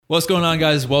What's going on,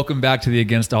 guys? Welcome back to the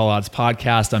Against All Odds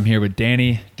podcast. I'm here with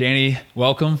Danny. Danny,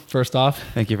 welcome, first off.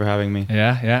 Thank you for having me.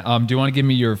 Yeah. Do you want to give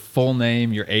me your full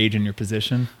name, your age, and your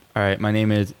position? All right. My name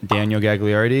is Daniel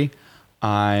Gagliardi.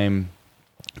 I'm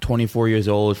 24 years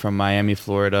old from Miami,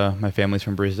 Florida. My family's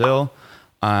from Brazil.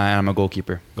 And I'm a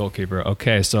goalkeeper. Goalkeeper.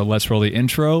 Okay, so let's roll the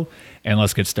intro and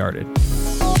let's get started.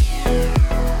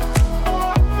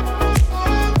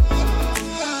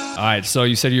 All right, so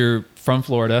you said you're from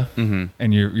Florida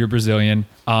and you're Brazilian.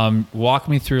 Walk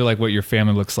me through like what your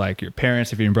family looks like, your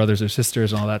parents, if you're brothers or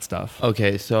sisters, and all that stuff.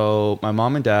 Okay, so my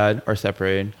mom and dad are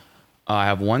separated. I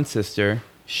have one sister.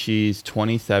 She's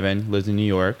 27, lives in New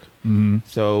York.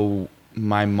 So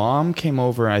my mom came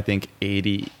over, I think,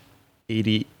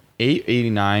 88,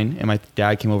 89, and my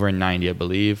dad came over in 90, I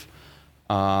believe.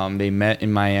 They met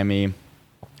in Miami,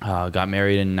 got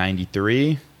married in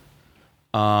 93.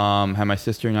 Had my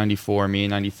sister in 94, me in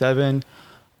 97.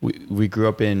 We grew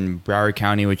up in Broward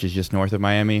County, which is just north of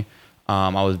Miami.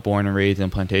 I was born and raised in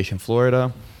Plantation,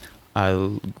 Florida.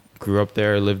 I grew up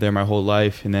there, lived there my whole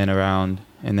life, and then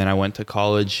I went to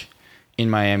college in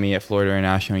Miami at Florida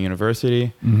International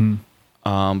University.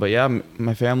 But yeah,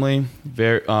 my family,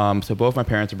 so both my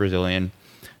parents are Brazilian.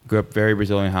 Grew up very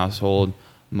Brazilian household.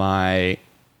 I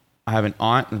have an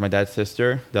aunt, my dad's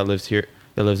sister, that lives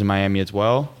in Miami as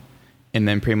well. And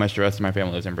then pretty much the rest of my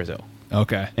family lives in Brazil.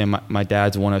 Okay. And my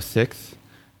dad's one of six,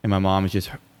 and my mom is just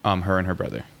her and her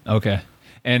brother. Okay.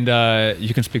 And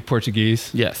you can speak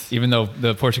Portuguese? Yes. Even though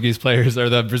the Portuguese players or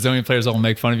the Brazilian players all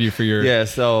make fun of you for your... Yeah,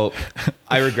 so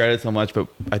I regret it so much, but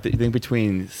I think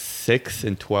between 6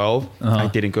 and 12, I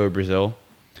didn't go to Brazil.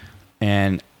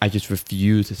 And I just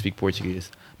refused to speak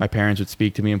Portuguese. My parents would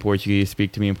speak to me in Portuguese,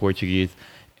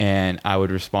 and I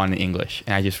would respond in English.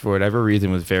 And I just, for whatever reason,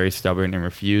 was very stubborn and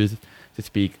refused to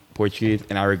speak Portuguese,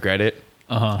 and I regret it.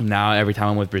 Now, every time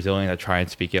I'm with Brazilians, I try and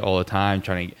speak it all the time,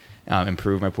 trying to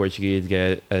improve my Portuguese,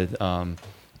 get it as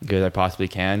good as I possibly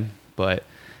can. But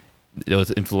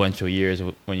those influential years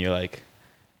when you're like,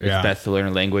 it's best to learn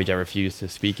a language, I refuse to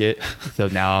speak it. So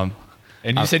now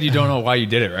And you said you don't know why you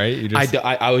did it, right?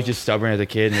 I was just stubborn as a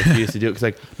kid and refused to do it. Because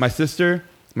like my sister,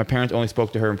 my parents only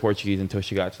spoke to her in Portuguese until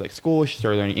she got to like school. She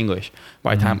started learning English.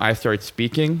 By the time I started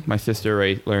speaking, my sister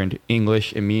already learned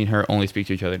English, and me and her only speak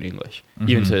to each other in English,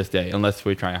 even to this day, unless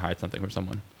we're trying to hide something from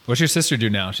someone. What's your sister do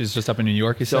now? She's just up in New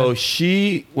York, you said? So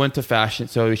she went to fashion.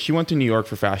 So she went to New York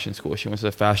for fashion school. She went to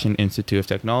the Fashion Institute of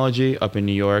Technology up in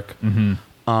New York.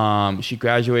 She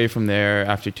graduated from there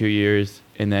after 2 years,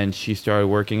 and then she started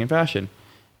working in fashion.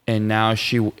 And now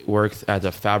she works as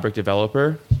a fabric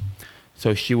developer.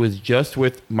 So she was just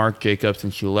with Marc Jacobs,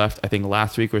 and she left. I think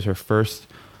last week was her first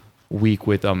week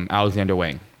with Alexander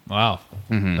Wang. Wow,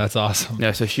 that's awesome.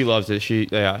 Yeah, so she loves it.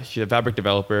 She's a fabric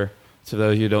developer.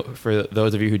 So for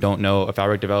those of you who don't know, a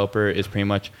fabric developer is pretty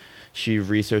much she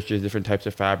researches different types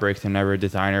of fabrics, and whenever a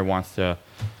designer wants to,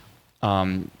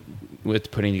 with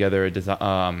putting together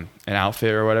an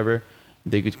outfit or whatever,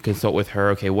 they could consult with her.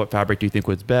 Okay, what fabric do you think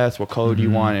was best? What color do you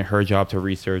want? And her job to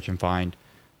research and find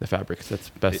the fabrics that's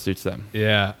best suits them.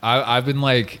 Yeah, I've been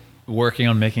like working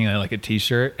on making like a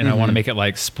t-shirt, and I want to make it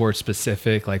like sports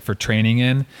specific, like for training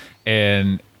in.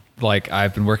 And like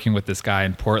I've been working with this guy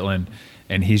in Portland,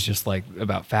 and he's just like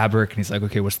about fabric, and he's like,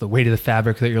 okay, what's the weight of the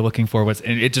fabric that you're looking for?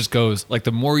 And it just goes like,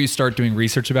 the more you start doing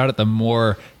research about it, the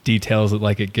more details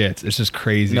it gets. It's just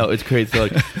crazy. No, it's crazy. So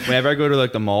like whenever I go to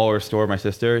like the mall or store, my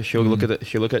sister, she'll look at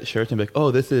shirts and be like, oh,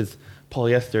 this is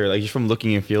polyester, like just from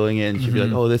looking and feeling it, and she'd be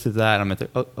like, oh, this is that. And I'm like,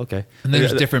 oh, okay. And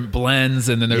there's different blends,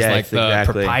 and then there's the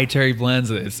exactly. proprietary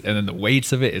blends, and then the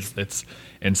weights of it, it's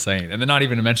insane. And then not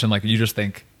even to mention, like, you just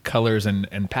think colors and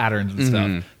patterns and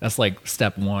stuff. That's like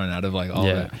step one out of like all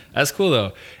of it. That's cool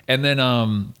though. And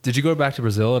then did you go back to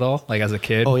Brazil at all, like as a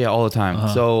kid? Oh yeah, all the time.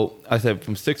 So I said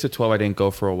from 6 to 12 I didn't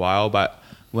go for a while, but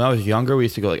when I was younger we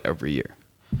used to go like every year.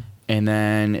 And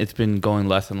then it's been going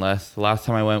less and less. The last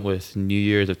time I went was New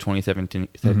Year's of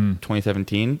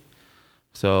 2017.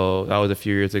 So that was a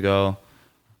few years ago.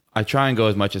 I try and go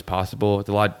as much as possible. It's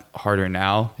a lot harder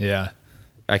now. Yeah.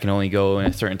 I can only go in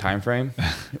a certain time frame.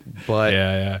 But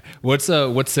yeah. What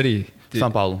city? Sao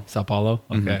Paulo. Sao Paulo?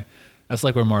 Okay. That's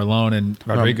like where Marlon and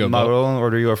Rodrigo. Marlon and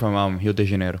Rodrigo are from Rio de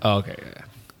Janeiro. Oh, okay. Yeah.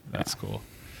 That's cool.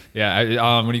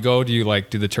 Yeah, when you go, do you like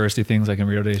do the touristy things like in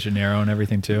Rio de Janeiro and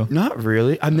everything too? Not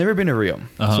really. I've never been to Rio.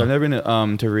 So I've never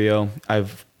been to Rio.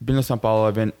 I've been to Sao Paulo.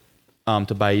 I've been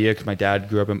to Bahia because my dad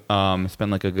grew up and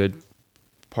spent like a good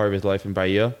part of his life in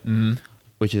Bahia,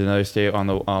 which is another state on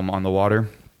the water.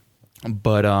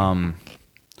 But I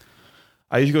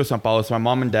used to go to Sao Paulo. So my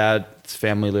mom and dad's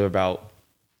family live about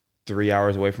 3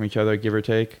 hours away from each other, give or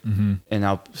take. Mm-hmm. And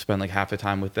I'll spend like half the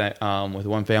time with that with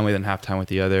one family, then half time with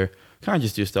the other. Kind of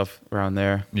just do stuff around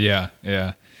there. Yeah,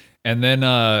 yeah. And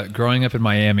then growing up in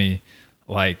Miami,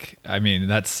 like, I mean,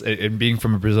 that's it, being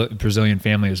from a Brazilian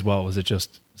family as well. Was it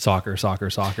just soccer?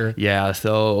 Yeah.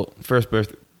 So first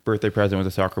birthday present was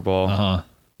a soccer ball. Uh-huh.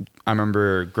 I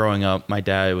remember growing up, my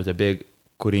dad was a big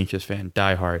Corinthians fan,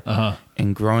 diehard. Uh-huh.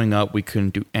 And growing up, we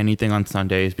couldn't do anything on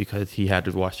Sundays because he had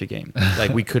to watch the game.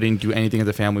 Like we couldn't do anything as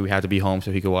a family. We had to be home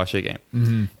so he could watch the game.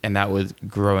 Mm-hmm. And that was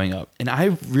growing up. And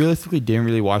I realistically didn't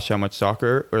really watch that much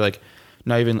soccer, or like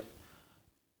not even,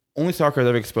 only soccer I was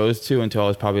ever exposed to until I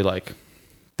was probably like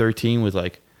 13 was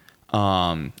like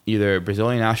either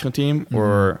Brazilian national team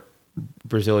or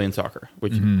Brazilian soccer,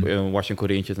 which watching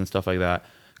Corinthians and stuff like that,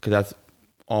 because that's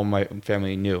all my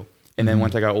family knew. And then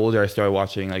once I got older, I started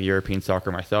watching like European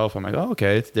soccer myself. I'm like, oh,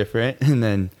 okay, it's different. And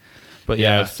then, but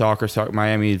yeah, soccer.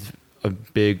 Miami is a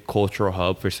big cultural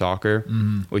hub for soccer,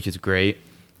 which is great,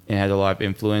 and has a lot of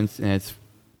influence. And it's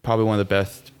probably one of the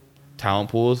best talent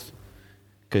pools,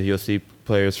 because you'll see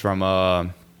players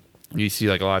from, you see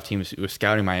like a lot of teams who were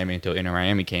scouting Miami until Inter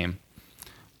Miami came.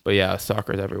 But yeah,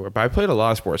 soccer is everywhere. But I played a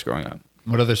lot of sports growing up.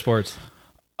 What other sports?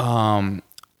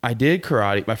 I did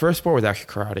karate. My first sport was actually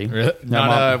karate. Really?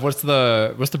 Not, what's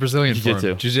the Brazilian Jiu-jitsu.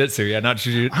 form? Jiu-jitsu. Yeah, not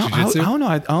jiu-jitsu. I don't know.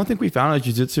 I don't think we found a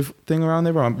jiu-jitsu thing around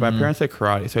there, but my parents said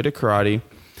karate. So I did karate.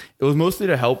 It was mostly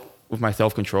to help with my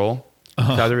self-control.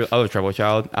 I was a trouble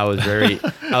child. I was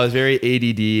very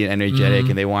ADD and energetic,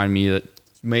 and they wanted me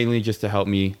mainly just to help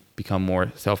me become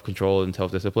more self-controlled and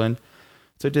self-disciplined.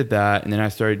 So I did that, and then I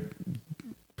started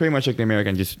pretty much like the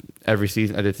American, just every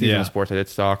season. I did seasonal sports. I did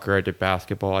soccer. I did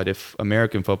basketball. I did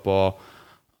American football.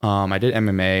 I did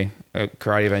MMA.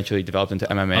 Karate eventually developed into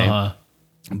MMA.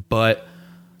 But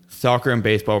soccer and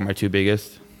baseball were my two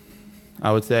biggest,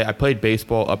 I would say. I played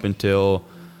baseball up until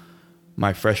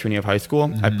my freshman year of high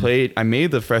school. I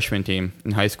made the freshman team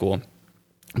in high school,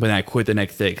 but then I quit the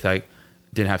next day because I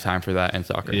didn't have time for that in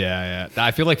soccer. Yeah.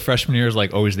 I feel like freshman year is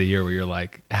like always the year where you're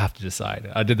like, I have to decide.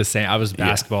 I did the same. I was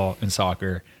basketball and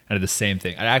soccer. I did the same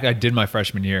thing. I did my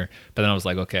freshman year, but then I was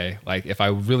like, okay, like if I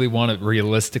really want to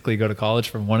realistically go to college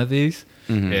from one of these,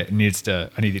 I need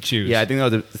to choose. Yeah, I think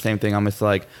that was the same thing. I'm just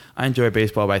like, I enjoy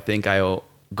baseball, but I think I'll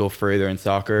go further in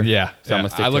soccer. Yeah. So I'm gonna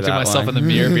stick I looked to at that myself line. in the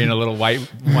mirror being a little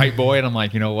white boy, and I'm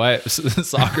like, you know what?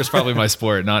 Soccer's probably my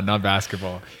sport, not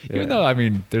basketball. Even though, I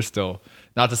mean, there's still,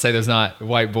 not to say there's not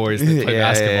white boys that play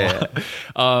basketball.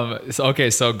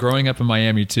 So growing up in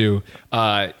Miami too,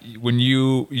 when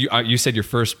you said your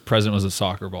first present was a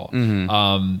soccer ball.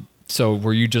 So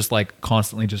were you just like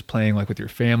constantly just playing like with your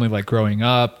family, like growing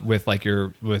up with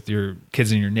your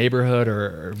kids in your neighborhood,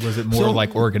 or was it more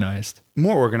like organized?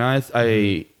 More organized.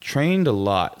 I trained a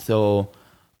lot. So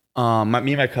me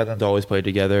and my cousins always played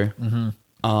together.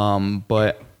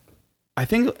 But I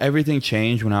think everything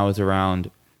changed when I was around,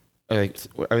 like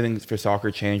everything for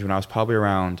soccer changed when I was probably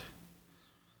around,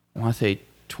 I want to say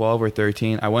 12 or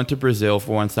 13. I went to Brazil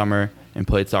for one summer and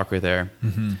played soccer there.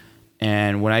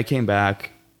 And when I came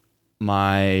back,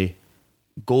 my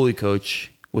goalie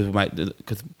coach was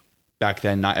because back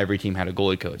then not every team had a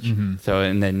goalie coach. So,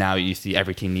 and then now you see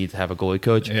every team needs to have a goalie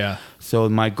coach. Yeah. So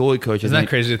my goalie coach Isn't that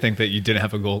crazy to think that you didn't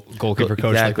have a goalkeeper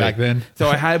coach like back then? So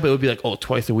I had, but it would be like,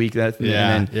 twice a week. We did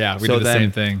the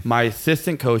same thing. My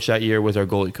assistant coach that year was our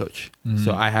goalie coach.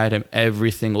 So I had him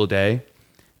every single day,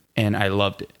 and I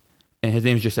loved it. And his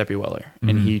name is Giuseppe Weller,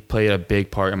 and he played a big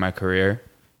part in my career,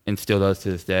 and still does to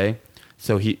this day.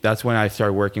 So that's when I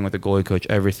started working with a goalie coach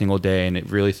every single day, and it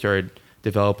really started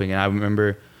developing. And I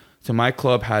remember, so my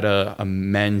club had a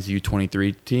men's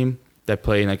U23 team that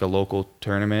played in like a local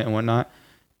tournament and whatnot.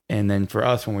 And then for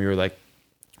us, when we were like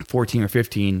 14 or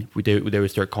 15, they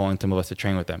would start calling some of us to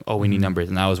train with them. Oh, we need numbers.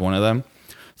 And I was one of them.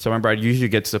 So I remember I'd usually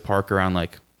get to the park around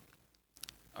like,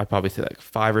 I'd probably say like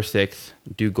 5 or 6,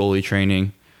 do goalie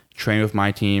training, train with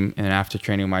my team. And then after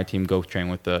training with my team, go train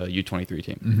with the U23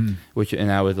 team,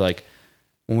 and I was like,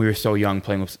 when we were so young,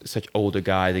 playing with such older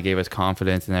guys, they gave us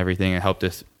confidence and everything and helped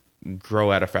us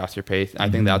grow at a faster pace. I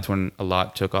think that's when a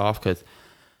lot took off, because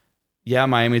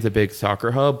Miami's a big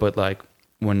soccer hub, but like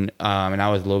when and I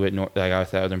was a little bit like I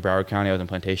was in Broward County, I was in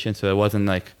Plantation, so it wasn't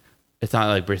like, it's not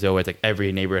like Brazil where it's like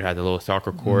every neighborhood has a little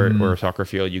soccer court or a soccer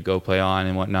field you go play on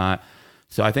and whatnot.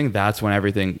 So I think that's when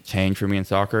everything changed for me in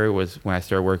soccer, was when I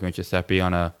started working with Giuseppe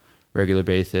on a regular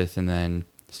basis, and then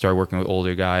started working with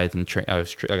older guys, and like I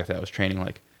said, I was training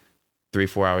like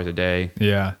 3-4 hours a day.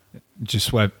 Yeah.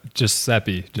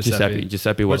 Giuseppe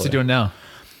Weller. What's he doing now?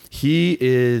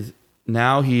 He's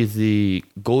the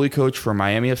goalie coach for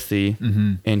Miami FC,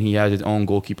 and he has his own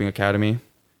goalkeeping academy.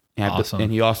 Awesome.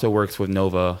 And he also works with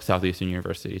Nova Southeastern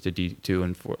University. It's a D2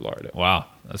 in Fort Lauderdale. Wow,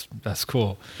 that's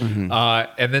cool. And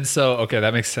then okay,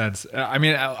 that makes sense. I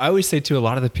mean, I always say to a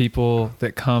lot of the people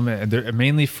that come, and they're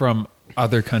mainly from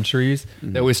other countries,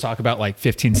 they always talk about like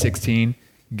 15, 16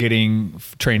 getting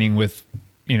training with,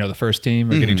 the first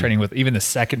team, or getting training with even the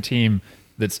second team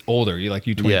that's older, you like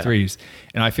U23s.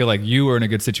 And I feel like you were in a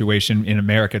good situation in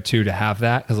America too to have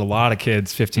that, because a lot of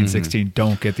kids 15, 16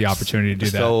 don't get the opportunity to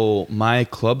do that. So my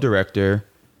club director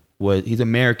he's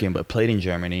American but played in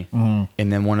Germany,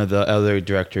 and then one of the other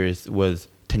directors was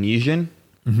Tunisian,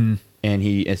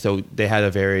 and so they had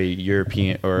a very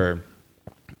European or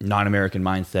non-American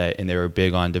mindset, and they were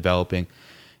big on developing.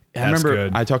 And I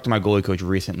remember I talked to my goalie coach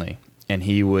recently, and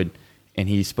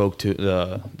he spoke to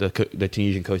the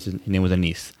Tunisian coach. His name was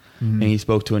Anis, and he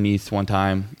spoke to Anis one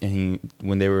time, and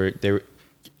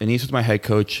Anis was my head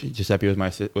coach. Giuseppe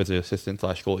was the assistant /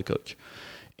 goalie coach,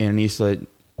 and Anis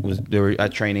they were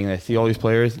at training. And I see all these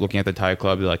players looking at the Thai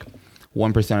club. They're like,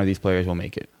 1% of these players will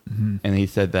make it, and he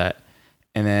said that.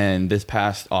 And then this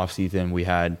past off season, we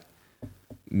had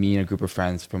me and a group of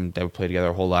friends that would play together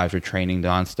our whole lives. We're training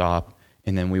nonstop,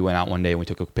 and then we went out one day and we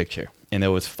took a picture, and there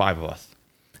was 5 of us.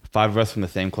 5 of us from the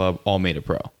same club all made it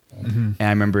pro. And I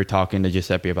remember talking to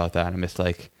Giuseppe about that. I'm just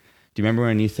like, do you remember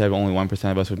when he said only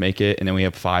 1% of us would make it, and then we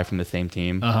have 5 from the same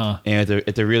team? And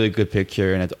it's a really good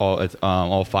picture, and it's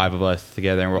all 5 of us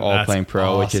together, and we're all playing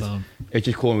pro, awesome. Which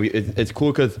is cool. It's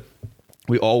cool because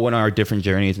we all went on our different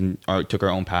journeys and took our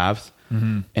own paths,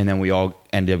 and then we all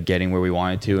ended up getting where we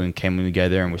wanted to and came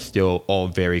together, and we're still all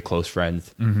very close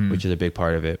friends, which is a big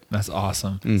part of it. That's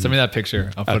awesome. Send me that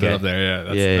picture. I'll put it up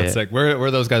there. Yeah, that's sick. Where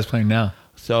are those guys playing now?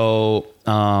 So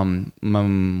one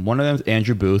of them is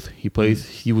Andrew Booth. He plays.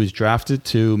 He was drafted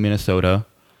to Minnesota,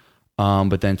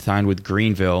 but then signed with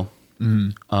Greenville.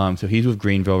 So he's with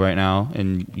Greenville right now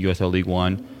in USL League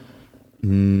One.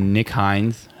 Nick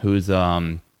Hines, who's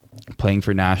playing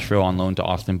for Nashville on loan to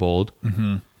Austin Bold.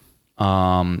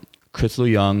 Chris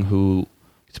Young, who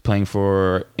is playing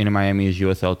for Inter Miami's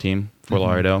USL team for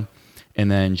Lauderdale, and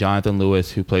then Jonathan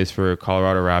Lewis, who plays for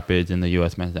Colorado Rapids in the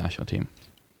U.S. men's national team.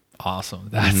 Awesome.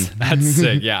 That's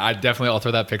sick. Yeah, I'll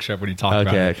throw that picture up when you talk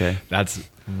about it. Okay. That's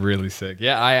really sick.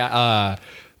 Yeah, I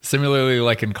similarly,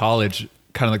 like in college,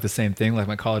 kind of like the same thing. Like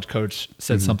my college coach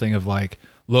said something of like,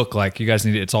 look, like you guys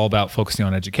it's all about focusing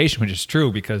on education, which is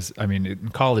true, because I mean, in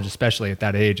college, especially at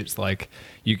that age, it's like,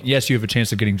 you have a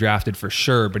chance of getting drafted for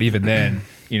sure. But even then,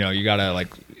 you gotta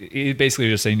basically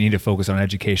just say you need to focus on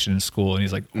education in school. And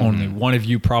he's like, only one of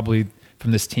you probably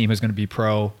from this team is going to be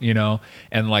pro,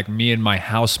 and like me and my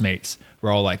housemates were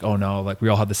all like, oh no, like we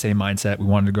all had the same mindset. We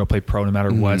wanted to go play pro no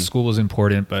matter what. School was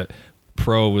important, but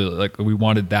pro, we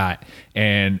wanted that.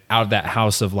 And out of that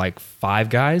house of like 5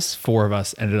 guys, 4 of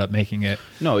us ended up making it.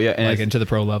 No, yeah, and into the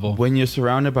pro level. When you're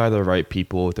surrounded by the right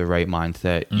people with the right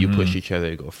mindset, you push each other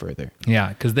to go further. Yeah,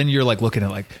 because then you're like looking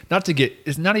at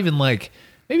it's not even like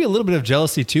maybe a little bit of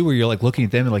jealousy too, where you're like looking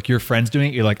at them and like your friends doing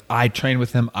it. You're like, I train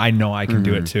with him. I know I can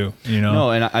do it too.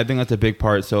 No, and I think that's a big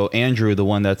part. So Andrew, the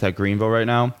one that's at Greenville right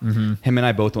now, him and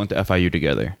I both went to FIU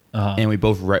together, and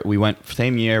we went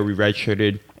same year. We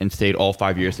redshirted and stayed all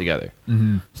 5 years together.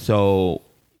 So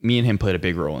me and him played a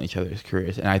big role in each other's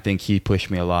careers, and I think he pushed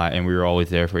me a lot, and we were always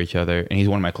there for each other. And he's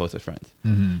one of my closest friends.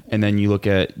 And then you look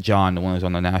at John, the one who's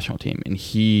on the national team, and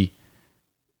he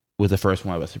was the first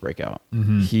one of us to break out.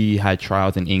 He had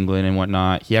trials in England and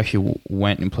whatnot. He actually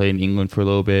went and played in England for a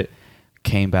little bit,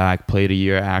 came back, played a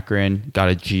year at Akron, got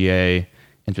a GA,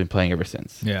 and's been playing ever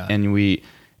since. Yeah.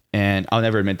 And I'll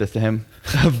never admit this to him,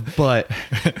 but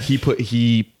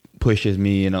he pushes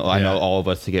me, and I know all of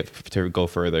us to go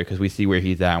further, because we see where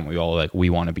he's at, and we all we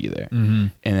want to be there.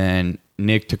 And then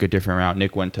Nick took a different route.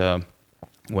 Nick went to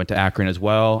Akron as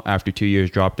well. After 2 years,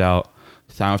 dropped out,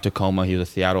 signed with Tacoma. He was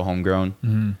a Seattle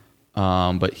homegrown.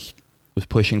 But he was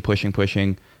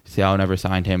pushing. Seattle never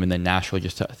signed him, and then Nashville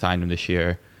just signed him this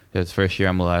year. It was his first year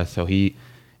MLS. So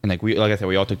like I said,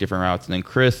 we all took different routes. And then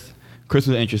Chris was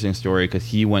an interesting story, because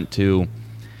he went to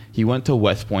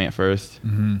West Point at first,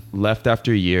 left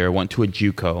after a year, went to a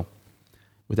JUCO,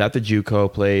 was at the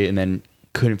JUCO, played, and then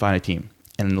couldn't find a team.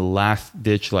 And in the last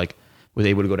ditch, was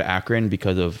able to go to Akron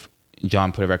because of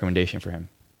John put a recommendation for him.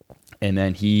 And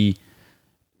then he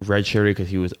redshirted because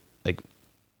he was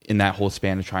in that whole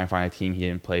span of trying to find a team, he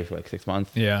didn't play for 6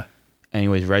 months. Yeah.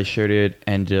 Anyways, redshirted,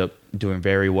 ended up doing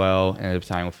very well, ended up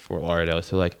signing with Fort Lauderdale.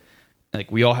 So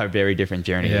we all have very different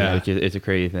journeys. Yeah. Which is a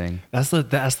crazy thing. That's the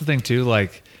thing too.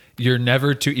 you're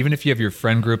never too, even if you have your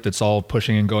friend group that's all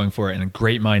pushing and going for it and a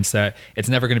great mindset, it's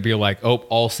never going to be like, oh,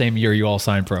 all same year you all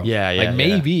sign pro. Like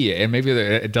maybe, and maybe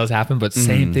it does happen, but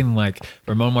same thing. Like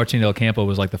Ramon Martin del Campo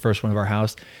was like the first one of our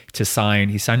house to sign.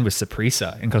 He signed with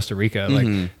Saprissa in Costa Rica,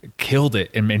 like killed it.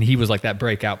 And he was like that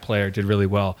breakout player, did really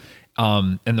well.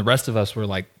 And the rest of us were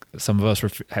like, some of us were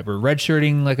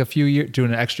redshirting like a few years,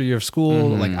 doing an extra year of school.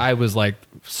 Like I was like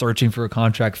searching for a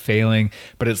contract, failing,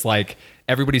 but it's like,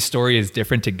 everybody's story is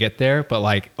different to get there, but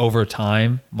like over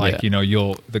time, like,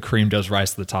 the cream does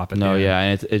rise to the top. And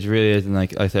it really is. And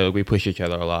like I said, we push each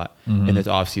other a lot in this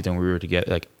off season. We were to get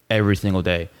like every single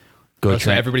day.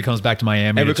 So everybody comes back to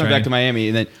Miami. Everybody comes back to Miami.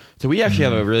 And then, so we actually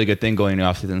have a really good thing going in the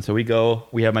off season. So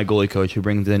we have my goalie coach who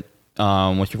brings in,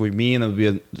 which would be me, and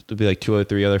there'll be like 2 or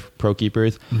 3 other pro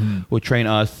keepers will train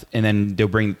us. And then they'll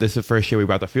bring, this is the first year we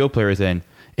brought the field players in.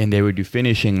 And they would do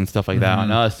finishing and stuff like that on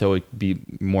us, so it'd be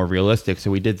more realistic. So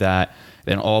we did that.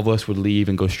 Then all of us would leave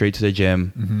and go straight to the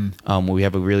gym. We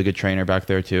have a really good trainer back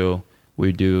there too.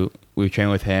 We train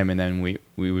with him, and then we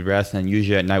would rest. And then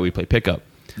usually at night we play pickup.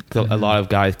 So a lot of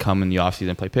guys come in the off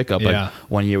season and play pickup. Like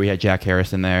one year we had Jack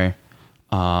Harrison there.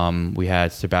 We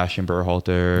had Sebastian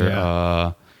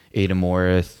Berhalter, Ada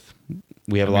Morris.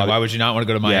 We have a lot. Why would you not want to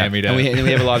go to Miami? And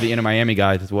we have a lot of the Inter Miami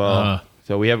guys as well.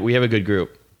 So we have a good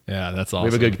group. Yeah, that's awesome.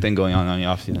 We have a good thing going on the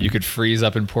offseason. You could freeze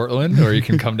up in Portland, or you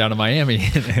can come down to Miami.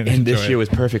 And this year was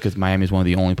perfect because Miami is one of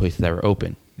the only places that were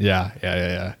open.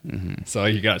 Yeah. So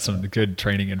you got some good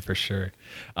training in for sure.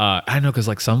 I know, because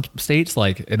like some states,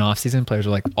 like in off season, players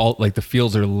are like all like the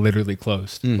fields are literally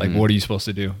closed. Like, what are you supposed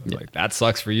to do? Like that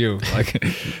sucks for you. Like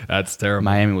that's terrible.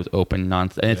 Miami was open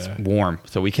nonstop, and it's warm,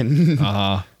 so we can.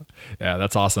 Yeah,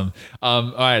 that's awesome.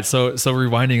 All right, so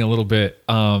rewinding a little bit.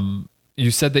 You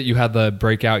said that you had the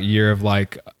breakout year of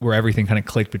like where everything kind of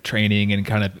clicked with training and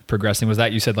kind of progressing. Was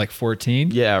that, you said like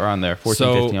 14? Yeah, around there.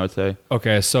 14, 15, I would say.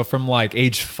 Okay. So from like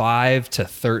age 5 to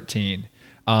 13,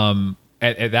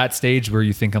 at that stage, were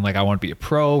you thinking like, I want to be a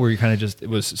pro? Were you kind of just,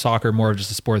 was soccer more of just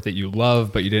a sport that you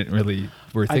love, but you didn't really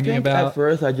were thinking about? At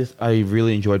first, I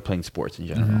really enjoyed playing sports in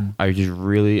general.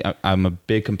 I'm a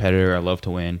big competitor. I love to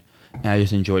win. And I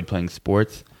just enjoyed playing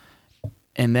sports.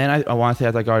 And then I want to say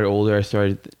as I got older,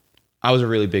 I was a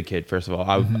really big kid, first of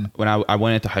all. When I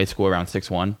went into high school around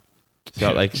 6'1".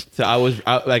 So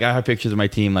I have pictures of my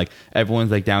team, like everyone's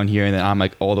like down here and then I'm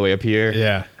like all the way up here.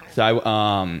 Yeah. So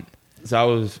I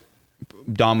was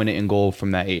dominant in goal from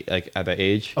that age, like at that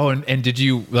age. Oh, and did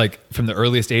you like from the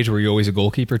earliest age, were you always a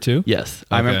goalkeeper too? Yes.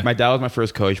 Okay. I remember my dad was my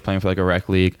first coach playing for like a rec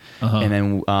league. And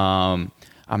then I'm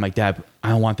like, Dad, I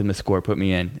don't want them to score, put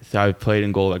me in. So I played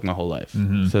in goal like my whole life.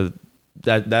 So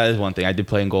that is one thing. I did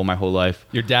play in goal my whole life.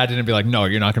 Your dad didn't be like, no,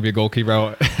 you're not going to be a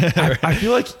goalkeeper. I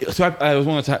feel like, so I was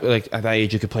one of the time, like at that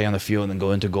age, you could play on the field and then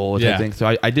go into goal type thing.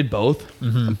 So I did both,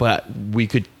 but we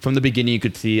could, from the beginning, you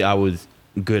could see I was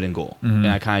good in goal. And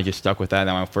I kind of just stuck with that. And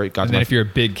then when I first got if you're a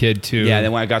big kid too. Yeah.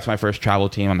 Then when I got to my first travel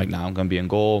team, I'm like, nah, I'm going to be in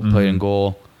goal, played in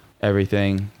goal,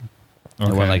 everything.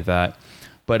 Okay. It went like that.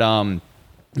 But,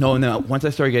 no, and then once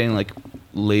I started getting like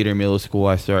later middle school,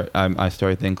 I started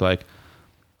to think like,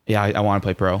 yeah, I want to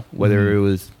play pro. Whether it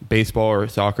was baseball or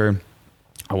soccer,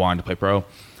 I wanted to play pro.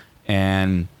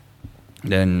 And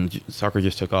then soccer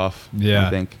just took off, I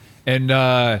think. And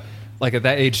like at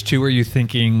that age too, were you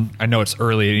thinking, I know it's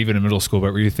early, even in middle school,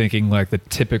 but were you thinking like the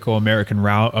typical American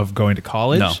route of going to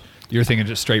college? No. You were thinking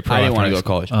just straight pro? I didn't want to go to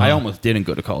college. I almost didn't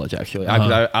go to college, actually.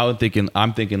 I'm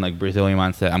thinking like Brazilian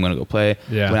mindset, I'm going to go play.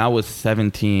 Yeah. When I was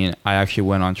 17, I actually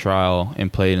went on trial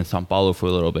and played in São Paulo for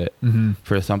a little bit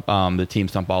for the team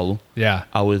São Paulo. Yeah.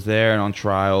 I was there and on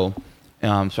trial. So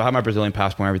I had my Brazilian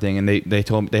passport and everything, and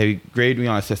they graded me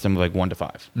on a system of like 1 to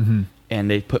 5. And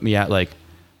they put me at like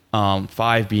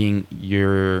 5 being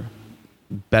your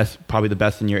best, probably the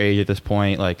best in your age at this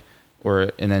point,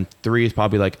 and then 3 is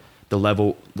probably like the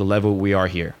level we are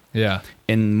here. Yeah.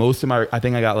 And most of my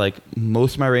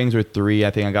ratings were 3.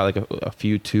 I think I got like a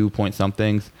few 2 point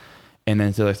somethings. And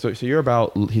then so you're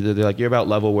about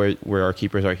level where our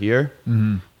keepers are here.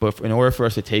 But in order for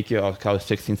us to take you, I was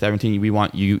 16, 17, we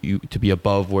want you to be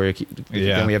above where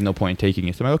then we have no point in taking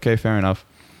you. So I'm like, okay, fair enough.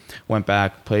 Went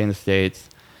back, played in the States.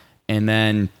 And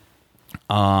then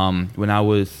after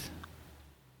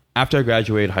I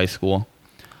graduated high school,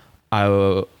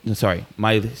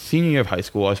 my senior year of high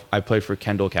school, I played for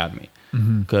Kendall Academy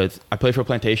because I played for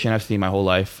Plantation FC my whole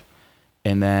life.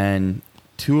 And then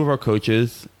 2 of our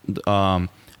coaches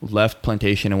left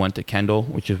Plantation and went to Kendall,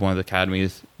 which is one of the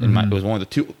academies. It was one of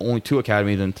the only 2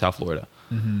 academies in South Florida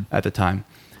at the time.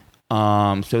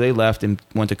 So they left and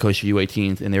went to coach the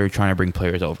U18s, and they were trying to bring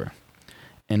players over.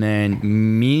 And then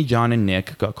me, John, and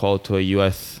Nick got called to a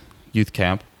U.S. youth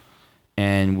camp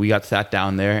and we got sat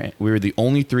down there. We were the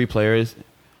only 3 players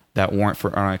that weren't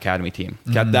for on our academy team.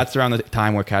 That's around the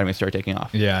time where academy started taking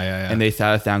off. Yeah. And they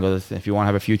sat us down and go, listen, if you want to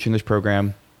have a future in this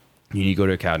program, you need to go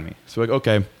to academy. So we're like,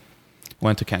 okay,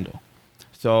 went to Kendall.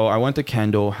 So I went to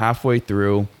Kendall. Halfway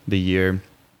through the year,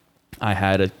 I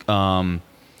had an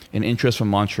interest from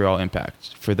Montreal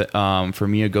Impact for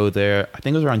me to go there. I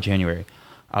think it was around January.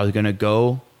 I was going to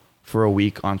go for a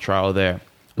week on trial there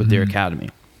with their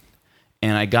academy.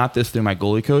 And I got this through my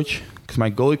goalie coach, because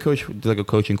my goalie coach did like a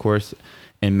coaching course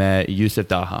and met Yusuf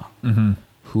Daha,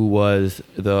 who was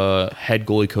the head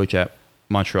goalie coach at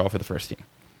Montreal for the first team.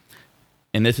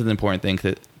 And this is an important thing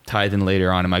because it ties in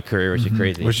later on in my career, which is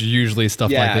crazy. Which usually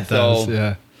stuff like it does.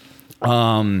 Yeah.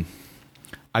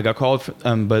 I got called,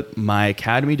 but my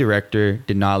academy director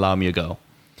did not allow me to go.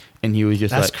 And he was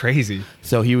just That's like, crazy.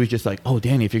 So he was just like, oh,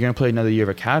 Danny, if you're going to play another year of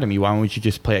academy, why don't you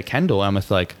just play at Kendall? I'm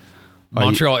just like,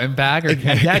 Montreal Impact? Or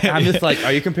exactly. I'm just like,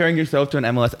 are you comparing yourself to an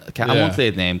MLS? I won't say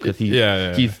his name because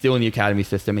he's still in the academy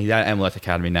system. He's at MLS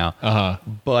Academy now.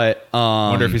 But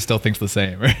I wonder if he still thinks the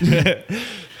same.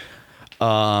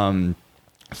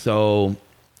 So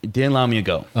it didn't allow me to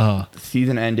go. The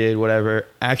season ended, whatever.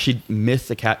 I actually missed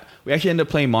we actually ended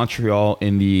up playing Montreal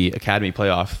in the academy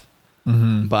playoffs,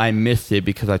 but I missed it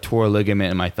because I tore a ligament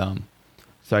in my thumb.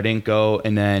 So I didn't go.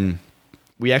 And then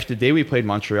the day we played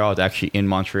Montreal, I was actually in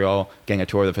Montreal getting a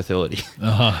tour of the facility,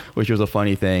 which was a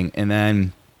funny thing. And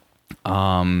then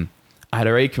I had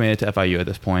already committed to FIU at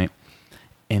this point.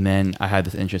 And then I had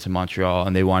this interest in Montreal,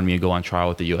 and they wanted me to go on trial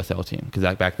with the USL team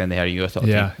because back then they had a USL team.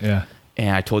 Yeah.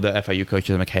 And I told the FIU coaches,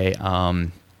 I'm like, hey,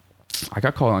 I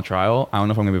got called on trial. I don't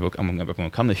know if I'm going to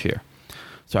come this year.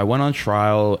 So I went on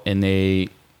trial, and they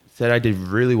said I did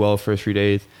really well the first 3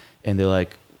 days. And they're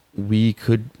like, we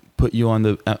could put you on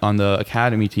the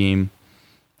academy team,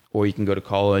 or you can go to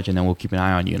college, and then we'll keep an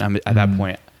eye on you. And I'm at that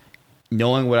point,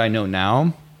 knowing what I know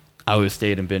now, I would have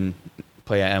stayed and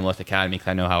play at MLS Academy because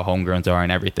I know how homegrowns are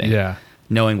and everything. Yeah.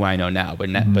 Knowing what I know now,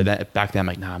 but back then I'm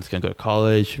like, nah, I'm just gonna go to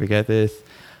college. Forget this.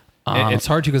 It's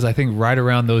hard to because I think right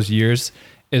around those years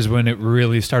is when it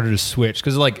really started to switch.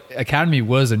 Because like academy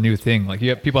was a new thing. Like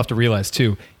people have to realize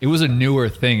too, it was a newer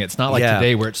thing. It's not like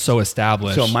today where it's so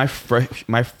established. So my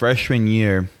freshman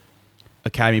year,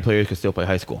 academy players could still play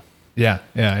high school. Yeah.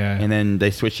 And then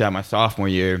they switched out my sophomore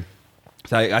year.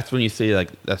 So that's when you see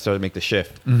like that started to make the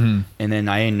shift. And then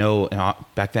I didn't know,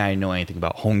 back then I didn't know anything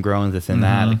about homegrowns, this and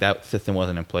that. Like that system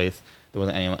wasn't in place. There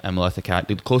wasn't any MLS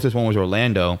academy. The closest one was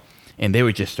Orlando, and they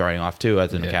were just starting off too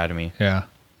as an academy. Yeah.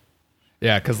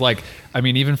 Because like, I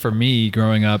mean, even for me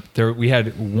growing up, we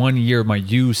had 1 year, my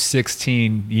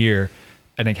U16 year,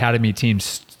 an academy team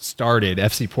started,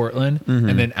 FC Portland,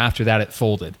 and then after that it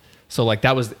folded. So like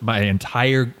that was my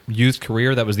entire youth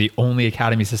career. That was the only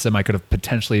academy system I could have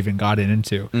potentially even gotten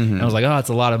into. And I was like, oh, it's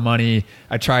a lot of money.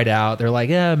 I tried out. They're like,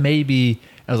 yeah, maybe.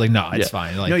 I was like, no, it's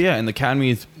fine. Like, and the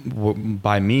academies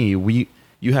by me,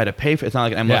 you had to pay for it. It's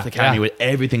not like an MLS academy where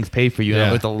everything's paid for you.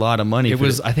 Yeah. It's a lot of money.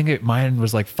 I think mine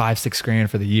was like $5,000-6,000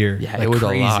 for the year. Yeah, like it was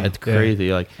crazy. A lot. It's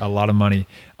crazy. Like a lot of money.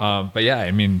 But yeah,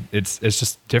 I mean, it's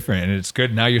just different, and it's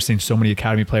good. Now you're seeing so many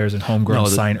academy players and homegrown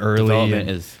sign early. Development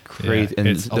is crazy, and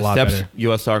it's the steps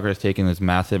U.S. Soccer has taken is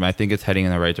massive. I think it's heading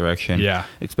in the right direction. Yeah,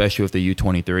 especially with the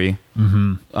U23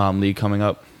 league coming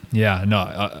up. Yeah,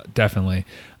 no, definitely.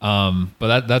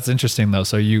 But that's interesting though.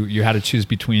 So you had to choose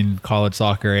between college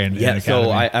soccer and academy.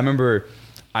 So I remember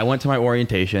I went to my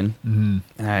orientation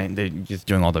and they're just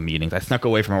doing all the meetings. I snuck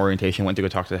away from my orientation, went to go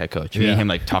talk to the head coach. Me and him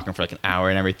like talking for like an hour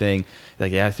and everything.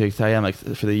 Like, yeah, so excited. I'm like,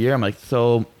 for the year. I'm like,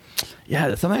 so yeah,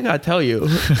 that's something I gotta tell you.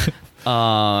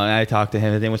 And I talked to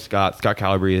him. His name was Scott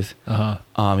Calabrese. He's at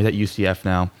UCF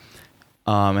now.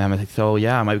 And I'm like, so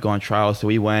yeah, I might go on trial. So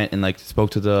we went and like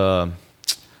spoke to the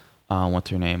what's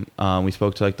her name? We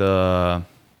spoke to like the,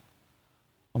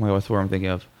 oh my God, what's the word I'm thinking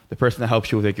of? The person that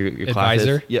helps you with like your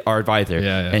advisor? Classes. Yeah, our advisor.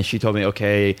 Yeah. And she told me,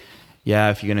 okay, yeah,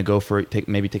 if you're gonna go for it,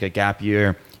 maybe take a gap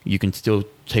year. You can still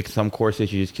take some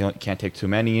courses. You just can't take too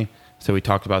many. So we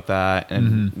talked about that,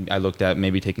 and I looked at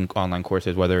maybe taking online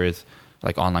courses, whether it's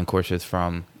like online courses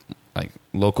from like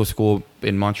local school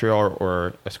in Montreal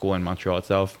or a school in Montreal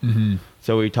itself.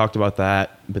 So we talked about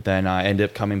that, but then I ended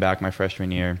up coming back my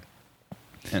freshman year.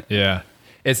 Yeah,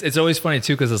 it's always funny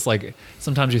too because it's like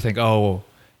sometimes you think, oh,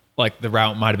 like the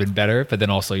route might have been better, but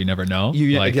then also you never know.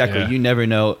 Exactly, you never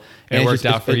know. And it worked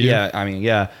out for you. Yeah, I mean,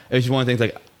 yeah, it's just one of the things.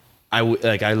 Like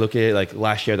I look at it like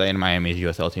last year in Miami's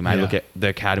USL team. I look at the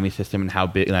academy system and how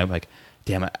big, and I'm like,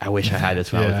 damn it, I wish I had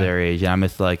this when I was their age. And I'm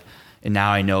just like, and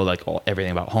now I know like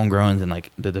everything about homegrowns and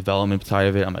like the development side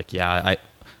of it. I'm like, yeah,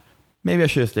 maybe I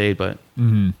should have stayed, but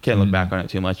can't look back on it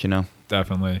too much, you know.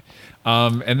 Definitely.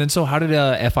 And then, so how did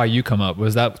FIU come up?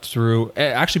 Was that through,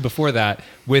 actually before that,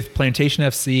 with Plantation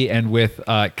FC and with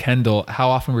Kendall, how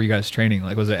often were you guys training?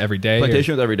 Like, was it every day?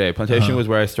 Plantation was every day. Plantation was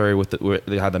where I started where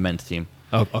they had the men's team.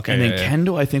 Oh, okay. And then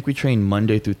Kendall, I think we trained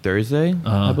Monday through Thursday.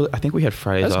 I think we had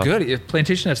Fridays off. That's good. If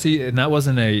Plantation FC, and that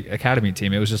wasn't a academy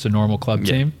team, it was just a normal club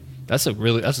team. That's a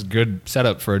good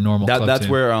setup for a normal club that's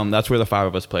team. That's where the 5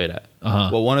 of us played at.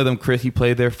 Well, one of them, Chris, he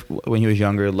played there when he was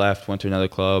younger, left, went to another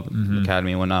club,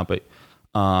 academy and whatnot. But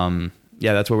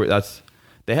that's where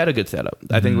they had a good setup.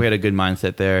 I think we had a good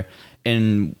mindset there.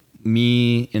 And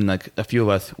me and like a few of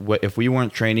us, if we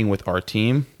weren't training with our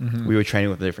team, we were training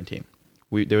with a different team.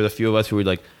 There was a few of us who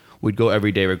would go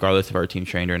every day regardless if our team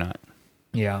trained or not.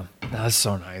 Yeah, that's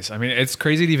so nice. I mean, it's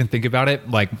crazy to even think about it.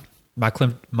 Like, my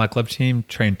club team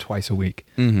trained twice a week,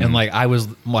 and like I was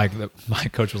like, my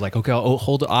coach was like, okay, I'll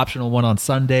hold the optional one on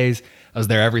Sundays. I was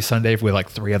there every Sunday with like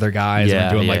 3 other guys and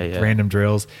doing random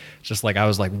drills. It's just like I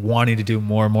was like wanting to do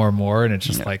more, and it's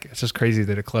just like it's just crazy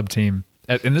that a club team.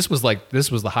 And this was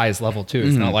the highest level too.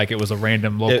 It's not like it was a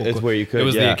random local. It's where you could. It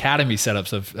was the academy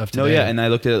setups of today. No, yeah, and I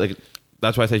looked at it like.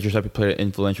 That's why I said Giuseppe played an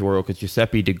influential role, because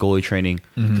Giuseppe did goalie training.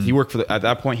 Because he worked at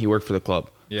that point, he worked for the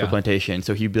club, for Plantation.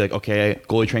 So he'd be like, okay,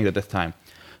 goalie training at this time.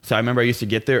 So I remember I used to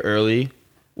get there early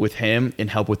with him and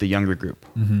help with the younger group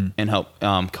and help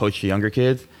coach the younger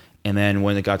kids. And then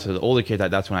when it got to the older kids,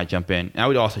 that's when I jump in. And I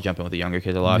would also jump in with the younger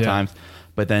kids a lot of times.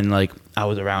 But then like I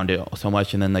was around it so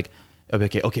much, and then like,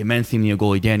 okay, men's team need a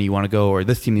goalie, Danny, you want to go? Or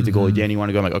this team needs a goalie, Danny, you want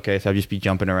to go? I'm like, okay, so I'd just be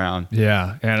jumping around.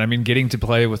 Yeah, and I mean, getting to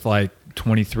play with like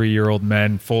 23-year-old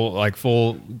men,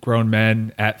 full grown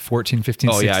men at 14,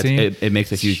 15, 16. Yeah, it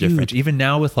makes a huge difference. Even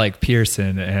now with like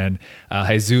Pearson and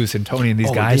Jesus and Tony and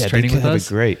these guys training with us.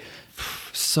 Great.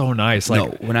 So nice.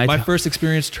 Like my first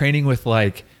experience training with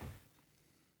when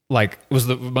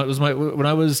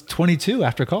I was 22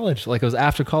 after college. Like it was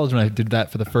after college when I did that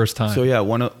for the first time. So yeah,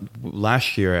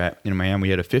 last year in Miami, we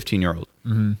had a 15-year-old.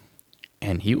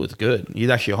 And he was good.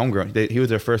 He's actually a homegrown. He was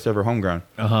their first ever homegrown.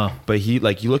 But he,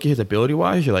 like, you look at his ability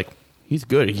wise, you're like, he's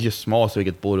good. He's just small, so he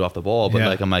gets bullied off the ball. But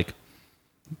like, I'm like,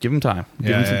 give him time.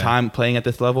 Give him some time playing at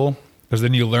this level. Because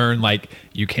then you learn, like,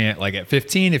 you can't, like, at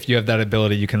 15, if you have that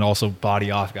ability, you can also body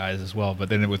off guys as well. But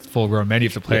then with full grown men, you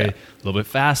have to play a little bit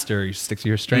faster. You stick to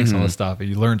your strengths and all this stuff. And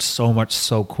you learn so much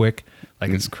so quick.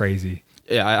 Like, it's crazy.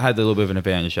 Yeah, I had a little bit of an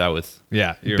advantage. I was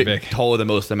you're big. Taller than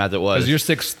most of them as it was. Because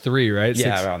you're 6'3", right?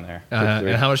 Yeah, around there.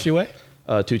 And how much do you weigh?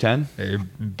 210. Yeah, you're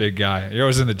a big guy. You're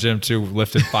always in the gym too,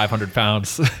 lifting 500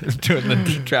 pounds, doing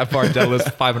the trap bar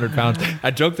deadlift, 500 pounds.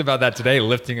 I joked about that today,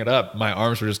 lifting it up. My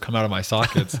arms would just come out of my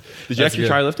sockets. Did you actually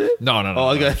try to lift it? No.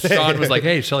 Oh, no. Sean was like,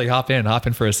 "Hey, Shelly, hop in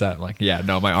for a set." I'm like, yeah,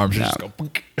 no, my arms would just go.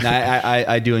 No,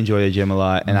 I do enjoy the gym a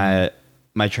lot, and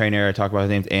my trainer, I talk about, his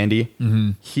name's Andy.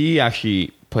 He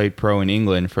actually played pro in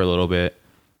England for a little bit.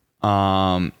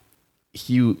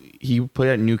 He played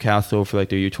at Newcastle for like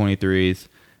the U23s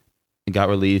and got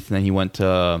released, and then he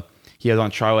was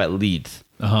on trial at Leeds.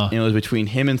 And it was between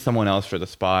him and someone else for the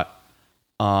spot.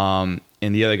 And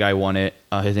the other guy won it.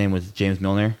 His name was James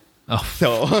Milner. Oh,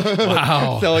 so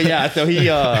wow.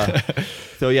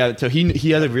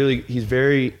 He's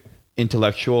very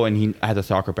intellectual, and he has a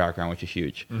soccer background, which is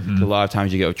huge. So a lot of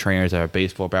times you get trainers that have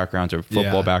baseball backgrounds or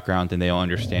football backgrounds, and they don't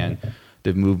understand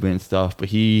the movement and stuff. But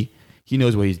he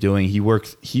knows what he's doing. He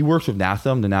works with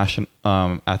NASM, the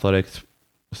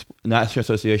National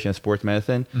Association of Sports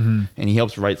Medicine, and he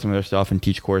helps write some of their stuff and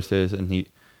teach courses. And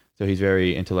he's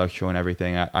very intellectual and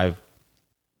everything. I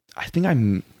think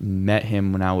I met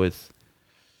him when I was,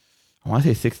 I want to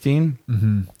say 16.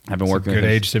 I've been working with him.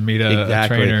 Good age to meet a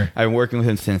trainer. I've been working with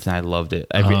him since, and I loved it.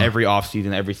 Every off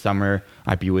season, every summer,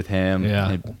 I'd be with him.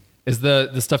 Yeah. Is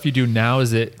the stuff you do now,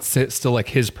 is it still like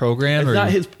his program? It's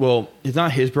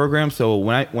not his program. So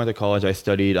when I went to college, I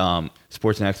studied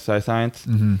sports and exercise science,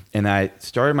 and I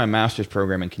started my master's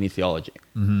program in kinesiology.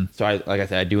 So like I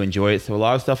said, I do enjoy it. So a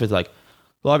lot of stuff is like,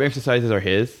 a lot of exercises are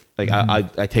his. Like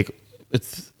I take,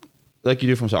 it's like you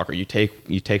do from soccer. You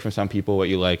take from some people what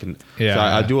you like, and so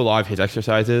I do a lot of his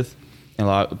exercises,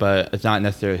 but it's not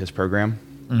necessarily his program.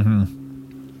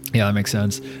 Yeah, that makes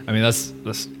sense. I mean, that's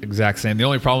exact same. The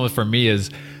only problem for me is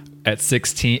at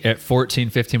 14,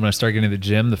 15, when I started getting to the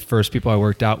gym, the first people I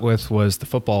worked out with was the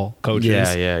football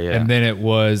coaches. Yeah. And then it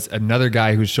was another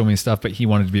guy who showed me stuff, but he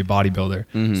wanted to be a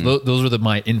bodybuilder. So those were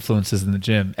my influences in the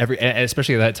gym.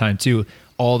 Especially at that time too.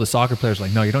 all the soccer players were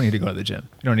like, no, you don't need to go to the gym.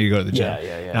 You don't need to go to the gym.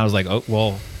 Yeah. And I was like, oh,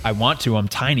 well, I want to. I'm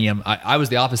tiny. I was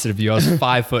the opposite of you. I was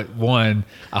 5'1",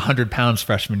 100 pounds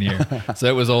freshman year. So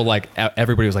it was all like,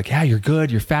 everybody was like, yeah, you're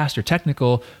good. You're fast. You're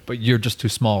technical, but you're just too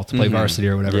small to play varsity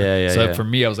or whatever. So for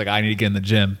me, I was like, I need to get in the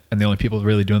gym. And the only people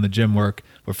really doing the gym work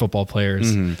were football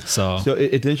players. So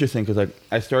it's interesting because like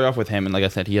I started off with him, and like I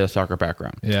said, he had a soccer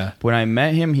background. Yeah. When I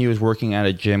met him, he was working at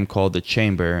a gym called the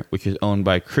Chamber, which is owned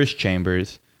by Chris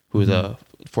Chambers, who was a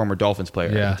former Dolphins player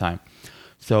at the time.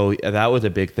 So that was a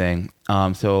big thing.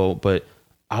 But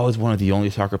I was one of the only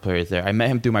soccer players there. I met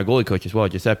him through my goalie coach as well,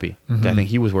 Giuseppe. I think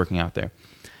he was working out there.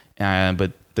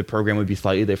 But the program would be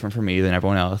slightly different for me than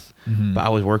everyone else. But I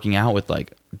was working out with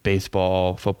like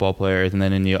baseball, football players, and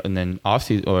then off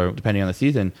season, or depending on the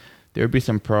season, there would be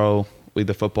some pro,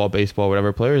 either football, baseball,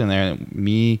 whatever players in there.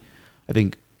 And I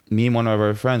think me and one of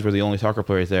our friends were the only soccer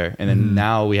players there. And then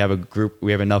now we have a group.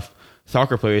 We have enough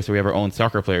soccer players, so we have our own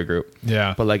soccer player group.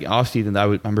 Yeah. But like off season, I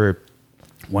would remember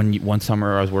one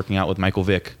summer I was working out with Michael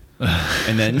Vick.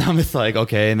 And then I'm just like,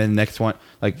 okay. And then next one,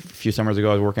 like a few summers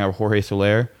ago, I was working out with Jorge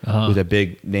Soler, who's a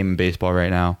big name in baseball right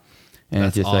now. And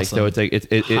that's it's just awesome. like, so it's like,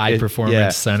 it's high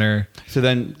performance center. So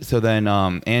then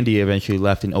Andy eventually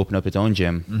left and opened up his own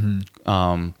gym.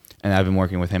 And I've been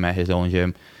working with him at his own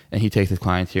gym, and he takes his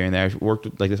clients here and there. Worked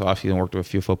with, like this offseason, worked with a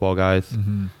few football guys.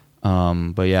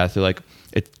 But yeah, so like,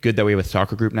 it's good that we have a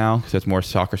soccer group now, so it's more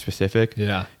soccer specific.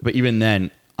 Yeah. But even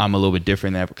then, I'm a little bit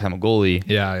different than because I'm a goalie.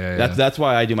 That's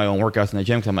why I do my own workouts in the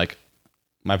gym, because I'm like,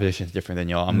 my position is different than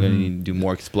y'all. I'm going to need to do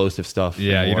more explosive stuff.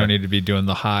 Yeah, you don't need to be doing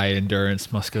the high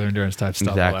endurance, muscular endurance type stuff.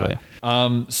 Exactly.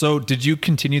 So did you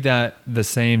continue the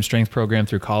same strength program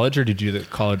through college, or did you do the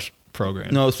college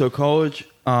program? No, so college,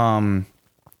 mostly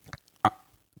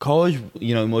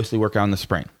work out in the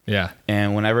spring. Yeah.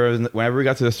 And whenever we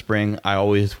got to the spring, I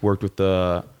always worked with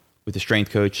the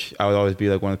strength coach. I would always be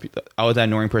like I was that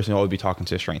annoying person who would always be talking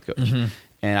to the strength coach.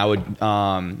 And I would,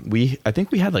 I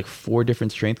think we had like 4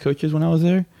 different strength coaches when I was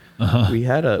there. We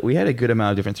had a good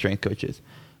amount of different strength coaches,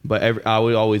 but I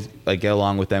would always like get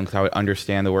along with them because I would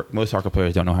understand the work. Most soccer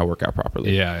players don't know how to work out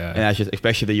properly. And that's just,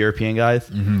 especially the European guys.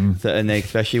 So, and they,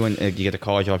 especially when you get to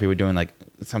college, a lot of people are doing like,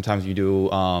 sometimes you do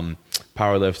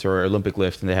power lifts or Olympic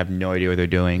lifts and they have no idea what they're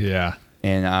doing. Yeah.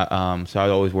 And so I'd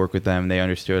always work with them. They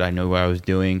understood. I knew what I was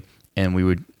doing. And we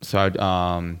would,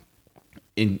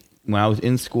 when I was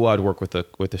in school, I'd work with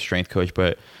the strength coach,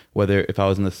 but if I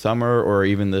was in the summer or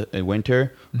even in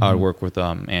winter, I would work with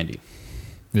Andy.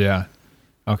 Yeah.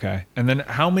 Okay. And then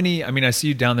how many, I mean, I see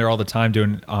you down there all the time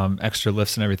doing extra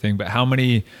lifts and everything, but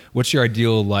what's your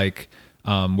ideal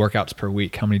workouts per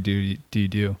week? How many do you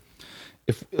do?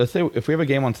 Let's say if we have a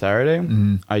game on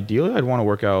Saturday, ideally I'd want to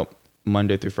work out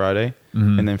Monday through Friday.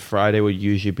 And then Friday would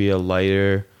usually be a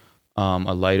lighter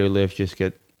lift, just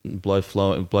get blood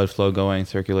flow going,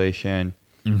 circulation.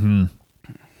 And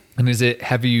is it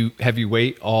heavy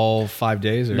weight all 5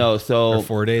 days, or no? Or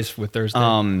 4 days with Thursday?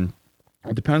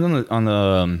 It depends on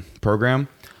the program,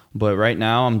 but right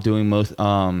now I'm doing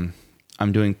I'm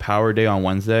doing power day on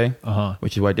Wednesday,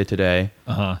 which is what I did today.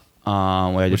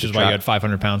 Which is why you had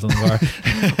 500 pounds on the bar.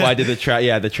 Well, I did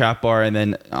the trap bar, and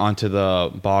then onto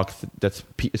the box.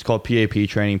 It's called PAP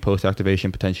training, post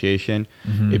activation potentiation.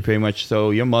 It pretty much,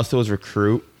 so your muscles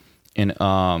recruit, and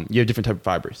you have different type of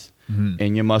fibers,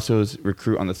 and your muscles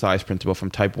recruit on the size principle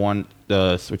from type 1,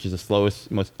 which is the slowest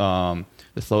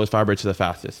fiber, to the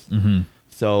fastest.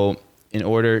 So in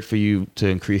order for you to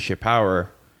increase your power,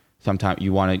 sometimes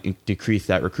you want to decrease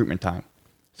that recruitment time.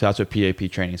 So that's what PAP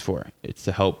training is for. It's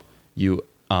to help you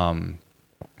to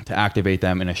activate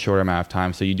them in a short amount of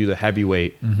time. So you do the heavy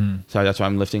weight. So that's why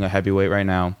I'm lifting a heavy weight right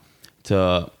now.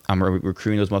 I'm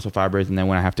recruiting those muscle fibers, and then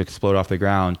when I have to explode off the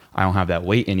ground, I don't have that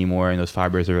weight anymore, and those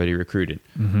fibers are already recruited.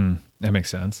 That makes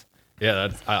sense.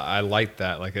 Yeah, I like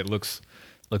that. Like, it looks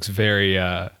very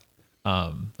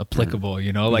applicable,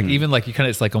 even like you kind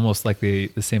of, it's like almost like the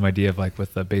same idea of like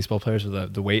with the baseball players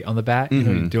with the weight on the bat,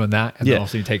 doing that, and then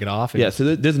also you take it off.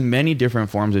 So there's many different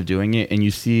forms of doing it, and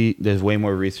you see there's way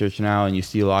more research now, and you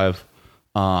see a lot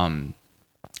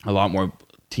more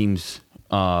teams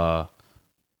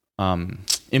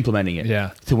implementing it.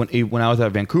 Yeah. So when I was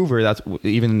at Vancouver, that's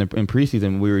even in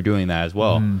preseason, we were doing that as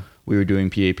well. We were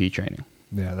doing PAP training.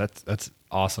 Yeah, that's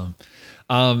awesome.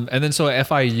 And then so at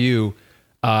FIU,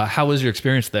 how was your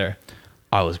experience there?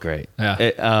 I was great.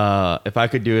 Yeah. If I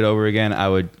could do it over again, I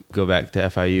would go back to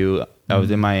FIU. I was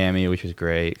in Miami, which was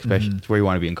great, especially it's where you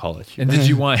want to be in college. And did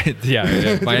you want?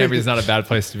 Miami is not a bad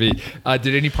place to be.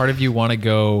 Did any part of you want to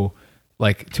go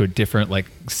like to a different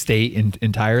state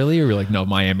entirely, or were you like, no,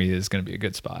 Miami is going to be a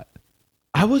good spot?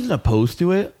 I wasn't opposed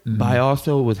to it, but I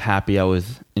also was happy I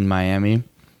was in Miami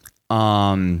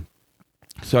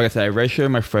So like I said, I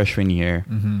redshirted my freshman year,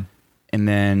 and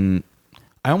then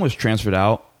I almost transferred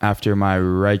out after my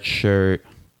redshirt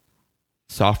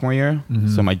sophomore year.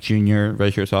 So my junior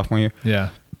redshirt sophomore year. Yeah.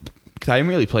 Because I didn't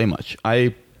really play much.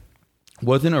 I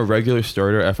wasn't a regular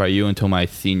starter at FIU until my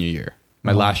senior year,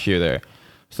 my last year there.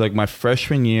 So like my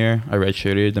freshman year, I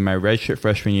redshirted. Then my redshirt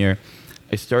freshman year,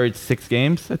 I started 6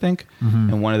 games, I think,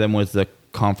 and one of them was the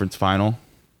conference final.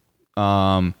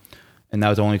 And that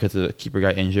was only because the keeper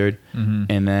got injured.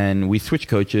 And then we switched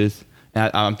coaches.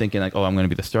 And I'm thinking like, oh, I'm going to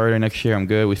be the starter next year. I'm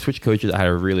good. We switched coaches. I had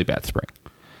a really bad spring.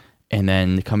 And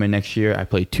then coming next year, I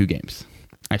played 2 games.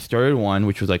 I started one,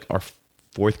 which was like our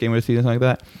 4th game of the season, something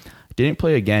like that. Didn't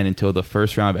play again until the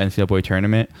first round of NCAA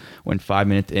tournament when 5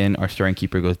 minutes in, our starting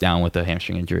keeper goes down with a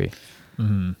hamstring injury.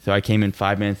 So I came in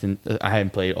 5 minutes and I hadn't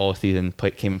played all season,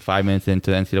 came in 5 minutes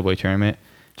into the NCAA tournament.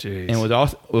 Jeez. And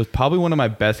it was probably one of my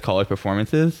best college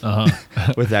performances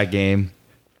with that game.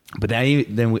 But then I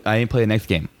didn't play the next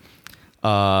game.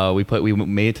 We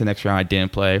made it to the next round. I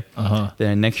didn't play.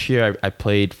 Then next year I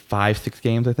played 5-6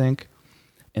 games, I think.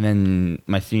 And then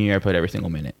my senior year I played every single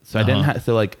minute. So I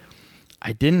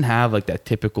didn't have like that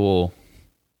typical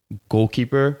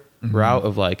goalkeeper route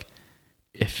of like,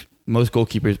 if most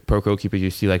goalkeepers, pro goalkeepers,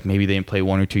 you see like maybe they didn't play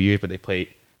 1 or 2 years, but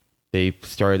they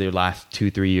started their last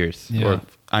 2-3 years. Yeah. Or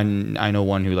I know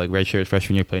one who like redshirt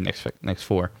freshman year played next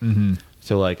 4.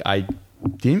 So like I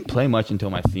didn't play much until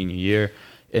my senior year.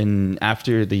 And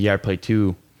after the year I played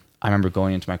 2, I remember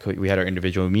going into my coach. We had our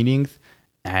individual meetings,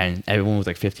 and everyone was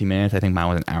like 15 minutes. I think mine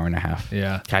was an hour and a half.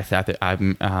 Yeah. I sat there.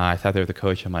 I sat there with the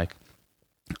coach. I'm like,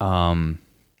 I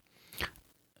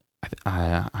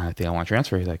think I want to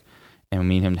transfer. He's like, and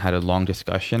me and him had a long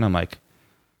discussion. I'm like,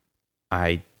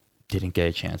 I didn't get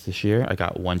a chance this year. I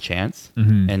got 1 chance,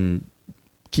 and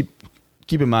keep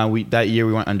in mind that year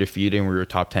we went undefeated and we were a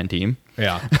top 10 team.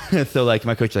 Yeah. So like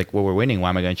my coach was like, well, we're winning. Why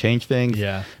am I going to change things?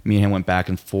 Yeah. Me and him went back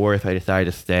and forth. I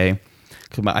decided to stay.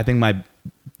 Cause I think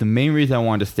the main reason I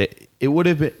wanted to stay, it would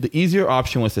have been the easier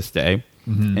option was to stay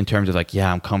in terms of like,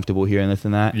 yeah, I'm comfortable here and this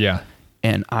and that. Yeah.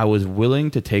 And I was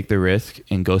willing to take the risk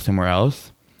and go somewhere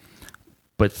else.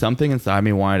 But something inside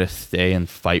me wanted to stay and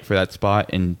fight for that spot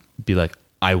and be like,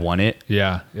 I want it.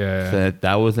 Yeah. So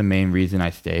that was the main reason I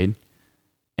stayed.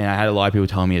 And I had a lot of people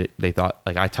telling me that they thought,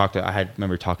 like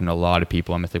remember talking to a lot of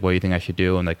people. I'm just like, what do you think I should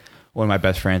do? And like one of my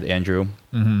best friends, Andrew,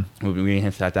 we and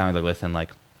him sat down and like, listen,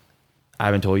 like, I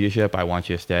haven't told you shit, but I want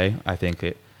you to stay. I think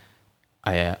it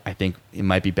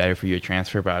might be better for you to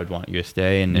transfer, but I would want you to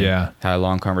stay. And had a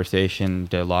long conversation,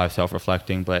 did a lot of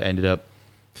self-reflecting, but ended up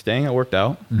staying. It worked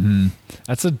out.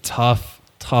 That's a tough.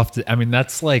 I mean,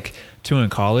 that's like too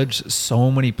in college. So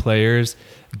many players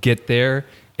get there.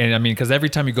 And I mean, because every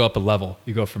time you go up a level,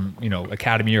 you go from,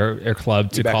 academy or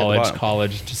club to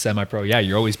college to semi-pro. Yeah,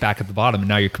 you're always back at the bottom. And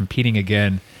now you're competing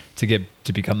again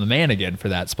to become the man again for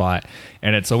that spot.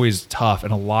 And it's always tough.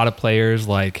 And a lot of players,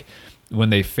 like when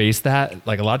they face that,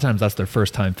 like a lot of times that's their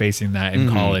first time facing that in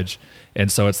college.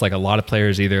 And so it's like a lot of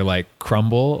players either like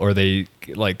crumble or they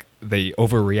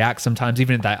overreact sometimes.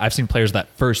 Even at that, I've seen players that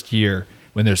first year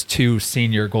when there's 2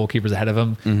 senior goalkeepers ahead of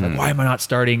them, like, why am I not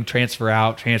starting? Transfer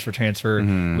out, transfer.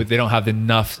 They don't have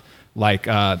enough like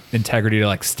integrity to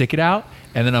like stick it out.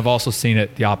 And then I've also seen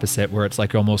it the opposite, where it's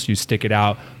like almost you stick it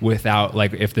out without,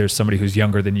 like, if there's somebody who's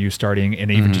younger than you starting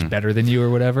and even just better than you or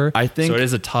whatever. I think so. It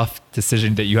is a tough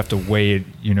decision that you have to weigh,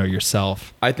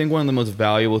 yourself. I think one of the most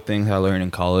valuable things I learned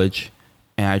in college,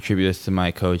 and I attribute this to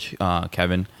my coach,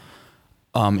 Kevin,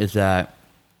 is that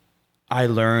I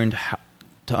learned how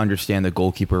to understand the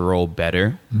goalkeeper role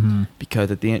better,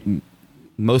 because at the end,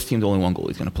 most teams only one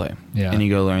goalie is going to play. Yeah. And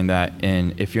you got to learn that.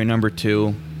 And if you're number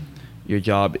 2, your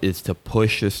job is to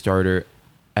push the starter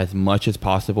as much as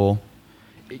possible.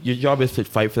 Your job is to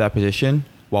fight for that position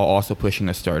while also pushing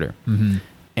the starter.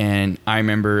 And I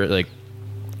remember like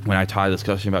when I taught a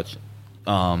discussion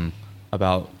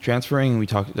about transferring, we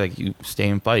talked like you stay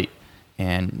and fight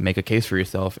and make a case for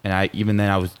yourself. And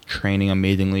I was training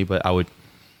amazingly, but I would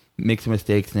make some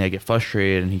mistakes and I get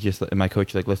frustrated. And my coach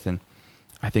was like, listen,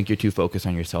 I think you're too focused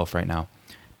on yourself right now.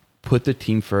 Put the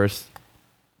team first.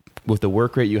 With the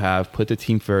work rate you have, put the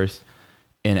team first,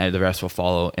 and the rest will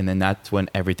follow. And then that's when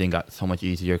everything got so much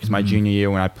easier. Because my junior year,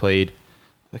 when I played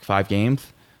like 5 games,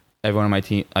 everyone on my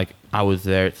team, like I was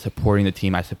there supporting the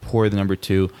team. I supported the number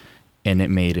 2, and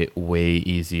it made it way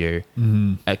easier.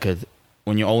 Because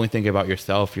when you only think about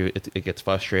yourself, it gets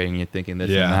frustrating. You're thinking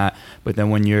this and that. But then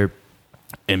when you're,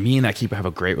 and me and that keeper have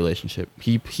a great relationship.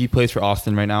 He plays for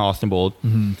Austin right now, Austin Bold,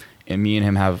 and me and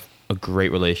him have a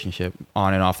great relationship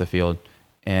on and off the field.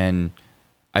 And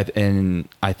I think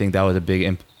that was a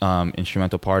big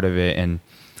instrumental part of it. And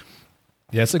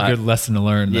Yeah, it's a good lesson to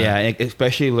learn. Yeah, and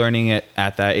especially learning it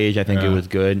at that age, I think it was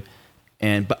good.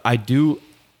 But I do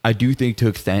think to an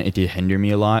extent it did hinder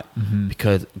me a lot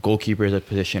because goalkeeper is a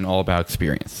position all about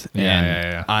experience.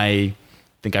 And I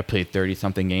think I played 30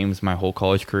 something games my whole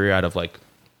college career out of like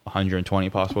 120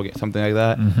 possible games, something like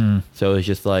that. So it's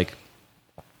just like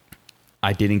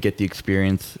I didn't get the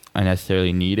experience I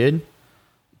necessarily needed,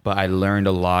 but I learned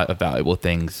a lot of valuable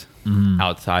things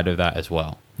outside of that as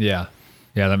well. Yeah.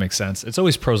 Yeah, that makes sense. It's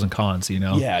always pros and cons, you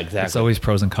know? Yeah, exactly. It's always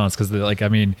pros and cons because, like, I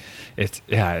mean,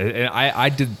 I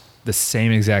did the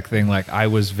same exact thing. Like, I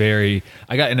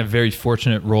got in a very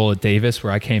fortunate role at Davis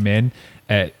where I came in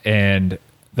and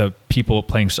the people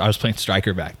I was playing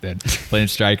striker back then, playing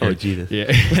striker. Oh, Jesus.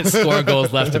 Yeah. Scoring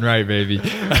goals left and right, baby.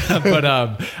 But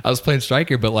I was playing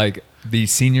striker, but like the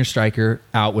senior striker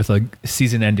out with a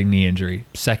season ending knee injury.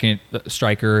 Second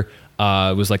striker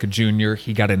was like a junior.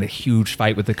 He got in a huge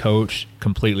fight with the coach,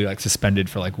 completely like suspended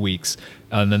for like weeks.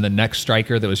 And then the next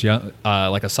striker that was young,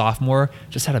 like a sophomore,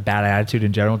 just had a bad attitude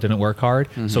in general, didn't work hard.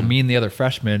 So me and the other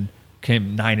freshmen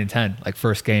came 9 and 10, like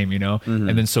first game, you know?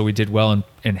 And then so we did well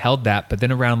and held that. But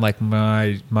then around like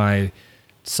my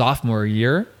sophomore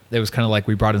year, it was kind of like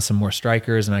we brought in some more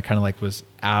strikers and I kind of like was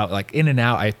out, like in and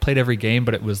out. I played every game,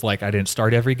 but it was like I didn't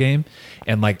start every game.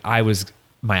 And like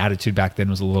my attitude back then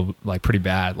was a little like pretty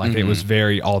bad. Like it was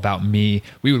very all about me.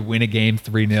 We would win a game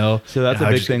 3-0. So that's a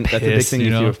big thing. That's a big thing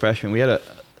you see with freshmen. We had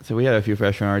a few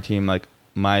freshmen on our team. Like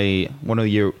one of the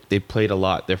year they played a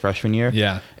lot their freshman year.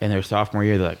 Yeah. And their sophomore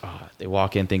year, they're like, they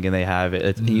walk in thinking they have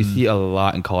it. And you see a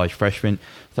lot in college.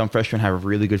 Some freshmen have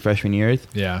really good freshman years.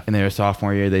 Yeah. And their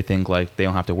sophomore year, they think like they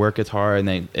don't have to work as hard,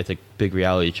 and it's a big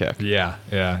reality check. Yeah,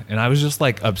 yeah. And I was just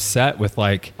like upset with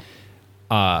like,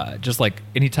 just like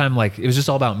anytime, like it was just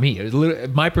all about me.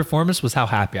 My performance was how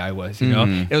happy I was. You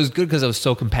know, it was good because I was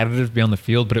so competitive to be on the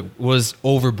field, but it was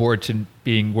overboard to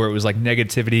being where it was like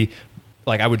negativity.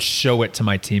 Like I would show it to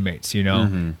my teammates, you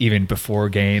know, even before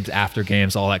games, after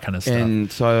games, all that kind of stuff.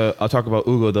 And so I'll talk about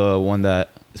Ugo, the one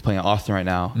that is playing at Austin right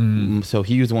now. So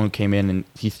he was the one who came in and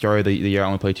he started the year. I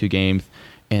only played 2 games,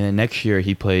 and then next year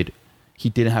he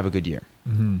didn't have a good year.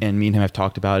 And me and him have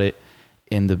talked about it.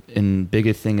 And the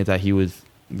biggest thing is that he was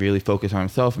really focused on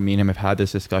himself. And me and him have had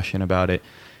this discussion about it.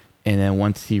 And then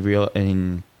once I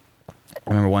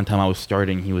remember one time I was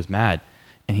starting, he was mad,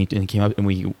 and he came up and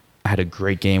we had a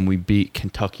great game. We beat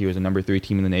Kentucky, who was the number 3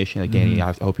 team in the nation. Like, Danny,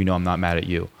 I hope you know I'm not mad at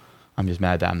you. I'm just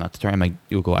mad that I'm not starting. I'm like,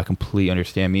 Ugo, I completely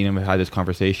understand. Me and him have had this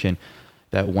conversation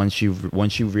that once you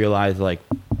realize, like,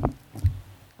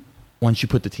 once you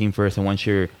put the team first and once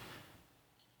you're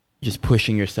just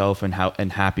pushing yourself and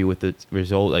happy with the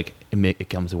result, like it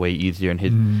comes way easier.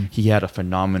 And he had a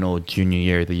phenomenal junior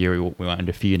year, the year we went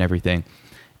undefeated and everything.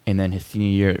 And then his senior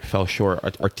year fell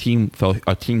short. Our team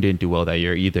didn't do well that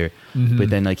year either.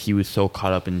 But then like he was so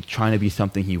caught up in trying to be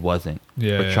something he wasn't.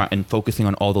 And focusing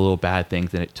on all the little bad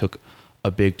things, and it took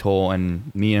a big toll.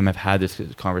 And me and him have had this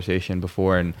conversation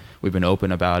before, and we've been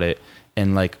open about it.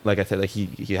 And like I said, like he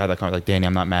had that conversation, like, Danny,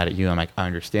 I'm not mad at you. I'm like, I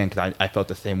understand, because I felt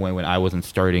the same way when I wasn't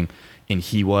starting and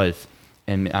he was.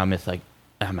 And I'm just like,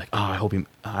 I hope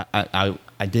I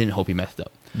didn't hope he messed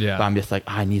up. Yeah. But I'm just like,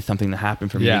 I need something to happen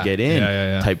for me to get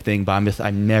in, type thing. But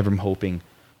I'm never hoping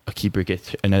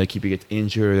another keeper gets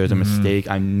injured or there's a mistake.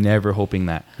 I'm never hoping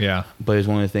that. Yeah. But it's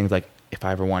one of the things, like, if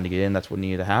I ever wanted to get in, that's what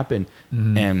needed to happen.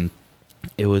 And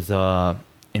it was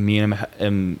and me and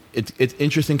him, it's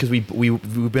interesting because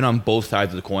we've been on both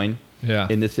sides of the coin. Yeah.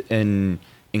 In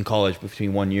college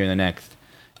between one year and the next,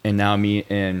 and now me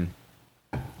and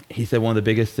he said one of the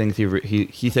biggest things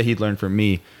he said he'd learned from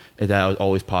me is that I was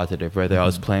always positive. Whether I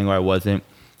was playing or I wasn't,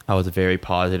 I was very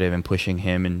positive and pushing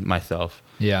him and myself.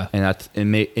 Yeah. And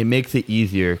it makes it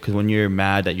easier, because when you're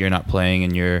mad that you're not playing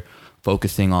and you're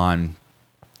focusing on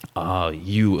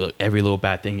every little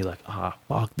bad thing, you're like,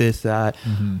 fuck this, that.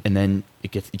 And then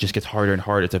it just gets harder and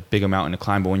harder. It's a bigger mountain to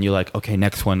climb. But when you're like, okay,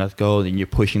 next one, let's go, then you're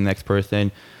pushing the next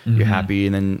person, you're happy,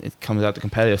 and then it comes out the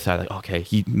competitive side, like, okay,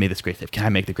 he made this great save, can I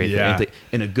make the great save? It's like,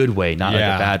 in a good way, not like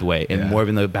a bad way. And more of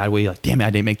in the bad way, you're like, damn it, I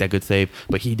didn't make that good save,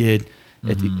 but he did.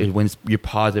 When you're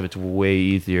positive, it's way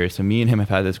easier. So me and him have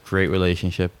had this great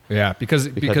relationship. Yeah, because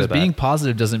being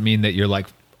positive doesn't mean that you're like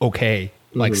okay,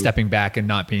 like stepping back and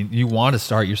not being. You want to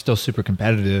start. You're still super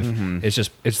competitive.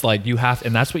 It's like you have,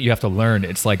 and that's what you have to learn.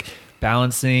 It's like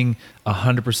balancing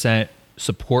 100%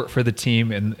 support for the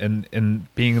team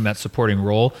and being in that supporting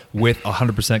role with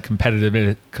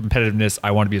 100% competitiveness.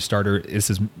 I want to be a starter. This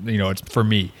is, it's for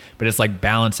me, but it's like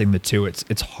balancing the two.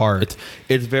 It's hard.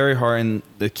 It's very hard. And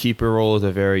the keeper role is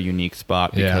a very unique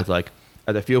spot because like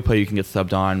as a field player, you can get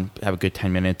subbed on, have a good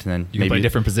 10 minutes, and then You can play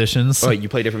different positions. Or you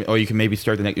play different, or you can maybe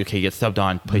start the next. Okay, you get subbed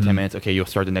on, play 10 minutes. Okay, you'll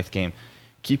start the next game.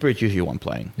 Keeper is usually one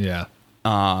playing. Yeah.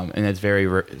 And it's very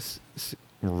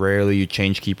rarely you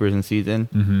change keepers in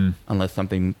season unless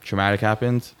something traumatic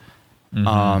happens.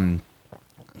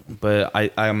 But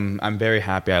I'm very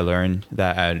happy I learned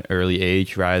that at an early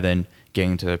age rather than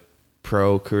getting to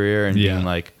pro career and being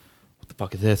like, what the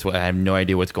fuck is this? I have no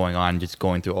idea what's going on. Just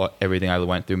going through everything I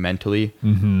went through mentally.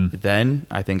 Then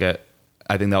I think that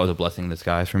was a blessing in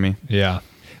disguise for me. Yeah.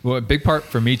 Well, a big part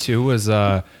for me too was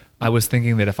I was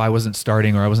thinking that if I wasn't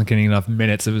starting or I wasn't getting enough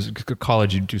minutes, it was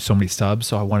college, you do so many subs.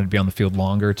 So I wanted to be on the field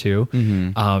longer too.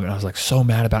 And I was like so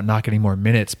mad about not getting more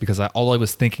minutes because all I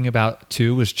was thinking about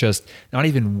too was just not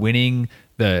even winning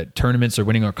the tournaments or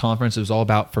winning our conference. It was all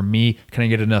about, for me, can I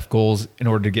get enough goals in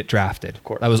order to get drafted? Of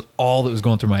course. That was all that was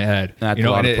going through my head. That's you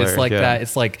know, and players, it's like yeah. that.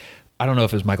 It's like, I don't know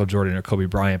if it was Michael Jordan or Kobe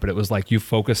Bryant, but it was like you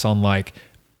focus on like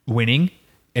winning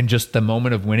and just the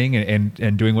moment of winning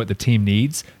and doing what the team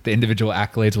needs. The individual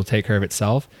accolades will take care of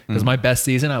itself. Because my best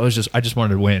season, I just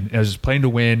wanted to win. I was just playing to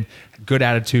win, good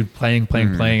attitude, playing,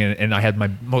 and I had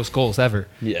my most goals ever.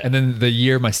 Yeah. And then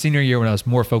my senior year, when I was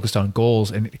more focused on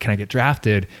goals and can I get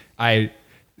drafted, I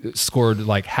scored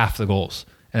like half the goals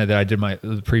that I did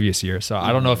the previous year. So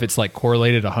I don't know if it's like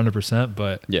correlated 100%,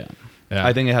 but Yeah.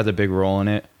 I think it has a big role in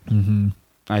it.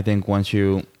 I think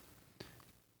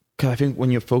because I think when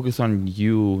you focus on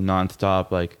you nonstop,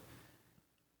 like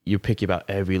you pick about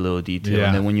every little detail. Yeah.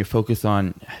 And then when you focus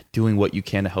on doing what you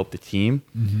can to help the team,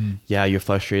 yeah, you're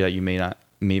frustrated that you may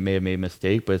have made a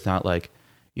mistake, but it's not like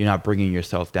you're not bringing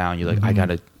yourself down. You're like, I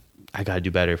gotta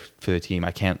do better for the team.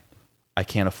 I can't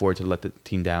afford to let the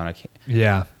team down. I can't.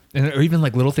 Yeah. And or even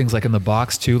like little things like in the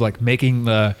box too, like making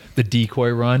the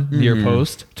decoy run near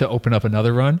post to open up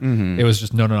another run. It was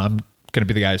just, no, I'm going to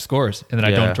be the guy who scores. And then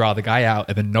I don't draw the guy out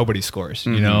and then nobody scores,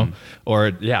 you know?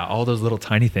 Or all those little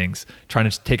tiny things, trying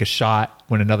to take a shot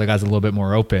when another guy's a little bit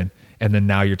more open. And then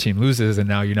now your team loses and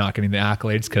now you're not getting the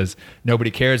accolades because nobody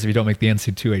cares if you don't make the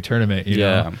NCAA tournament, you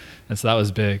know? And so that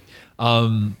was big.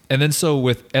 And then so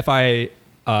with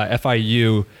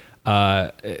FIU,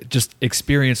 just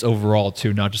experience overall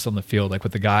too, not just on the field, like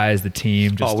with the guys, the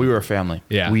team. We were a family.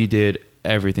 Yeah. We did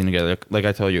everything together. Like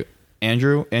I told you,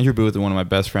 Andrew Booth is one of my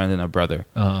best friends and a brother.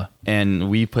 And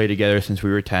we played together since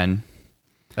we were 10.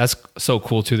 That's so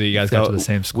cool too that you guys got to the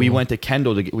same school. We went to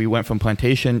Kendall. We went from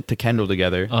Plantation to Kendall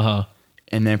together.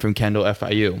 And then from Kendall,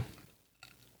 FIU.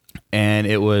 And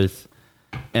it was,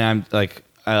 and I'm like,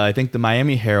 I think the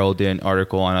Miami Herald did an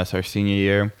article on us our senior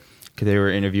year because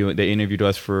they interviewed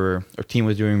us for, our team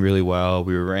was doing really well.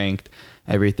 We were ranked,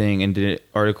 everything, and did an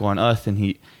article on us. And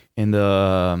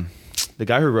the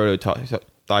guy who wrote it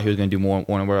thought he was going to do more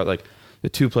about like the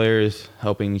two players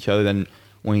helping each other. Then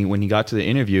when he got to the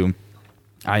interview,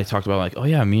 I talked about like, oh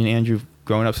yeah, me and Andrew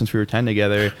growing up since we were 10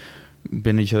 together,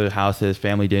 been to each other's houses,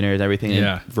 family dinners, everything.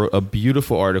 And wrote a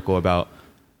beautiful article about,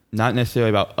 not necessarily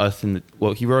about us and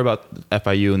he wrote about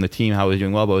FIU and the team, how it was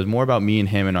doing well, but it was more about me and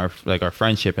him and our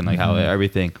friendship and like how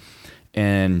everything.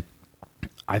 And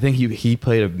I think he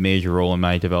played a major role in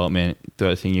my development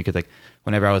throughout senior year because like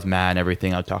whenever I was mad and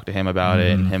everything, I'd talk to him about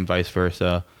it and him vice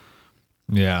versa.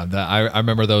 Yeah, I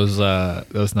remember those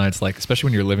nights, like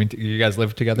especially when you guys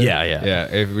live together. Yeah.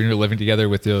 When you're living together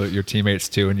with your teammates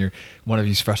too, and one of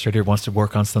you's frustrated, wants to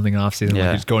work on something off season, like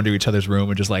you just go into each other's room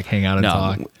and just like hang out and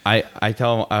talk. I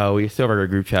tell him we still have our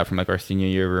group chat from like our senior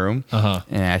year room,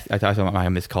 and I talk to him. I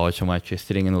miss college so much, just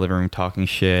sitting in the living room talking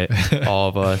shit, all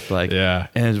of us like. And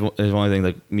it's one of the things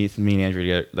like me and Andrew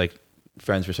get like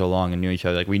friends for so long and knew each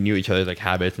other. Like we knew each other's like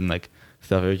habits and like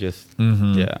stuff. It was just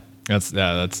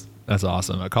That's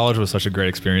awesome. College was such a great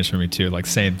experience for me too. Like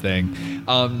same thing.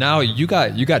 Now you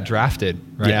got drafted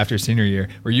right after senior year.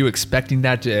 Were you expecting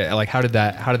that to like, how did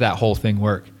that whole thing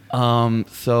work?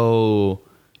 So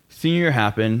senior year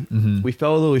happened. We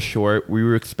fell a little short. We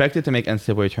were expected to make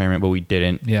NCAA tournament, but we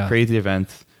didn't. Crazy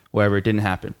events, whatever. It didn't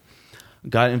happen.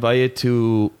 Got invited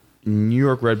to New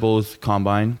York Red Bulls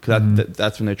Combine because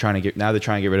that's when they're trying to get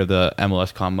rid of the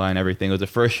MLS Combine. Everything. It was the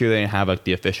first year they didn't have like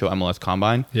the official MLS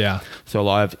Combine. So a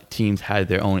lot of teams had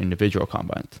their own individual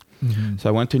combines. So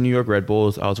I went to New York Red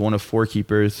Bulls. I was one of 4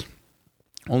 keepers,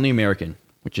 only American,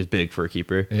 which is big for a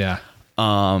keeper.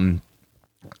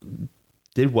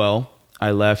 Did well. I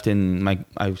left and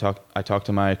I talked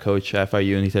to my coach at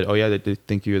FIU and he said, "Oh yeah, they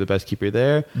think you're the best keeper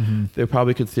there. They're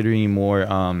probably considering you more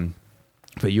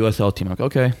for USL team." I'm like,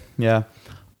 okay, yeah.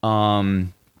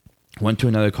 Went to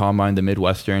another combine, the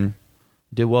Midwestern,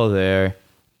 did well there.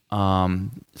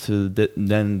 So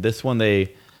then this one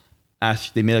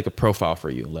they made like a profile for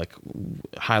you, like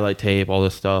highlight tape, all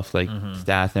this stuff, like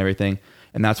stats and everything.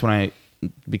 And that's when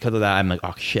because of that, I'm like,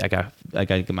 oh shit, I got to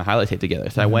get my highlight tape together.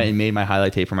 So I went and made my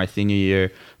highlight tape for my senior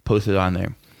year, posted it on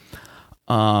there.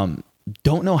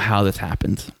 Don't know how this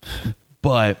happened,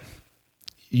 but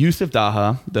Yusuf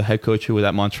Daha, the head coach who was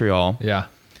at Montreal,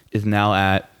 is now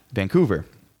at Vancouver.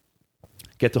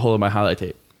 Gets a hold of my highlight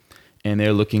tape, and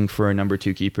they're looking for a number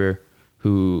 2 keeper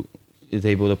who is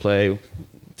able to play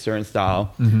certain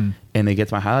style. And they get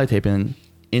to my highlight tape and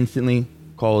instantly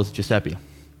calls Giuseppe.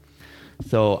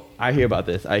 So I hear about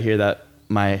this. I hear that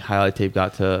my highlight tape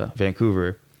got to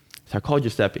Vancouver. So I called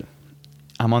Giuseppe.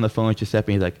 I'm on the phone with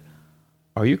Giuseppe. He's like,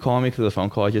 are you calling me because of the phone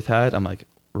call I just had? I'm like,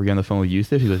 were you on the phone with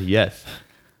Yusuf? He goes, yes.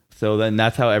 So then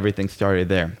that's how everything started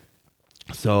there.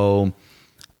 So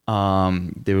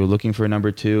they were looking for a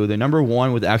number 2. The number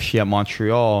 1 was actually at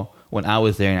Montreal when I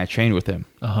was there and I trained with him.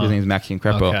 His name is Maxime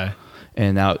Crepeau. Okay.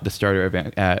 And now the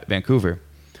starter at Vancouver.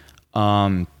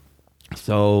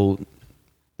 So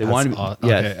they wanted,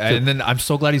 okay. And then I'm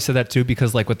so glad you said that too,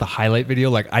 because like with the highlight video,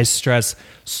 like I stress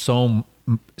so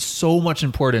much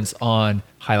importance on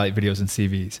highlight videos and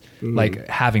CVs, like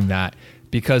having that,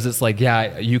 because it's like,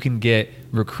 yeah, you can get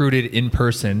recruited in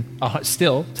person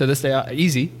still to this day,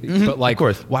 easy, but like, of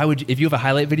course, why would you, if you have a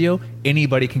highlight video,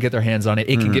 anybody can get their hands on it.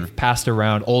 It can get passed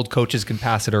around. Old coaches can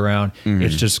pass it around.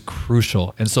 It's just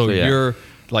crucial. And so you're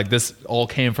like, this all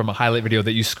came from a highlight video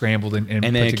that you scrambled and put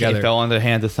then together. It fell on the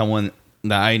hands of someone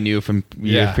that I knew from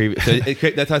years previous. So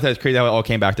that's how it's crazy how it all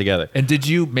came back together. And did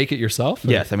you make it yourself? Or?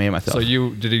 Yes, I made it myself. So did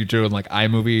you do it in like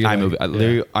iMovie? iMovie. I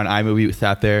literally on iMovie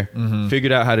sat there,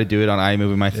 figured out how to do it on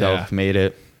iMovie myself, made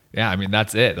it. Yeah, I mean,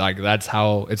 that's it. Like, that's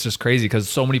how it's just crazy, because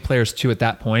so many players too at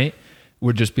that point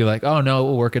would just be like, oh no, it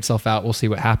will work itself out. We'll see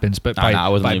what happens. But by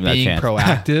being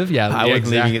proactive, I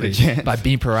wasn't leaving it a chance. By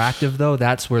being proactive though,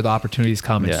 that's where the opportunities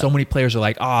come. And so many players are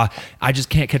like, I just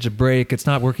can't catch a break. It's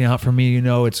not working out for me. You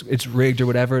know, it's rigged or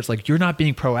whatever. It's like, you're not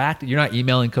being proactive. You're not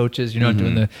emailing coaches. You're not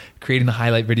doing creating the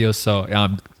highlight videos. So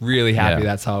I'm really happy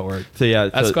that's how it worked. So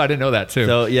that's cool. I didn't know that too.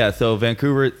 So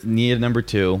Vancouver needed number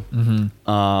 2.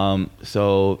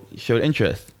 So showed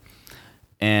interest,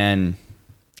 and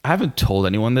I haven't told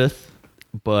anyone this.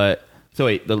 But so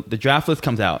wait, the draft list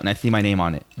comes out and I see my name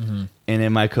on it, and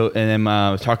then I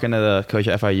was talking to the coach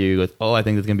at FIU. He goes, "Oh, I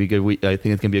think it's gonna be a good week. I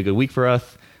think it's gonna be a good week for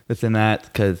us, this and that."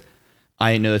 Because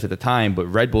I didn't know this at the time, but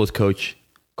Red Bull's coach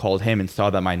called him and saw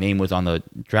that my name was on the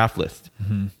draft list.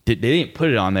 They didn't put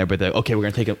it on there, but they're like, "Okay, we're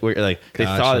gonna take him." They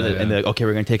saw it and they're like, "Okay,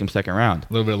 we're gonna take him second round."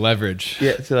 A little bit of leverage.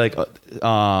 Yeah. So like,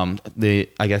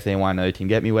 I guess they want another team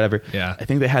get me, whatever. Yeah. I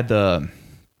think they had the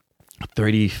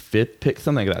 35th pick,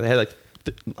 something like that. They had like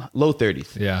low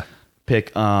 30s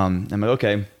pick. I'm like,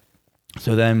 okay.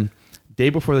 So then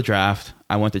day before the draft,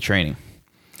 I went to training.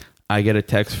 I get a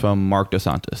text from Mark Dos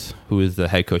Santos, who is the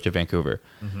head coach of Vancouver.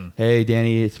 Hey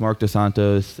Danny, it's Mark Dos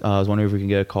Santos. I was wondering if we can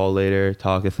get a call later,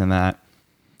 talk this and that.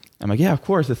 I'm like, yeah, of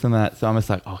course, this and that. So I'm just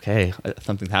like, okay,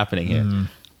 something's happening here.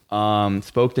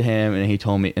 Spoke to him and he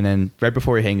told me, and then right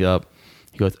before he hung up,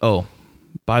 he goes, oh,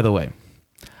 by the way,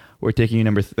 we're taking you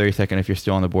number 32nd if you're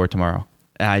still on the board tomorrow.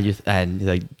 And he's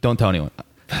like, don't tell anyone.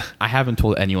 I haven't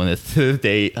told anyone this to this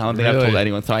date. I don't think I've told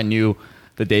anyone. So I knew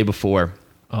the day before.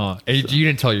 You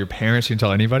didn't tell your parents? You didn't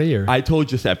tell anybody? Or I told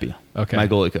Giuseppe, my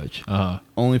goalie coach.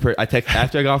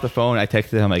 After I got off the phone, I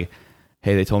texted him like,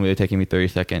 hey, they told me they're taking me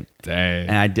 32nd. Dang.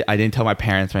 And I didn't tell my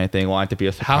parents or anything. I wanted to be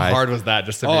a surprise. How hard was that? It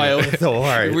was so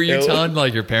hard. Were you telling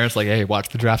like your parents like, hey, watch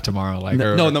the draft tomorrow? Like,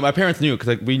 no, my parents knew, because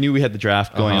like we knew we had the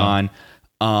draft going on.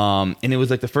 And it was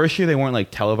like the first year they weren't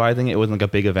like televising it. It wasn't like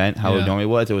a big event how it normally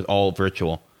was. It was all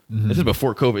virtual. This is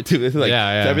before COVID too. This is like, so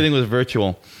everything was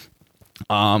virtual.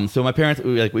 So my parents,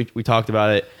 we talked about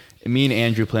it. And me and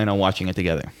Andrew planned on watching it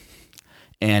together.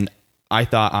 And I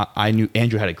thought I knew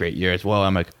Andrew had a great year as well.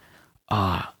 I'm like,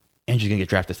 Andrew's gonna get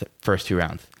drafted the first 2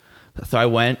 rounds. So I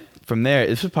went from there.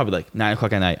 This was probably like 9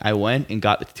 o'clock at night. I went and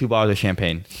got 2 bottles of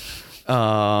champagne.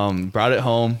 Brought it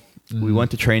home. We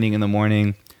went to training in the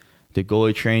morning. Did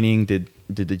goalie training, did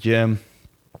the gym.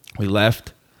 We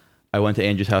left. I went to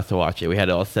Andrew's house to watch it. We had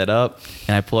it all set up,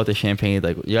 and I pulled out the champagne. He's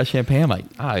like, you got champagne? I'm like,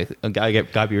 I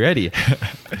gotta be ready.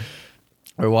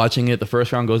 We're watching it. The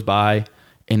first round goes by,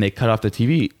 and they cut off the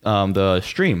TV, the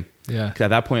stream. Yeah. Because at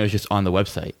that point, it was just on the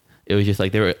website. It was just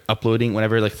like they were uploading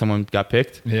whenever like someone got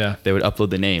picked. Yeah. They would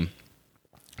upload the name.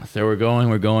 So we're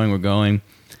going.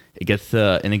 It gets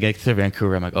to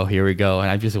Vancouver. I'm like, oh, here we go. And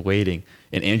I'm just waiting.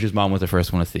 And Andrew's mom was the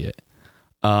first one to see it.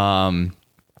 And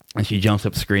she jumps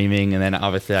up screaming. And then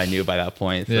obviously I knew by that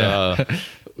point. So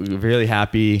really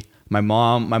happy. My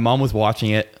mom was watching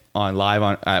it on live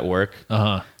on at work.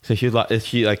 So she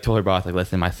like told her boss like,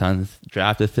 listen, my son's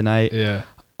draft is tonight. Yeah.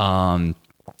 Can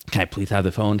I please have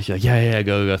the phone? She's like, yeah,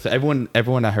 go. So everyone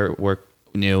at her work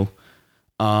knew.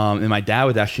 And my dad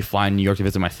was actually flying to New York to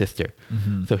visit my sister.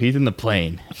 So he's in the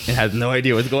plane and has no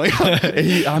idea what's going on.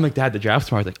 And I'm like, Dad, the draft's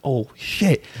tomorrow. He's like, oh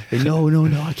shit. Like, no,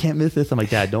 I can't miss this. I'm like,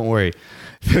 Dad, don't worry.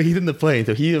 So he's in the plane.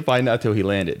 So he didn't find out till he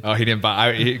landed. Oh, he didn't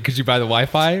buy. Could you buy the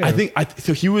Wi-Fi? Or? I think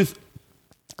so. He was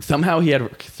somehow he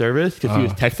had service because he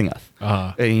was texting us.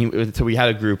 And so we had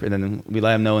a group, and then we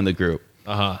let him know in the group.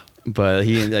 But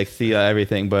he didn't like see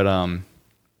everything. But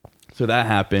so that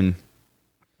happened.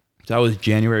 So that was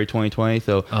January 2020.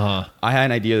 So I had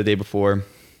an idea the day before.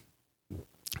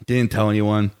 Didn't tell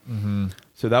anyone.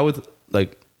 So that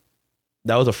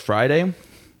was a Friday.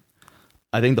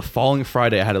 I think the following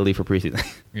Friday I had to leave for preseason.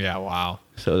 Yeah, wow.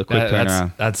 So the quick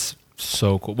turnaround. That's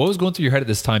so cool. What was going through your head at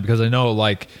this time? Because I know,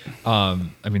 like, I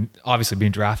mean, obviously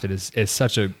being drafted is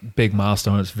such a big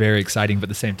milestone. It's very exciting, but at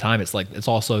the same time, it's like it's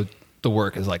also the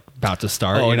work is like about to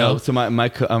start. Oh, you know. No. So I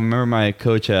remember my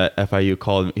coach at FIU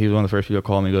called me. He was one of the first people to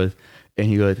call me.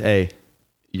 He goes, "Hey,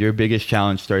 your biggest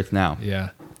challenge starts now."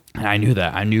 Yeah. And I knew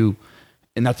that.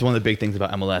 And that's one of the big things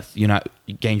about MLS.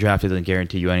 Getting drafted doesn't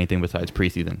guarantee you anything besides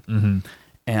preseason.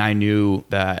 And I knew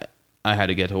that I had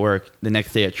to get to work. The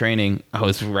next day at training, I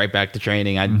was right back to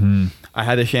training. I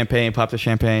had the champagne, popped the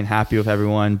champagne, happy with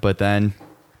everyone. But then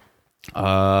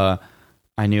I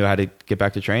knew I had to get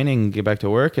back to training, get back to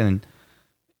work. And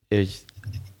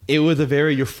it was a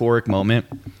very euphoric moment.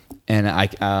 And I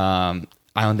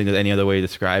don't think there's any other way to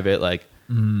describe it. Like,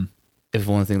 it's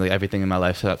one of the things, like everything in my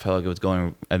life felt like it was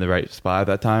going at the right spot at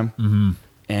that time.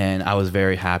 And I was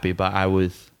very happy, but I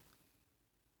was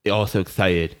also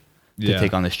excited to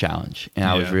take on this challenge. And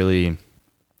I was really,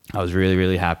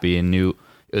 really happy and knew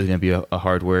it was going to be a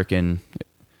hard work and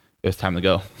it was time to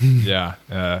go. No,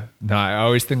 I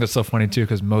always think that's so funny too,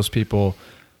 because most people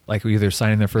like either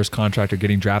signing their first contract or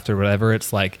getting drafted or whatever,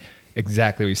 it's like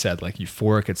exactly what you said, like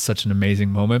euphoric. It's such an amazing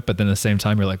moment. But then at the same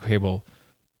time, you're like, okay, well,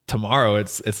 tomorrow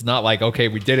it's not like, okay,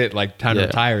 we did it, like time to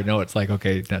retire. No, it's like,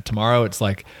 okay, now tomorrow it's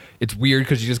like, it's weird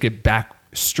because you just get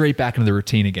straight back into the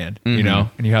routine again, you know,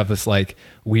 and you have this like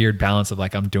weird balance of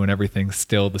like, I'm doing everything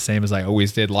still the same as I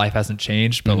always did. Life hasn't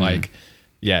changed, but like,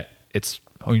 it's,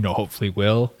 hopefully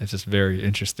will. It's just very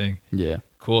interesting. Yeah.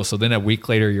 Cool. So then a week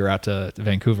later, you're out to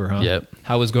Vancouver, huh? Yep.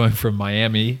 How was going from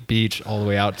Miami Beach all the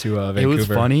way out to Vancouver? It was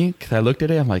funny because I looked at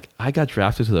it. I'm like, I got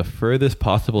drafted to the furthest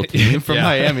possible team from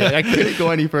Miami. Like, I couldn't go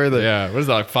any further. Yeah. What is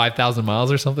that, like 5,000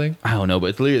 miles or something? I don't know,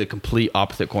 but it's literally the complete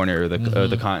opposite corner of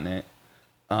the continent.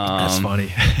 That's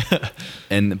funny.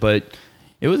 But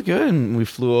it was good. And we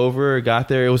flew over, got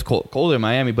there. It was colder in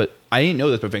Miami, but I didn't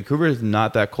know this, but Vancouver is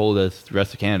not that cold as the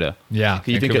rest of Canada. Yeah,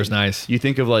 Vancouver's nice. You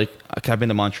think of like, I've been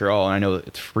to Montreal and I know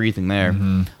it's freezing there,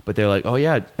 but they're like, oh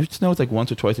yeah, it snows like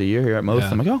once or twice a year here at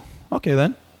most. I'm like, oh, okay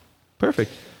then.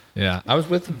 Perfect. Yeah. I was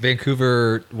with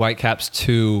Vancouver Whitecaps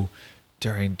too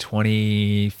during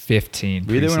 2015.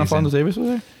 Were you there when Alfonso Davis was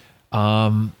there?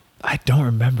 I don't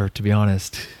remember, to be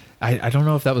honest. I don't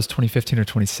know if that was 2015 or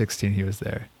 2016 he was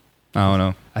there. I don't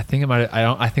know. I think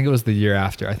I think it was the year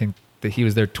after. I think that he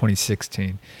was there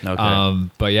 2016. Okay.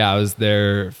 But yeah, I was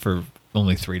there for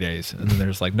only 3 days. And then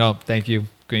there's like, no, thank you.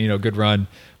 Good run.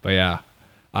 But yeah.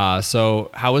 So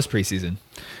how was preseason?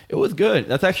 It was good.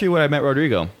 That's actually where I met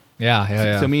Rodrigo.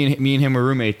 Yeah. So me and him were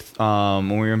roommates when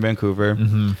we were in Vancouver.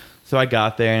 So I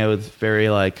got there and it was very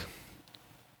like.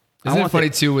 Isn't it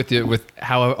funny too with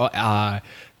how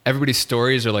everybody's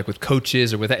stories are like with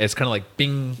coaches or with that, it's kind of like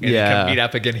bing and you can meet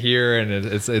up again here and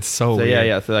it's so weird.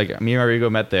 Yeah. So like me and Rodrigo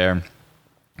met there.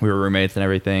 We were roommates and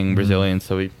everything, Brazilians.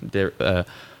 So we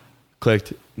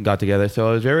clicked, got together. So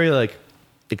it was very like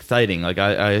exciting. Like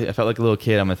I felt like a little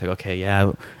kid. I'm just like, okay,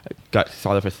 yeah.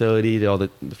 Saw the facility. Did all the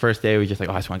first day was just like,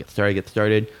 oh, I just want to get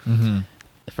started. The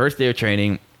first day of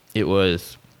training, I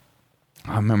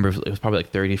remember it was probably like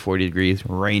 30, 40 degrees,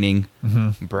 raining,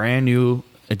 brand new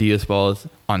Adidas balls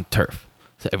on turf.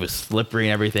 So it was slippery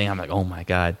and everything. I'm like, oh my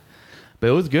God. But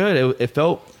it was good. It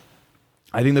felt,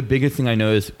 I think the biggest thing I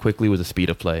noticed quickly was the speed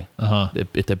of play.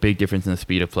 It's a big difference in the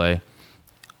speed of play.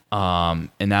 And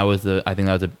that was the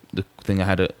thing I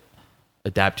had to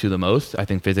adapt to the most. I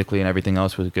think physically and everything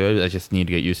else was good. I just need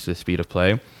to get used to the speed of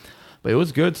play. But it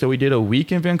was good. So we did a week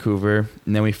in Vancouver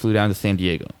and then we flew down to San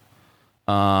Diego.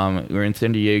 We were in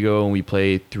San Diego and we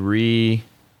played 2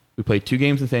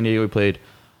 games in San Diego. We played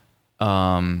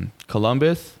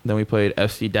Columbus, then we played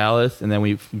FC Dallas, and then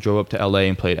we drove up to LA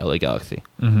and played LA Galaxy.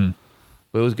 But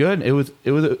it was good. It was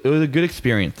a good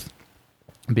experience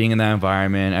being in that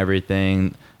environment,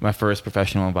 everything. My first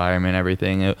professional environment,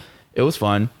 everything. It was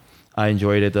fun. I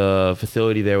enjoyed it. The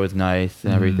facility there was nice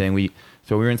and everything. We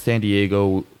were in San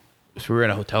Diego, so we were in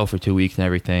a hotel for 2 weeks and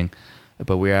everything.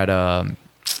 But we were at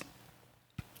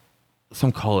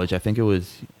some college. I think it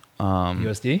was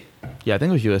USD. Yeah, I think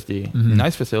it was USD.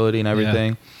 Nice facility and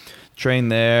everything.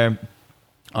 Trained there.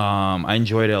 I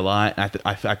enjoyed it a lot.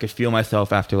 I could feel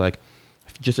myself after like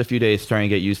just a few days starting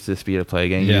to get used to the speed of play,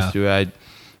 getting used to it. I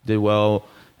did well,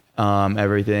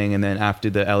 everything. And then after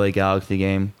the LA Galaxy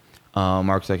game,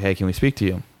 Mark's like, hey, can we speak to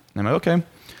you? And I'm like, okay.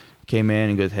 Came in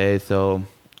and goes, hey, so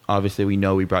obviously we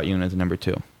know we brought you in as a number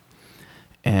 2.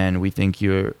 And we think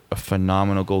you're a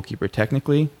phenomenal goalkeeper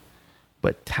technically,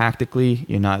 but tactically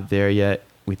you're not there yet.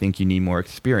 We think you need more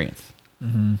experience,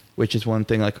 which is one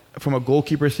thing. Like from a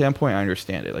goalkeeper standpoint, I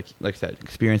understand it. Like I said,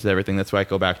 experience is everything. That's why I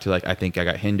go back to like I think I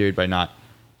got hindered by not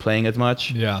playing as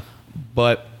much. Yeah,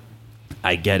 but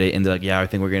I get it. And they're like, yeah, I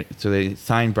think we're gonna. So they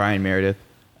signed Brian Meredith.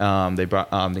 They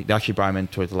actually brought him in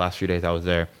towards the last few days I was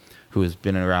there, who has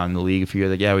been around the league a few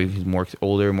years. Like, yeah, he's more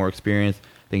older, more experienced.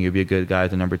 I think he'd be a good guy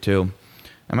as a number 2.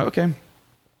 I'm like, okay,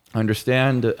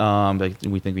 understand. Like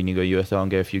we think we need to go USL and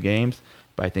get a few games,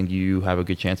 but I think you have a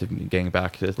good chance of getting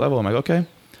back to this level. I'm like, okay,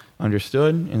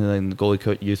 understood. And then the goalie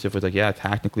coach Yusuf was like, yeah,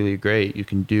 technically you're great. You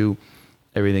can do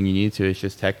everything you need to. It's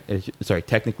just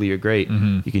technically you're great.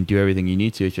 You can do everything you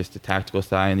need to. It's just the tactical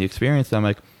side and the experience. So I'm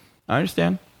like, I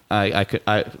understand. It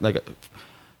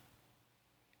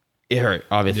hurt,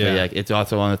 obviously. Yeah. Like it's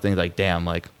also one of the things like, damn,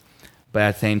 like, but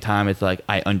at the same time, it's like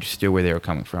I understood where they were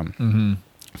coming from.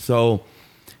 So,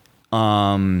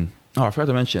 I forgot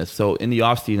to mention this. So in the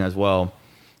off season as well,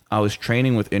 I was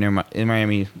training with in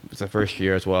Miami. It was the first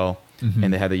year as well,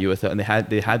 and they had the USL, and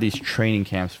they had these training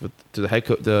camps.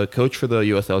 The coach for the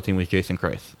USL team was Jason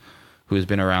Kreis, who has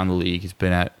been around the league. He's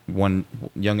been at one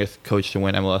youngest coach to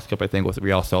win MLS Cup, I think, with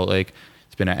Real Salt Lake.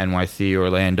 He's been at NYC,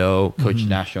 Orlando, coach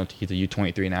national. He's a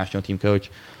U23 national team coach.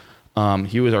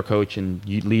 He was our coach and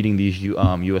leading these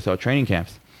USL training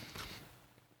camps.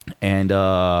 And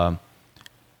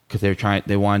because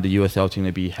they wanted the USL team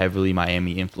to be heavily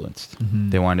Miami influenced.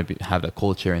 They wanted to have that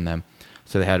culture in them.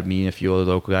 So they had me and a few other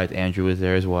local guys. Andrew was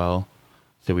there as well.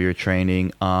 So we were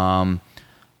training. And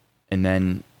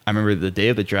then I remember the day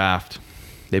of the draft,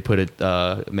 they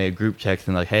made a group text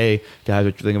and like, hey, guys,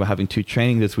 we're thinking about having 2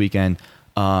 training this weekend.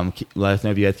 Let us know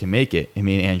if you guys can make it. And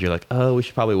me and Andrew are like, oh, we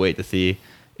should probably wait to see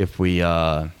if we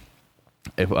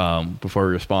before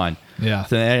we respond. Yeah.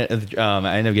 So then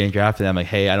I ended up getting drafted. I'm like,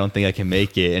 hey, I don't think I can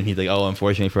make it. And he's like, oh,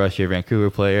 unfortunately for us, you're a Vancouver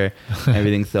player and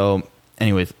everything. So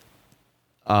anyways,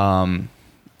 got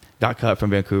cut from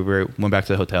Vancouver, went back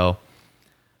to the hotel.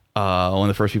 One of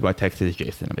the first people I texted is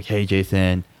Jason. I'm like, hey,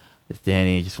 Jason, it's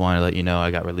Danny. Just want to let you know I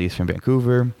got released from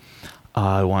Vancouver.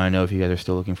 I want to know if you guys are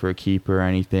still looking for a keeper or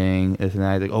anything. This and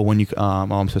that. He's like, oh,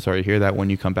 I'm so sorry to hear that. When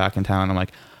you come back in town, I'm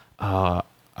like, I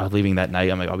was leaving that night.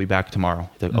 I'm like, I'll be back tomorrow.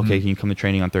 He's like, okay, can you come to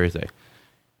training on Thursday?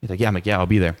 He's like, yeah. I'm like, yeah, I'll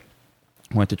be there.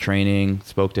 Went to training,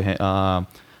 spoke to him. I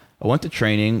went to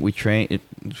training. We trained.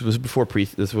 This was before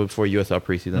USL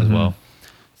preseason as well.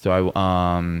 So I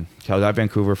was at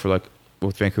Vancouver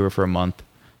with Vancouver for a month.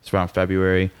 It's around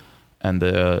February. And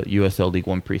the USL League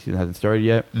One preseason hasn't started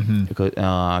yet. Because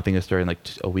I think it started in like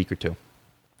a week or 2.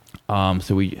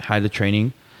 So we had the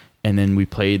training, and then we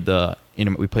played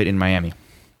in Miami.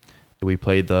 We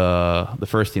played the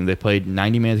first team. They played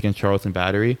 90 minutes against Charleston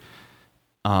Battery.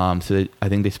 So I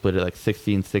think they split it like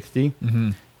 60-60.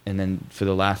 And then for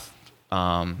the last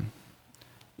one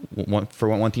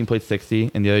team played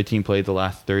 60, and the other team played the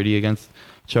last 30 against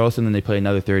Charleston, and they played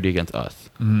another 30 against us.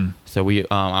 So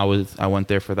I went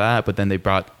there for that, but then they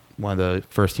brought one of the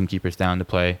first team keepers down to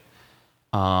play.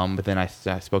 But then I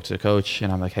spoke to the coach,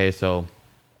 and I'm like, hey, so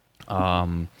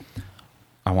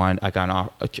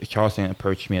Charleston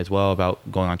approached me as well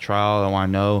about going on trial. I want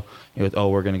to know. It was, oh,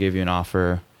 we're going to give you an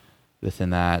offer, this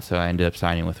and that. So I ended up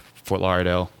signing with Fort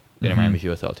Lauderdale, in Miami's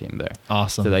USL team there.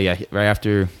 Awesome. So right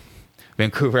after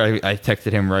Vancouver, I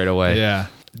texted him right away. Yeah.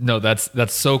 No,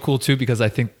 that's so cool too, because I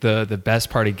think the best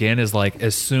part again is like,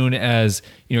 as soon as,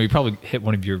 you probably hit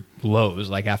one of your lows,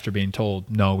 like after being told,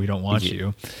 no, we don't want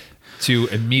you, to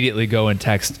immediately go and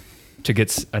text to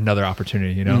get another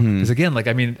opportunity, because again, like,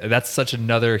 I mean, that's such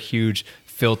another huge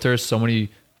filter. So many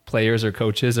players or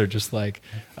coaches are just like,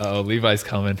 oh, Levi's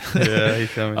coming. Yeah,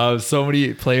 he's coming. So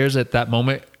many players at that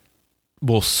moment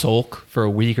will sulk for a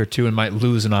week or 2 and might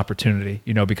lose an opportunity,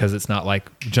 because it's not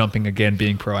like jumping again,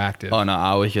 being proactive. Oh no,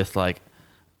 I was just like,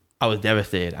 I was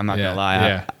devastated. I'm not gonna lie.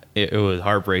 Yeah. It was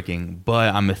heartbreaking,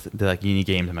 but they're like, you need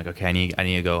games. I'm like, okay, I need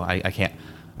to go.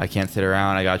 I can't sit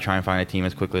around. I gotta try and find a team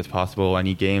as quickly as possible. I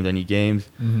need games.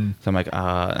 So I'm like,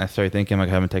 I started thinking, like,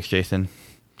 I haven't texted Jason.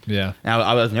 Yeah. And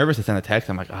I was nervous to send a text.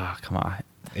 I'm like, come on.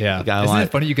 Yeah. Like, I Isn't want-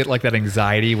 it funny? You get like that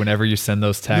anxiety whenever you send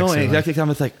those texts. No, You're exactly. I'm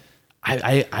just like,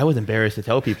 I was embarrassed to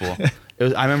tell people.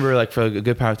 I remember like for a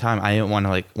good part of time, I didn't want to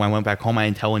like, when I went back home, I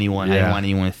didn't tell anyone. I didn't want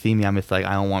anyone to see me. I'm just like,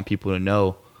 I don't want people to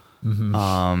know.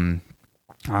 I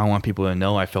don't want people to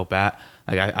know I felt bad.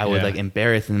 Like I was like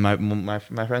embarrassed, and my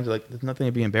friends were like, "There's nothing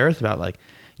to be embarrassed about. Like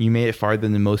you made it farther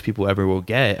than most people ever will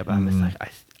get." But I'm just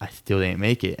like, I still didn't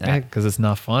make it. because it's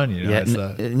not fun, you know.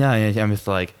 I'm just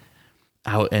like,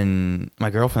 and my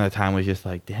girlfriend at the time was just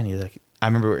like, Danny, like I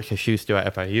remember because she was still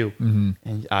at FIU,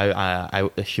 and I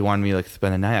she wanted me to like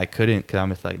spend the night. I couldn't because I'm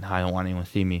just like, I don't want anyone to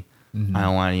see me. I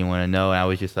don't want anyone to know. And I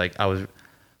was just like,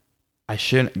 I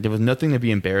shouldn't. There was nothing to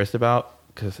be embarrassed about,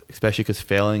 especially because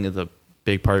failing is a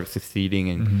big part of succeeding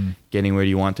and getting where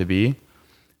you want to be.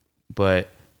 But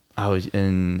I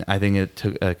think it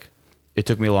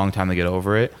took me a long time to get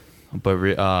over it. But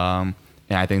and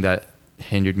I think that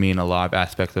hindered me in a lot of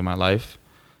aspects of my life.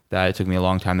 That it took me a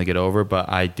long time to get over. But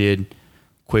I did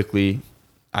quickly.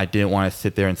 I didn't want to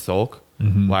sit there and sulk.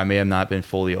 While I may have not been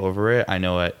fully over it, I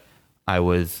know that I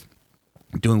was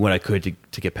doing what I could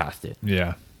to get past it.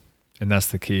 Yeah. And that's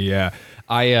the key. Yeah.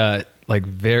 I, like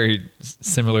very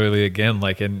similarly again,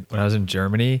 like when I was in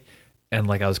Germany and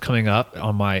like I was coming up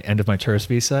on my end of my tourist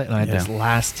visa and I had this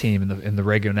last team in the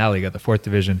Regionalliga, the 4th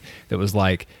division, that was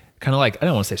like, kind of like, I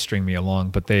don't want to say string me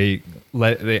along, but I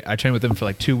trained with them for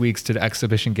like 2 weeks to the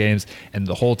exhibition games. And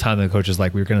the whole time the coach was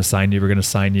like, we're going to sign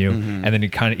you. And then he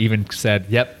kind of even said,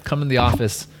 yep, come in the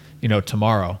office,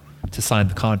 tomorrow to sign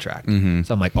the contract.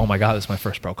 So I'm like, oh my God, this is my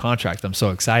first pro contract. I'm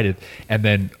so excited. And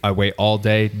then I wait all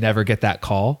day, never get that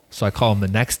call. So I call him the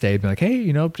next day, be like,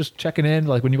 hey, just checking in,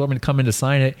 like when you want me to come in to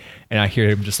sign it. And I hear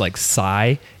him just like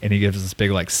sigh, and he gives this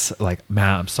big like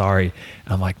Matt, I'm sorry.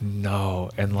 And I'm like, no.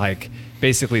 And like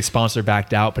basically sponsor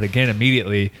backed out. But again,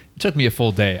 immediately it took me a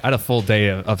full day. I had a full day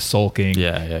of sulking.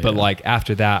 But like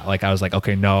after that, like I was like,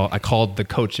 okay, no. I called the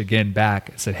coach again back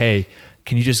and said, hey,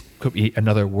 can you just put me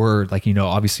another word? Like,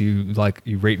 obviously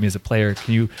you rate me as a player.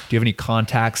 Do you have any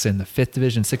contacts in the 5th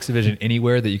division, 6th division,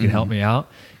 anywhere that you can help me out?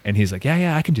 And he's like,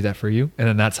 yeah, I can do that for you. And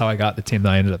then that's how I got the team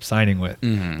that I ended up signing with. But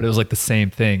it was like the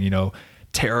same thing,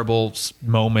 terrible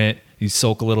moment. You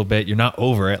sulk a little bit. You're not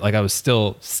over it. Like I was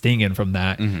still stinging from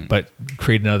that, but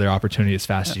create another opportunity as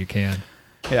fast as you can.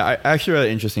 Yeah, I actually read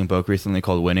an interesting book recently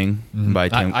called Winning by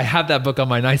Tim. I have that book on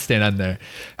my nightstand on there.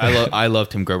 I love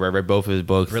Tim Grover. I read both of his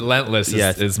books. Relentless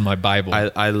is my Bible.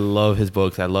 I love his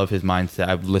books. I love his mindset.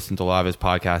 I've listened to a lot of his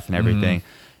podcasts and everything.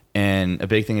 And a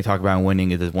big thing to talk about in winning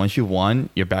is that once you've won,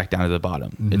 you're back down to the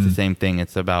bottom. It's the same thing.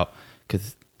 It's about,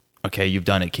 because, okay, you've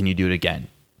done it. Can you do it again?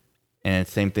 And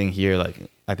it's the same thing here. Like,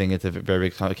 I think it's a very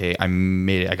big, okay, I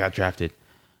made it. I got drafted.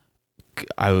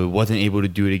 I wasn't able to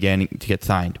do it again to get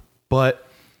signed. But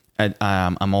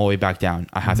I'm all the way back down.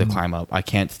 I have to climb up. I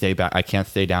can't stay back. I can't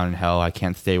stay down in hell. I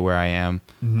can't stay where I am.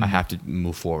 I have to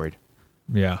move forward.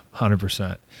 Yeah,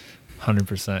 100%.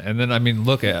 100%. And then, I mean,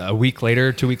 look, a week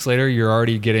later, 2 weeks later, you're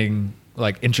already getting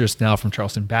like interest now from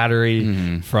Charleston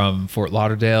Battery, from Fort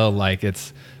Lauderdale. Like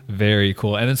it's very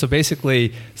cool. And then so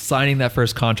basically signing that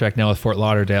first contract now with Fort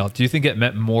Lauderdale, do you think it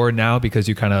meant more now because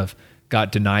you kind of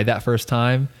got denied that first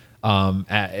time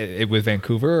with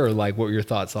Vancouver, or like what were your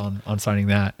thoughts on signing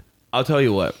that? I'll tell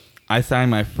you what. I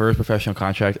signed my first professional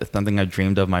contract. It's something I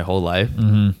dreamed of my whole life.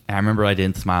 And I remember I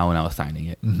didn't smile when I was signing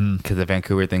it because the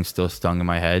Vancouver thing still stung in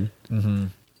my head.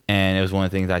 And it was one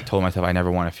of the things I told myself I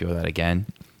never want to feel that again.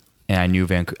 And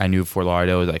I knew Fort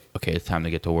Lauderdale was like, okay, it's time to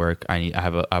get to work. I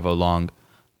have a long,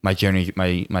 my journey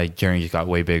just got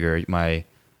way bigger.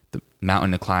 The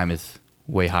mountain to climb is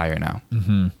way higher now.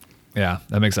 Yeah,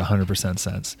 that makes 100%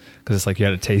 sense because it's like you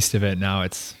had a taste of it. Now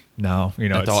it's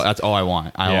that's all I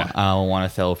want. I don't want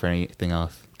to settle for anything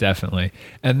else. Definitely.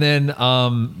 And then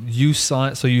you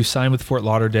signed with Fort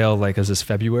Lauderdale, like, is this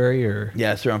February or?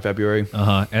 Yeah, it's around February.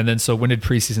 And then so when did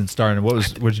preseason start, and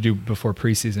what did you do before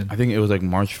preseason? I think it was like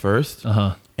March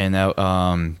 1st. And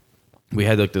that we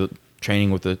had like the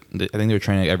training with I think they were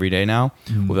training like every day now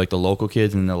with like the local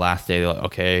kids, and the last day they're like,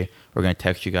 okay, we're gonna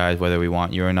text you guys whether we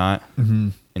want you or not.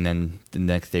 And then the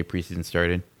next day preseason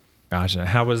started. Gotcha.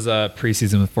 How was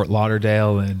preseason with Fort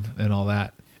Lauderdale and all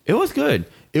that? It was good.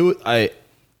 It was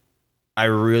I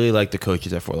really liked the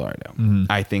coaches at Fort Lauderdale.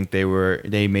 I think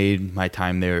they made my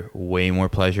time there way more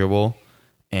pleasurable,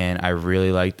 and I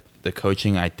really liked the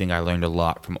coaching. I think I learned a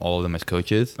lot from all of them as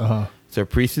coaches. So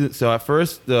preseason. So at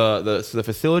first the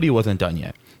facility wasn't done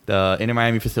yet. The Inter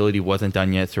Miami facility wasn't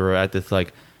done yet. So we're at this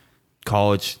like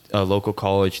local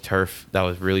college turf that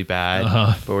was really bad,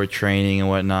 but we're training and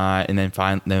whatnot. And then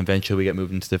eventually we get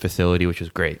moved into the facility, which was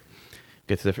great.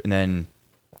 And then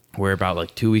we're about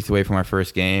like 2 weeks away from our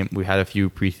first game. We had a few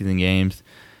preseason games,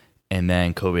 and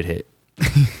then COVID hit.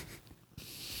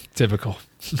 Typical.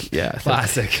 Yeah.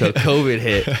 Classic. So COVID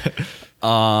hit.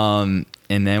 And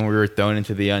then we were thrown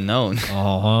into the unknown.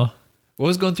 Uh-huh. What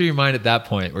was going through your mind at that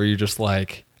point? Were you just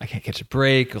like, I can't catch a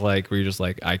break? Like, were you just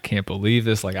like, I can't believe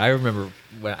this? Like, I remember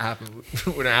when it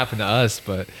happened to us,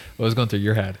 but what was going through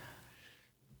your head?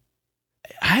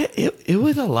 It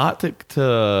was a lot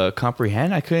to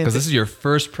comprehend. I couldn't, because this is your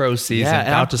first pro season,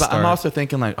 about to start. I'm also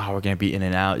thinking like, oh, we're gonna be in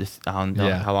and out. Just I don't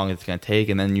know how long it's gonna take,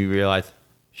 and then you realize,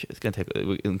 shit, it's gonna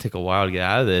take a while to get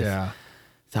out of this. Yeah.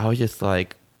 So I was just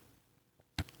like,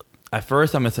 at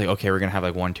first I'm just like, okay, we're gonna have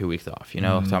like 1-2 weeks off, you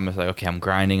know. Mm-hmm. So I'm just like, okay, I'm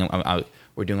grinding.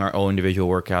 We're doing our own individual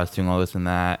workouts, doing all this and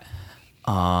that.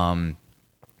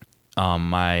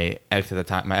 My ex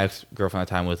girlfriend at the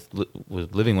time was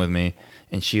living with me,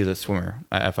 and she was a swimmer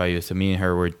at FIU. So me and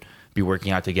her would be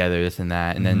working out together, this and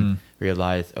that, and then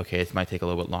realize, okay, this might take a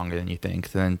little bit longer than you think.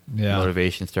 So then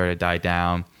motivation started to die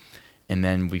down, and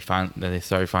then they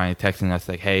started finally texting us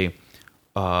like, hey,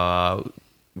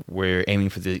 we're aiming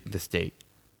for the state.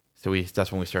 So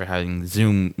that's when we started having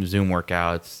Zoom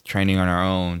workouts, training on our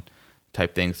own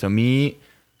type thing. So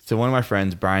one of my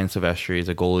friends, Brian Silvestri, is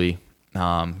a goalie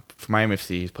for Miami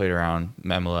FC. He's played around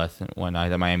MLS and whatnot.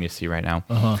 He's at Miami FC right now.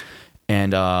 Uh-huh.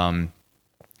 And I'm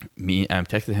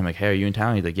texting him like, hey, are you in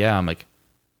town? He's like, yeah. I'm like,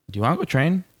 do you want to go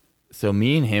train? So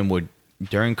me and him would,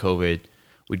 during COVID,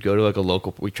 we'd go to like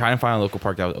we'd try and find a local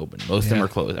park that was open. Most of them were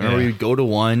closed. I remember we would go to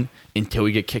one until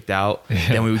we get kicked out.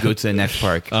 Then we would go to the next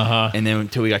park. And then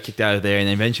until we got kicked out of there. And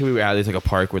then eventually we were out. There's like a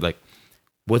park where like,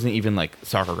 wasn't even like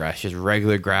soccer grass, just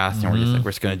regular grass. And we're just like,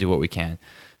 we're just going to do what we can.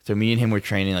 So me and him were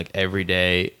training like every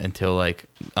day until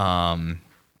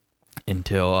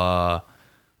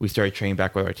we started training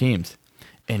back with our teams.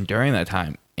 And during that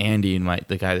time, Andy and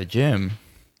the guy at the gym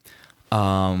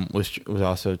was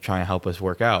also trying to help us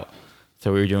work out.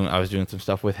 So I was doing some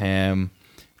stuff with him,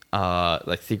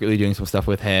 like secretly doing some stuff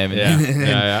with him.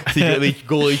 And secretly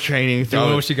goalie training.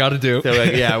 Doing what you got to do. So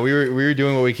like, we were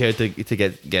doing what we could to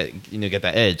get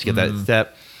that edge, get that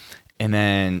step. And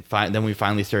then we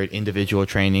finally started individual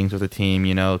trainings with the team,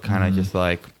 kind of just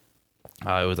like,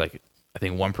 it was like, I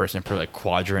think one person per like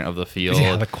quadrant of the field.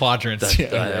 Yeah, the quadrants.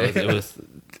 It was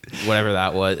whatever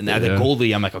that was. And as a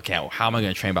goalie, I'm like, okay, well, how am I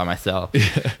going to train by myself?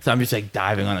 So I'm just like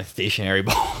diving on a stationary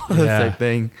ball, type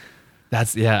thing.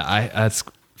 That's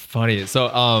funny. So,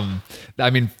 I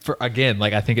mean,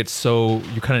 I think it's so,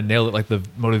 you kind of nailed it. Like the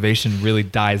motivation really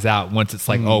dies out once it's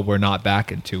like, oh, we're not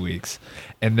back in 2 weeks.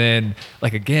 And then I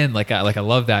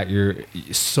love that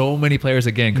so many players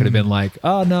again could have been like,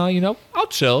 oh no, I'll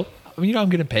chill. I'm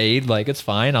getting paid. Like, it's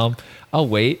fine. I'll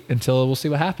wait until we'll see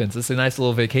what happens. It's a nice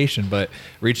little vacation, but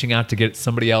reaching out to get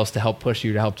somebody else to help push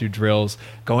you, to help do drills,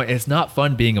 it's not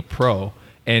fun being a pro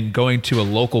and going to a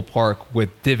local park with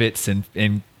divots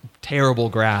and terrible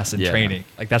grass and training.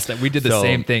 Like we did the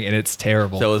same thing, and it's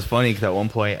terrible. So it was funny because at one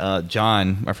point,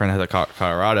 John, my friend, has a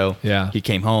Colorado. Yeah. He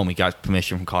came home. He got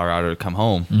permission from Colorado to come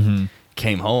home.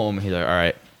 Came home. He's like, all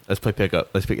right, let's play pickup.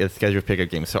 Let's schedule a pickup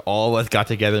game. So all of us got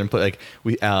together and put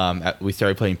we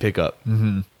started playing pickup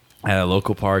at a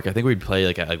local park. I think we'd play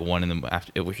like at like 1 in the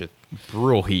after. It was just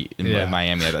brutal heat in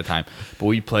Miami at that time. But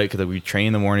we'd play because we'd train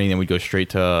in the morning, then we'd go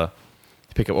straight to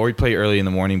pick up, or we'd play early in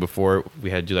the morning before we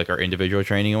had to do like our individual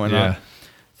training and whatnot.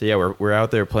 So we're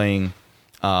out there playing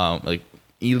like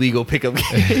illegal pickup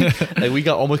games. Like we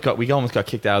almost got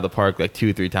kicked out of the park like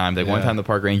 2 or 3 times. Like one time the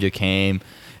park ranger came.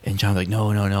 And John's like, no,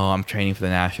 I'm training for the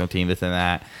national team, this and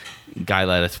that. Guy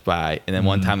let us by. And then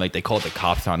one time, like, they called the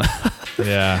cops on us.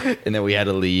 Yeah. And then we had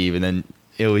to leave. And then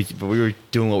but we were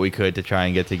doing what we could to try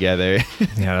and get together.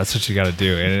 Yeah, that's what you got to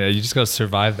do. And you just got to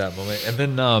survive that moment. And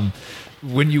then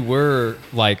when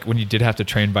you did have to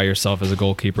train by yourself as a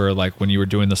goalkeeper, like when you were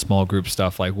doing the small group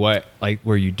stuff, like what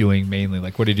were you doing mainly?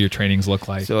 Like, what did your trainings look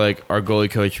like? So, like, our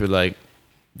goalie coach would, like,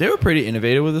 they were pretty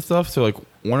innovative with this stuff. So, like,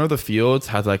 one of the fields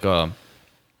has, like a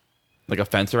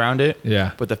fence around it.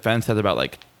 Yeah. But the fence has about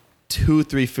like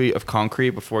 2-3 feet of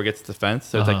concrete before it gets to the fence.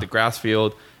 So it's like the grass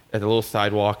field, at a little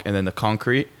sidewalk, and then the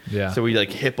concrete. Yeah. So we like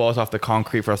hit balls off the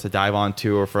concrete for us to dive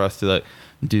onto or for us to like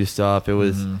do stuff. It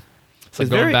was So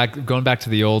going back to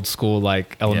the old school,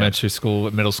 like elementary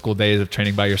school, middle school days of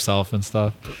training by yourself and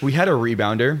stuff. We had a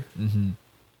rebounder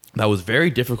that was very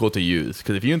difficult to use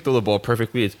because if you didn't throw the ball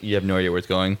perfectly, you have no idea where it's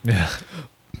going. Yeah.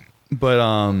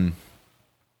 But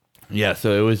yeah,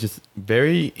 so it was just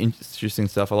very interesting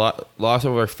stuff. Lots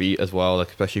of our feet as well, like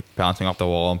especially bouncing off the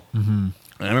wall. And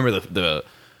I remember the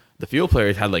field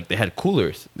players had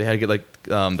coolers. They had to get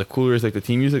the coolers, like the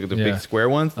team music, the big square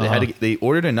ones. They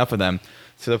ordered enough of them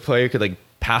so the player could like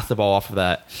pass the ball off of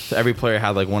that. So every player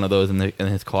had like one of those in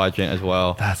his quadrant as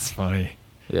well. That's funny.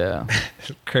 Yeah.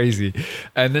 Crazy.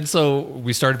 And then so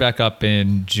we started back up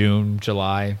in June,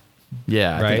 July.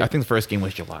 Yeah. Right? I think the first game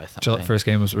was July something. First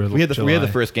game was we had the July.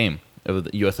 first game of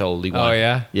the USL League One. Oh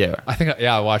yeah? Yeah.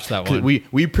 I watched that one. We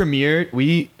premiered,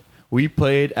 we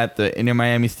played at the Inter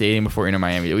Miami Stadium before Inter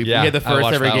Miami. We had the I first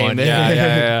watched ever that game one. there.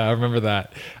 Yeah, I remember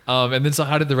that. And then so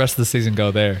how did the rest of the season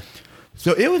go there?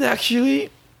 So it was actually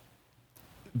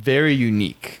very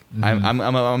unique. Mm-hmm. I'm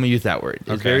gonna use that word. It's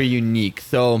Okay. very unique.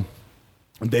 So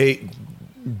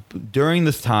during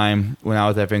this time when I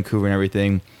was at Vancouver and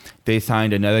everything, they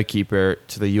signed another keeper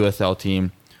to the USL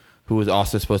team who was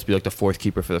also supposed to be like the fourth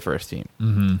keeper for the first team.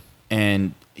 Mm-hmm.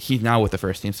 And he's now with the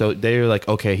first team. So they were like,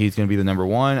 okay, he's going to be the number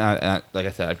one. Like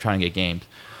I said, I'm trying to get games.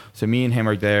 So me and him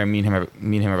are there. Me and him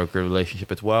have a good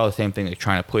relationship as well. Same thing, like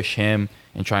trying to push him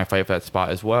and trying to fight for that spot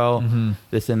as well. Mm-hmm.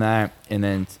 This and that. And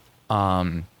then,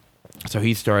 so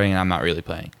he's starting and I'm not really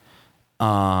playing.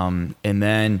 And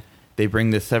then they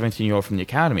bring this 17-year-old from the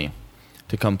academy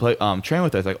to come play, train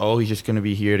with us. Like, oh, he's just going to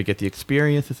be here to get the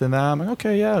experience, this and that. I'm like,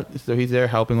 okay, yeah. So he's there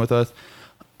helping with us.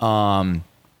 And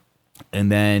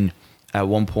then at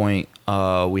one point,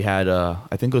 we had, I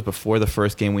think it was before the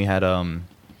first game, we had an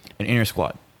inter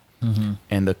squad. Mm-hmm.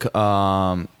 And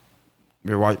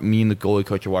me and the goalie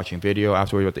coach are watching video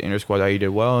afterwards about the inter squad, how you did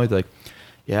well. He's like,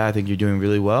 yeah, I think you're doing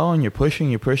really well and you're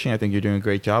pushing. I think you're doing a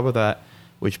great job of that,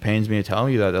 which pains me to tell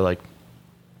you that like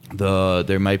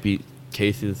there might be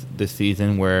cases this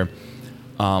season where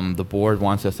the board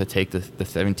wants us to take the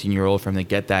 17-year-old from to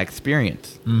get that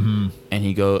experience. Mm-hmm.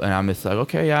 And I'm just like,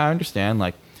 okay, yeah, I understand.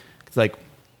 Like, it's like,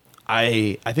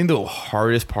 I think the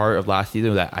hardest part of last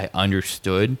season was that I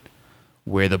understood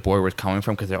where the board was coming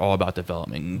from because they're all about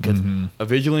development. Because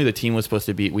originally the team was supposed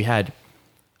to be,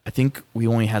 I think we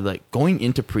only had like, going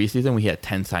into preseason, we had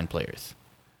 10 signed players.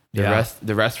 The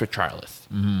rest were trialists.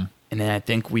 Mm-hmm. And then I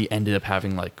think we ended up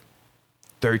having like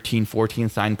 13, 14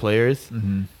 signed players.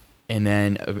 Mm-hmm. And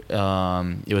then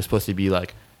it was supposed to be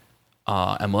like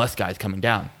MLS guys coming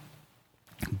down.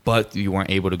 But you weren't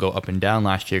able to go up and down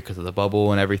last year because of the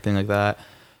bubble and everything like that.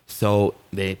 So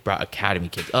they brought academy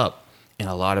kids up. And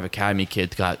a lot of academy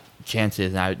kids got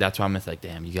chances. And that's why I'm just like,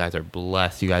 damn, you guys are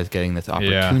blessed. You guys getting this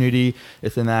opportunity,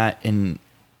 this and that. And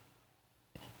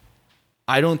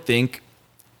I don't think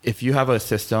if you have a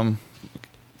system,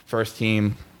 first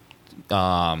team,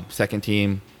 second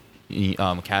team,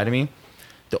 academy,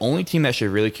 the only team that should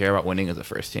really care about winning is the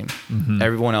first team. Mm-hmm.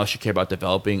 Everyone else should care about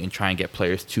developing and try and get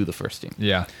players to the first team.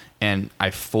 Yeah. And I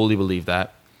fully believe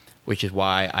that, which is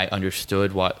why I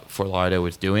understood what Fort Lauderdale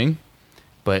was doing,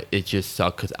 but it just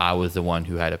sucked because I was the one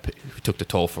who took the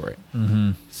toll for it.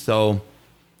 Mm-hmm. So,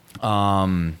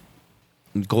 the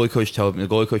goalie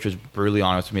coach was brutally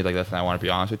honest with me. Like, listen, I want to be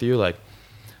honest with you. Like,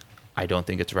 I don't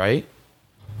think it's right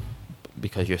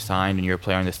because you're signed and you're a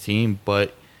player on this team,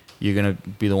 but you're going to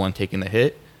be the one taking the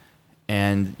hit.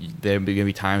 And there are going to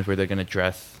be times where they're going to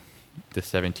dress the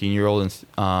 17-year-old.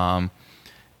 And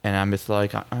I'm just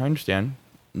like, I understand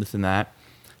this and that.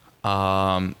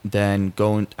 Then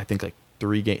going, I think like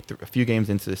a few games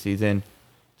into the season,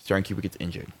 starting keeper gets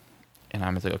injured. And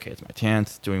I'm just like, okay, it's my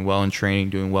chance. Doing well in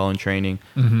training.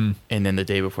 Mm-hmm. And then the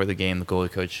day before the game, the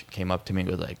goalie coach came up to me and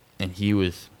was like, and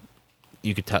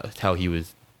you could tell he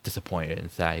was disappointed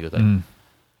and sad. He was like,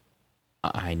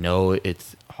 I know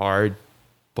it's hard,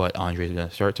 but Andre's going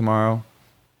to start tomorrow.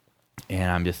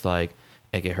 And I'm just like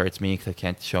it hurts me because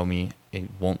it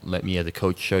won't let me as a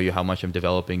coach show you how much I'm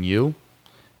developing you.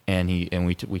 And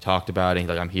we talked about it. He's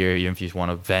like, I'm here. Even if you just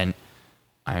want to vent,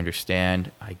 I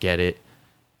understand. I get it.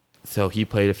 So he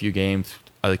played a few games.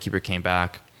 Other keeper came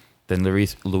back. Then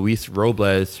Luis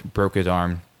Robles broke his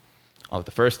arm of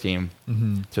the first team.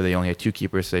 Mm-hmm. So they only had two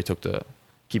keepers. So they took the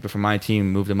keeper from my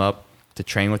team, moved him up to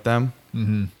train with them.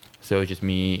 Mm-hmm. So it was just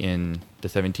me and the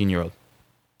 17-year-old.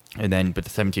 But the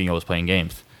 17-year-old was playing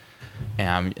games.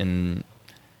 And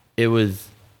it was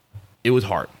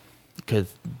hard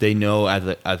because they know as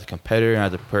a competitor and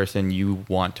as a person, you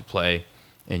want to play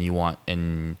and you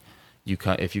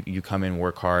come in,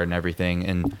 work hard and everything.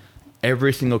 And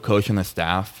every single coach on the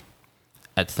staff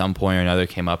at some point or another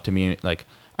came up to me. Like,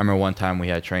 I remember one time we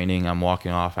had training. I'm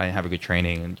walking off. I didn't have a good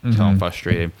training and so I'm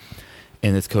frustrated.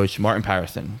 And this coach, Martin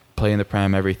Patterson, playing the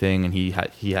Prem, everything. And he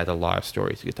had a lot of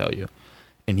stories he could tell you.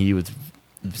 And he was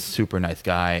a super nice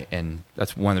guy. And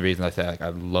that's one of the reasons I said, like, I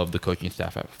love the coaching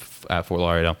staff at Fort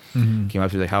Lauderdale. Mm-hmm. Came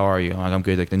up to me like, how are you? I'm like, I'm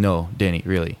good. Like, no, Danny,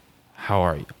 really, how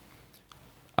are you?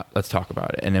 Let's talk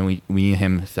about it. And then we and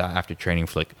him sat after training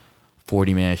for like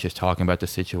 40 minutes just talking about the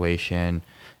situation.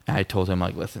 And I told him,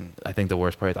 like, listen, I think the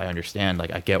worst part is I understand.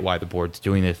 Like, I get why the board's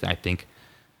doing this. And I think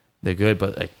they're good,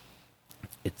 but like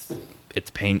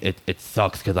it's pain. It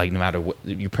sucks because like no matter what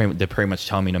they pretty much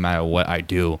tell me no matter what I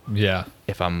do, Yeah.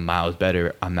 if I'm miles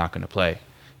better, I'm not going to play.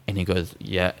 And he goes,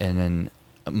 yeah. And then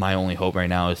my only hope right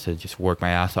now is to just work my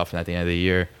ass off, and at the end of the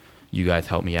year, you guys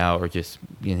help me out, or just,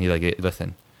 you know, he like,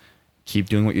 listen, keep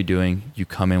doing what you're doing. You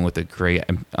come in with a great,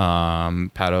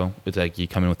 Pato, it's like you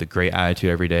come in with a great attitude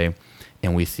every day,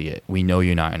 and we see it. We know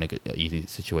you're not in a easy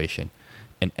situation.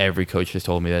 And every coach has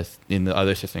told me this. And the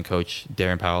other assistant coach,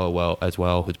 Darren Powell, as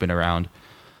well, who's been around,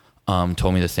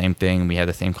 told me the same thing. We had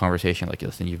the same conversation. Like,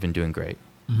 listen, you've been doing great,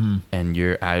 and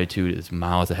your attitude is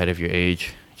miles ahead of your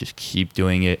age. Just keep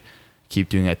doing it. Keep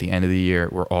doing it. At the end of the year,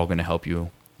 we're all going to help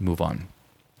you move on.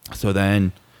 So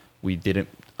then we didn't.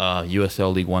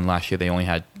 USL League One last year, they only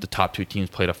had the top 2 teams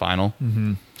played a final.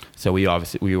 So we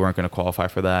weren't going to qualify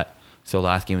for that. So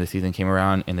last game of the season came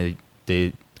around, and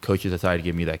the coaches decided to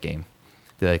give me that game.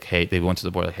 They're like, hey, they went to the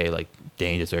board like, hey, like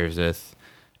Dane deserves this,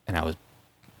 and I was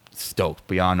stoked,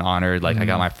 beyond honored. Like I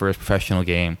got my first professional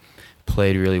game,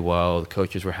 played really well. The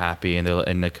coaches were happy, and then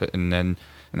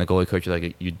the goalie coach was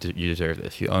like, you deserve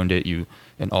this. You owned it.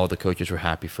 And all the coaches were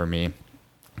happy for me.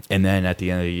 And then at the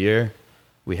end of the year,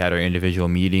 we had our individual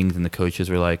meetings, and the coaches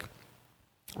were like,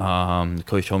 the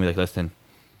coach told me like, listen,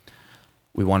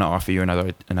 we want to offer you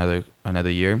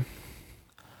another year.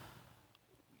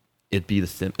 It'd be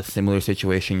a similar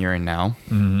situation you're in now,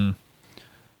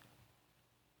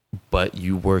 but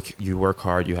you work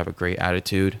hard. You have a great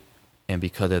attitude, and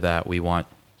because of that, we want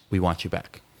you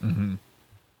back.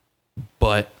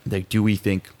 But like, do we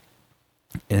think?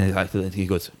 And he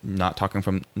goes, not talking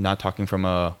from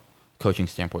a coaching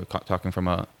standpoint, talking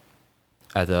from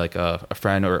as a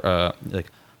friend, or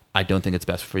like, I don't think it's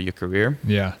best for your career.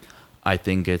 Yeah, I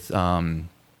think it's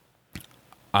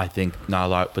I think not a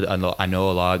lot, but I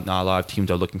know not a lot of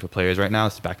teams are looking for players right now.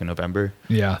 It's back in November.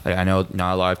 Yeah, like, I know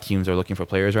not a lot of teams are looking for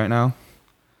players right now,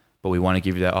 but we want to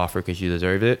give you that offer because you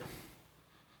deserve it.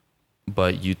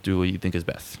 But you do what you think is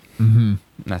best. And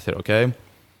I said, okay.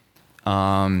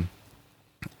 And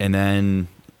then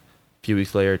a few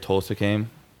weeks later, Tulsa came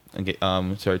and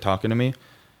started talking to me.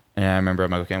 And I remember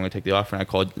I'm like, okay, I'm going to take the offer.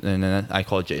 And then I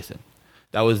called Jason.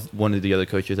 That was one of the other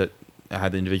coaches that I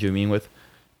had the individual meeting with,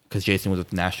 because Jason was with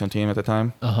the national team at the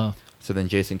time. So then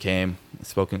Jason came,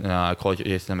 I called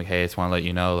Jason. I'm like, hey, I just want to let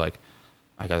you know, like,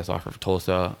 I got this offer for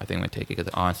Tulsa. I think I'm going to take it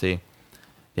because, honestly,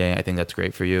 yeah, I think that's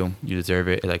great for you. You deserve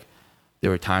it. Like, there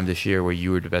were times this year where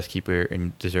you were the best keeper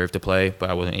and deserved to play,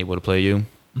 but I wasn't able to play you.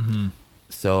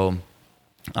 So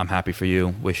I'm happy for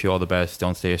you. Wish you all the best.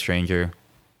 Don't stay a stranger.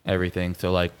 Everything.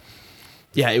 So, like,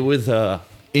 yeah, it was a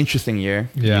interesting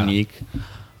year. Yeah. Unique.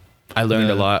 I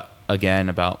learned a lot, again,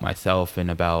 about myself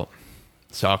and about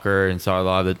soccer, and saw a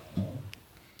lot of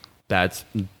the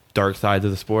dark sides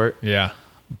of the sport. Yeah.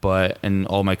 And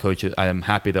all my coaches, I am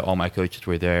happy that all my coaches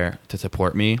were there to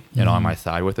support me and on my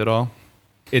side with it all.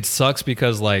 It sucks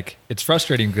because, like, it's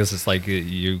frustrating because it's like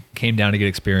you came down to get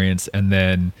experience, and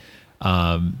then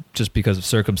just because of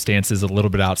circumstances a little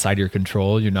bit outside your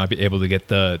control, you're not able to get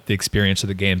the experience of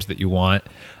the games that you want.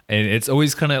 And it's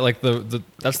always kind of like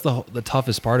that's the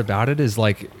toughest part about it, is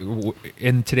like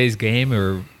in today's game,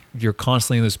 or you're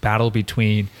constantly in this battle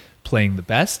between playing the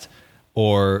best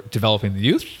or developing the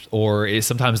youth, or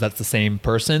sometimes that's the same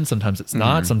person, sometimes it's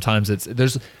not, sometimes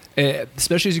there's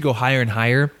especially as you go higher and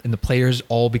higher, and the players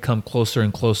all become closer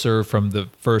and closer from the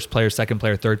first player, second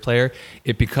player, third player,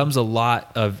 it becomes a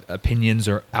lot of opinions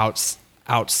or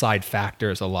outside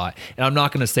factors a lot. And I'm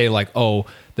not going to say like, oh,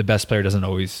 the best player doesn't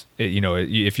always,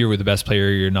 if you were the best player,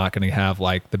 you're not going to have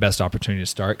like the best opportunity to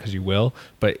start, because you will,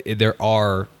 but there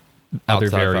are other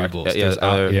variables.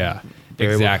 Variables.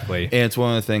 Exactly. And it's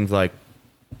one of the things, like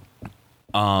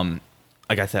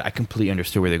I said, I completely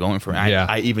understood where they're going from.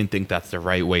 I even think that's the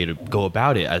right way to go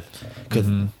about it,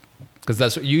 because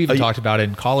that's what you even talked about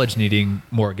in college, needing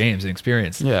more games and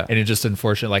experience. Yeah. And it's just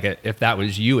unfortunate, like if that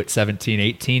was you at 17,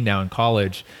 18 now in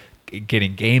college,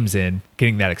 getting games in,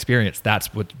 getting that experience,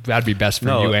 that'd be best for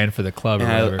you and for the club.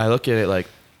 And I look at it like,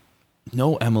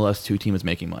 no MLS 2 team is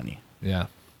making money. Yeah.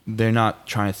 They're not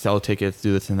trying to sell tickets,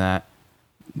 do this and that.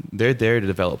 They're there to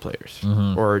develop players.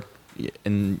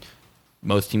 And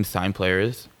most teams sign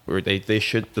players, or they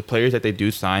should, the players that they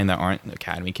do sign that aren't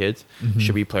academy kids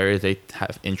should be players they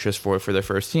have interest for their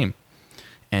first team.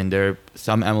 And there are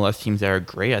some MLS teams that are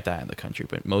great at that in the country,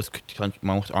 but most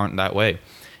aren't that way.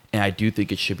 And I do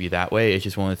think it should be that way. It's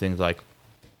just one of the things, like,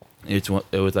 it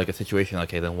was like a situation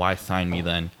like, hey, then why sign me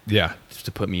then? Yeah. Just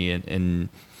to put me in. And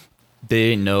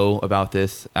they didn't know about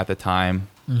this at the time.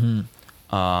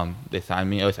 They signed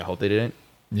me. At least I hope they didn't.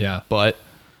 Yeah. But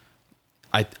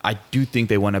I do think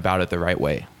they went about it the right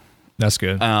way. That's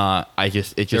good.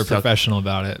 They're professional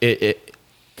about it.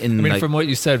 From what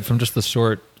you said, from just the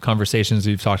short conversations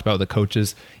you've talked about with the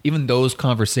coaches, even those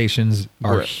conversations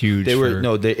are huge.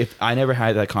 If I never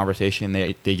had that conversation,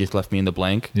 they just left me in the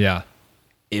blank. Yeah,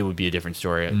 it would be a different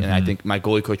story. And I think my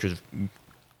goalie coach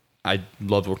I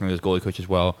loved working with his goalie coach as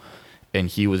well, and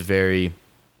he was very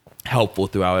helpful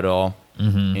throughout it all.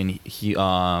 And he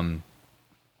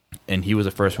was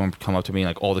the first one to come up to me.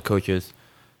 Like all the coaches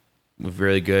was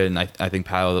really good, and I think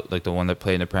Paolo, like the one that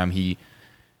played in the Prem, he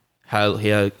had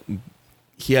an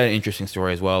interesting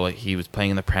story as well. Like he was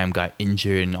playing in the Prem, got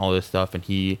injured and all this stuff, and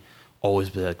he always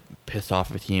be like pissed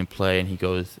off if he didn't play. And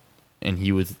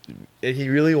he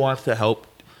really wants to help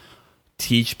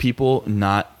teach people,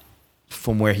 not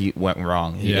from where he went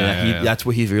wrong. That's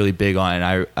what he's really big on,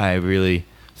 and I really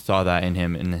saw that in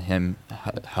him, and him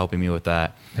helping me with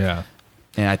that. Yeah.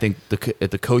 And I think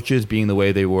the coaches being the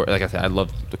way they were, like I said, I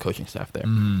love the coaching staff there.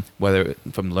 Whether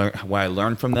from what I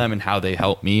learned from them and how they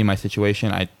helped me in my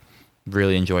situation, I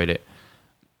really enjoyed it.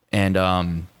 And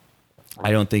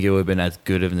I don't think it would have been as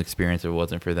good of an experience if it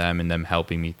wasn't for them and them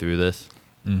helping me through this.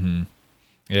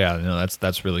 Yeah, no,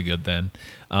 that's really good then.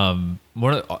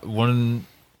 One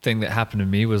thing that happened to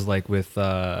me was like with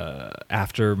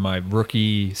after my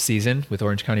rookie season with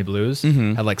Orange County Blues,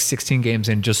 had like 16 games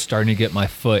in, just starting to get my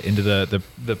foot into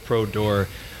the pro door.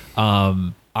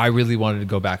 I really wanted to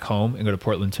go back home and go to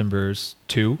Portland Timbers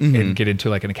 2 and get into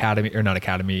like an academy, or not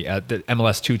academy, the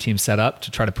MLS 2 team setup to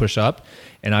try to push up.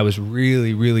 And I was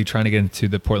really, really trying to get into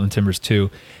the Portland Timbers 2.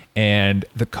 And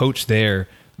the coach there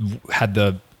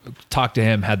talked to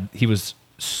him, he was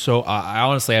so, I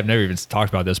honestly, I've never even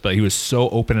talked about this, but he was so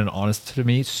open and honest to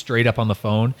me, straight up on the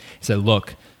phone. He said,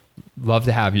 look, love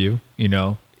to have you,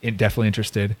 definitely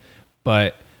interested,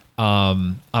 but I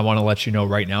want to let you know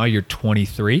right now, you're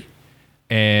 23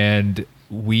 and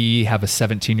we have a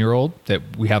 17-year-old that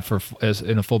we have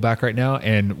in a fullback right now.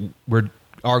 And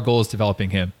our goal is developing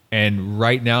him. And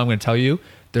right now I'm going to tell you,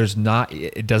 it's not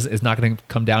going to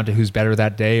come down to who's better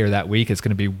that day or that week. It's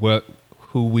going to be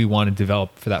who we want to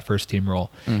develop for that first team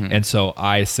role. And so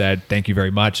I said, thank you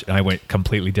very much. And I went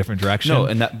completely different direction.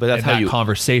 No, that's how that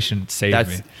conversation saved me.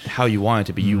 That's how you want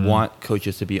it to be. You want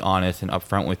coaches to be honest and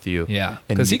upfront with you. Yeah.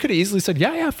 Because he could have easily said,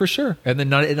 yeah, for sure. And then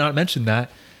not mentioned that.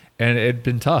 And it'd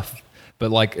been tough. But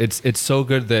like it's so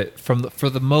good that for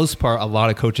the most part, a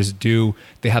lot of coaches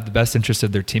they have the best interest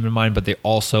of their team in mind, but they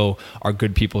also are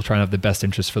good people trying to have the best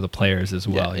interest for the players as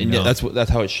well. Yeah, that's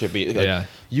how it should be. Like,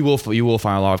 you will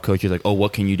find a lot of coaches like, oh,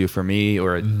 what can you do for me?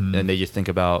 Or and they just think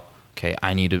about, okay,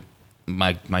 I need to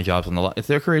my job's on the line. It's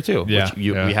their career too. Yeah,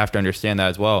 we have to understand that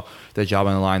as well. Their job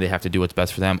on the line, they have to do what's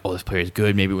best for them. Oh, this player is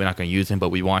good. Maybe we're not going to use him, but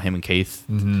we want him in case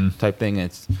type thing.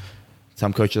 It's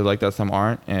some coaches are like that, some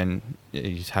aren't, and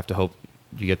you just have to hope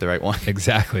you get the right one.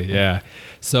 Exactly. Yeah.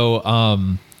 So,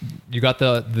 you got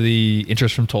the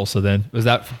interest from Tulsa then.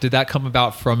 Did that come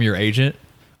about from your agent,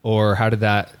 or how did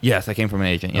that? Yes, I came from an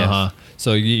agent. Yes.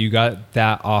 So you got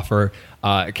that offer.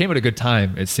 It came at a good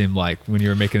time. It seemed like when you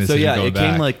were making this decision. So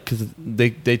yeah, came like, cause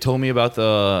they told me about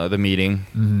the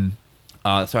meeting.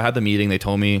 So I had the meeting. They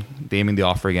told me they gave me the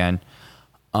offer again.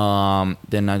 But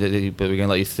we're gonna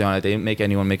let you stay on it. They didn't make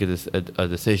anyone make a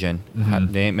decision.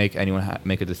 They didn't make anyone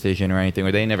make a decision or anything,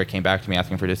 or they never came back to me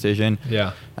asking for a decision.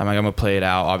 Yeah, I'm gonna play it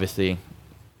out. Obviously,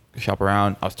 shop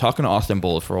around. I was talking to Austin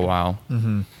Bull for a while,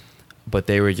 but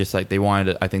they were just like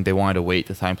I think they wanted to wait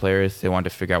to sign players. They wanted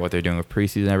to figure out what they're doing with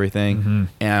preseason and everything.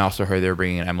 And I also heard they were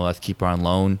bringing an MLS keeper on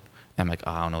loan. And I'm like,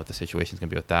 I don't know what the situation's gonna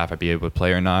be with that. If I'd be able to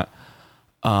play or not.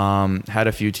 Had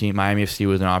a few teams. Miami FC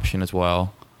was an option as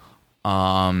well.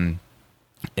 And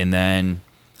then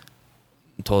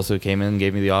Tulsa came in and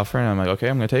gave me the offer, and I'm like, okay,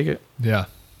 I'm gonna take it. Yeah.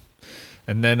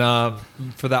 And then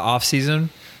for that off season,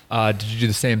 did you do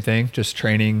the same thing, just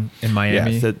training in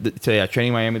Miami? Yeah, so training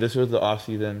in Miami. This was the off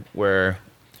season where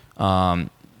I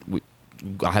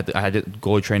had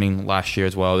goalie training last year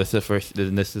as well. This is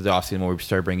the off season where we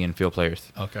started bringing in field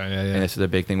players. Okay, yeah. And this is a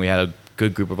big thing. We had a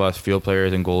good group of us, field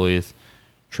players and goalies,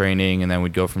 training, and then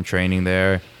we'd go from training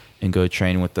there and go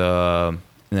train and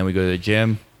then we go to the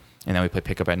gym, and then we play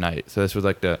pickup at night. So this was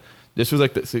like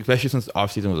especially since the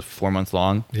off season was 4 months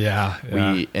long. Yeah.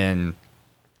 And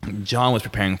John was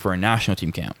preparing for a national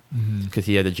team camp because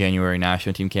he had the January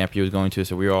national team camp he was going to.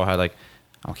 So we all had like,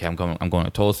 okay, I'm going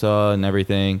to Tulsa and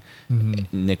everything.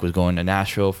 Nick was going to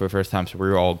Nashville for the first time. So we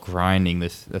were all grinding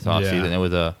this off season. It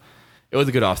was a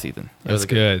good off season. That's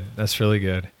good. That's really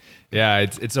good. Yeah.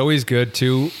 It's always good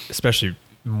too, especially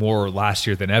more last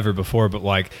year than ever before, but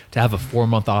like to have a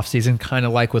 4-month off season, kind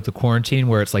of like with the quarantine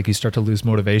where it's like you start to lose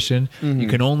motivation. You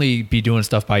can only be doing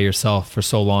stuff by yourself for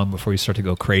so long before you start to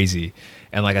go crazy.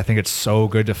 And like, I think it's so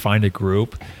good to find a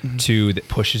group that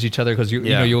pushes each other, because you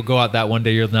know, you'll go out that one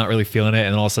day, you're not really feeling it,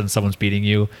 and then all of a sudden someone's beating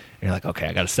you and you're like, okay,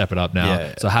 I got to step it up now.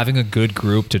 Yeah. So having a good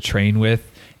group to train with,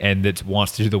 and that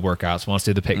wants to do the workouts, wants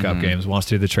to do the pickup games, wants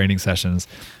to do the training sessions,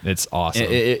 it's awesome.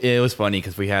 It was funny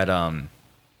because we had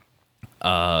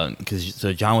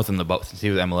so John was in the bubble since he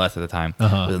was MLS at the time.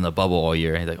 Was in the bubble all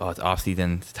year. And he's like, "Oh, it's off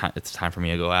season. It's time for me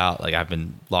to go out. Like I've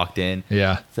been locked in."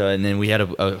 Yeah. So and then we had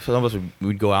some of us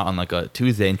would go out on like a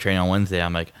Tuesday and train on Wednesday.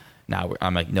 I'm like, "No,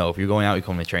 if you're going out, you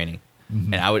come to training."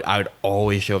 And I would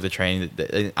always show up to training.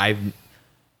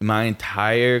 My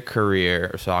entire career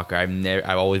of soccer, I've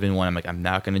always been one. I'm like, I'm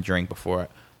not going to drink before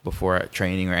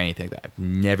training or anything like that.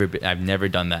 I've never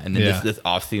done that. And then this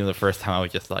off season, the first time I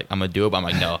was just like, I'm gonna do it, but I'm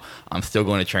like, no, I'm still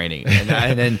going to training. And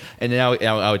then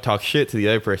I would talk shit to the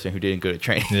other person who didn't go to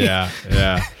training. Yeah.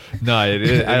 No, it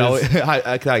is. I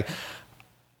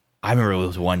remember it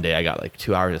was one day I got like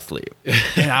 2 hours of sleep,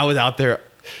 and I was out there.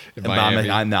 I'm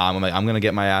like, I'm gonna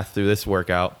get my ass through this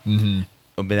workout.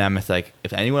 But I'm just like,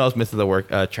 if anyone else misses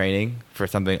the training for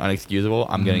something unexcusable,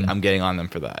 I'm getting on them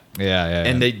for that. Yeah.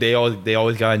 And they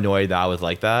always got annoyed that I was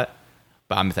like that,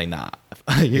 but I'm just like, nah,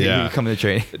 you're coming to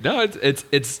training. No,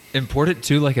 it's important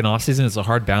too. Like in off season, it's a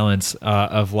hard balance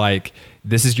of like,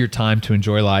 this is your time to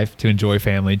enjoy life, to enjoy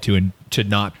family, to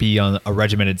not be on a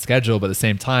regimented schedule. But at the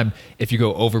same time, if you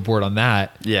go overboard on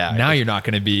that, now you're not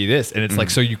going to be this. And it's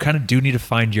like, so you kind of do need to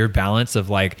find your balance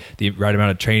of like the right amount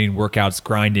of training, workouts,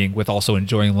 grinding, with also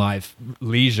enjoying life,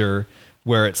 leisure,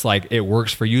 where it's like it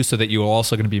works for you, so that you're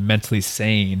also going to be mentally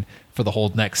sane for the whole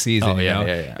next season.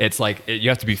 It's like you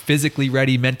have to be physically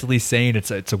ready, mentally sane.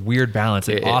 It's a weird balance.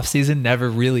 Off season never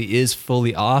really is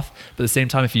fully off, but at the same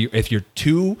time, if you're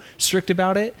too strict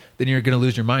about it, then you're going to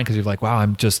lose your mind, because you're like, wow,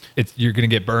 you're going to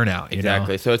get burnout.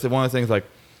 Exactly. So it's one of the things like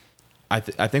I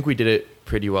think we did it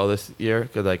pretty well this year,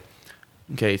 because like,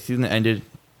 okay, season ended.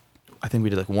 I think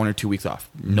we did like 1 or 2 weeks off.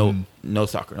 No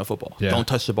soccer, no football. Yeah. Don't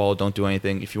touch the ball. Don't do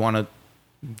anything. If you want to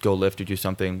go lift or do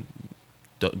something,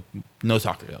 no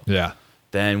soccer though. Yeah.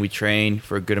 Then we trained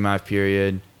for a good amount of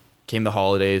period. Came the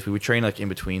holidays. We would train like in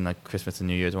between like Christmas and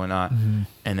New Year's and whatnot.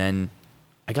 And then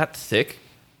I got sick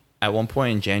at one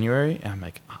point in January, and I'm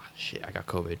like, oh shit, I got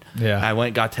COVID. Yeah. I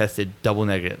got tested, double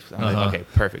negative. I'm like, okay,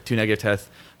 perfect. 2 negative tests.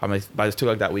 I'm like, but I just took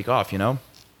like that week off, you know?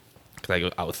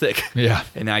 Because I was sick. Yeah.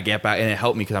 And then I get back, and it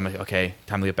helped me, because I'm like, okay,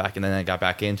 time to get back. And then I got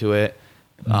back into it,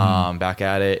 back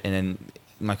at it. And then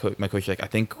my coach was like, I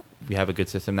think we have a good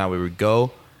system now, where we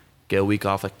get a week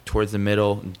off like towards the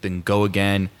middle, then go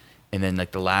again, and then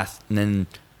like and then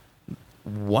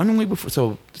 1 week before.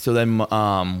 So then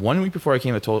 1 week before I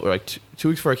came to Tulsa, or like 2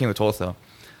 weeks before I came to Tulsa,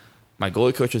 my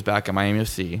goalie coach was back at Miami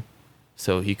FC,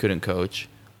 so he couldn't coach.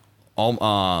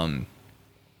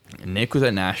 Nick was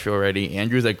at Nashville already.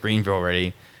 Andrew was at Greenville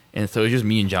already. And so it was just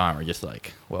me and John. We're just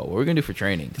like, well, what are we going to do for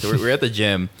training? So we're at the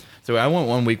gym. So I went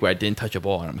 1 week where I didn't touch a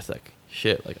ball. And I'm just like,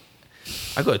 shit. Like,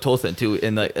 I go to Tulsa too.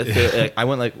 And like, I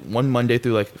went like one Monday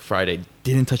through like Friday,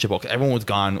 didn't touch a ball, because everyone was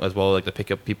gone as well. Like the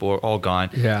pickup people were all gone.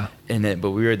 Yeah. And then,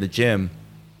 but we were at the gym.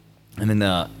 And then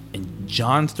and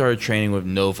John started training with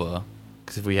Nova,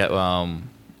 because we had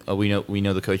we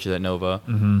know the coaches at Nova.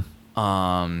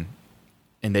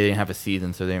 And they didn't have a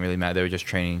season, so they didn't really matter. They were just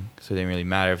training, so it didn't really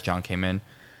matter if John came in.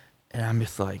 And I'm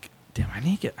just like, damn, I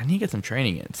need to get some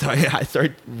training in. So I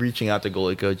started reaching out to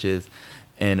goalie coaches,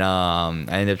 and I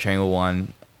ended up training with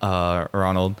one,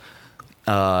 Ronald,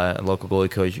 a local goalie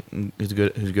coach who's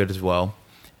good as well.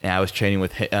 And I was training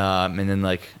with him, and then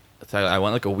like, so I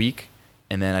went like a week,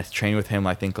 and then I trained with him,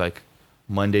 I think like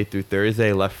Monday through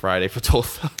Thursday, left Friday for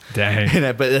Tulsa.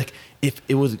 Dang. But like, if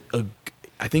it was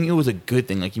I think it was a good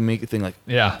thing. Like, you make a thing like,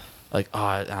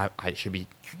 I should be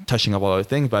touching up all other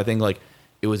things, but I think like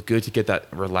it was good to get that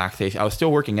relaxation. I was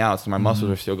still working out, so my muscles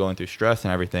were still going through stress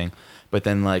and everything. But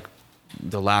then like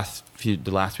the last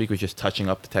week was just touching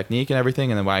up the technique and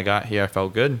everything. And then when I got here, I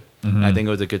felt good. I think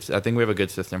I think we have a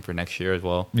good system for next year as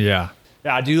well. Yeah.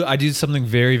 I do something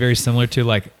very, very similar to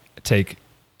like take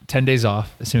 10 days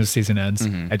off as soon as the season ends.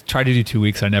 I try to do 2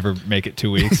 weeks. I never make it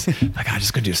 2 weeks. Like, I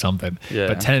just gonna do something. Yeah.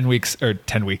 But 10 days.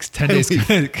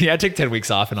 Yeah, I take 10 weeks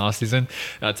off in off season.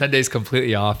 10 days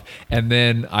completely off. And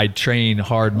then I train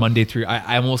hard Monday through,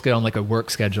 I almost get on like a work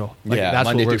schedule. Like, that's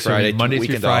Monday what works through Friday. for me. Monday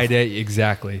through Friday.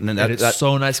 Exactly. And then it's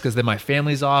so nice, because then my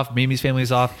family's off, Mimi's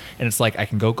family's off. And it's like, I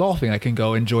can go golfing. I can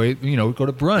go enjoy, go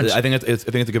to brunch. I think it's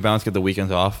a good balance to get the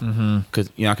weekends off, because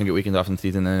you're not gonna get weekends off in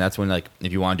season. And that's when, like,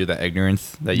 if you want to do that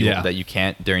ignorance that Yeah. that you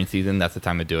can't during season, that's the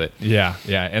time to do it. Yeah,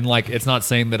 yeah, and like it's not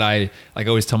saying that I like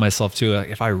always tell myself too. Like,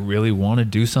 if I really want to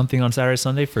do something on Saturday,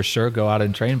 Sunday, for sure go out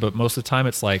and train. But most of the time,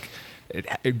 it's like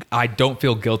I don't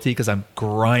feel guilty because I'm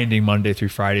grinding Monday through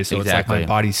Friday, so it's like Exactly. my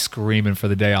body's screaming for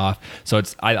the day off. So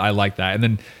it's I like that. And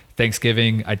then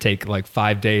Thanksgiving, I take like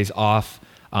 5 days off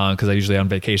because I usually on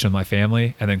vacation with my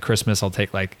family, and then Christmas I'll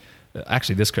take like.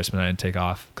 Actually, this Christmas I didn't take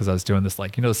off because I was doing this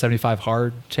like the 75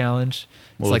 hard challenge.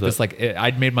 It's What like was this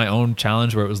I'd made my own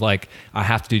challenge where it was like I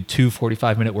have to do 2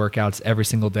 45-minute workouts every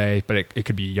single day, but it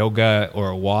could be yoga or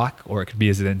a walk, or it could be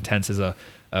as intense as a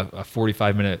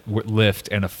 45-minute lift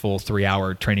and a full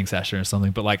 3-hour training session or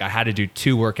something. But like I had to do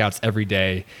 2 workouts every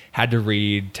day, had to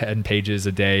read 10 pages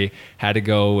a day, had to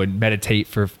go and meditate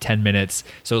for 10 minutes.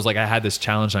 So it was like I had this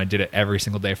challenge and I did it every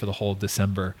single day for the whole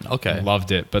December. Okay.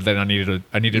 Loved it. But then I needed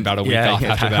about a week Yeah, off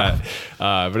yeah. after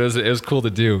that. But it was cool to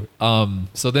do.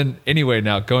 So then anyway,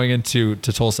 now going into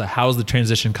Tulsa, how's the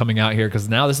transition coming out here? Because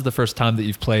now this is the first time that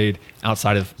you've played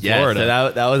outside of Florida. Yeah,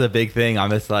 so that was a big thing.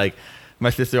 I'm just like, my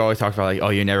sister always talks about like, oh,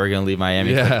 you're never gonna leave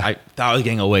Miami. Yeah. Like, I thought I was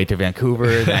getting away to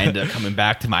Vancouver, then I ended up coming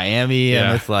back to Miami, Yeah.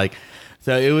 and it's like,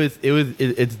 so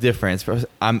it's different.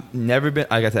 I'm never been,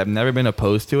 like I said, I've never been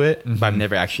opposed to it, but I've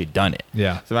never actually done it.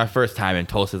 Yeah. So my first time in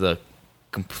Tulsa is a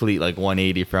complete like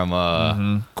 180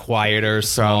 from Quieter, from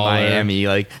smaller. Miami.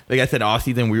 Like I said, off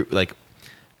season we like,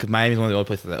 because Miami's one of the only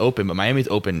places that open, but Miami's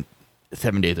open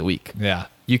 7 days a week. Yeah.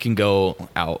 You can go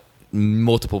out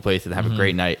multiple places and have a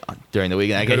great night during the week.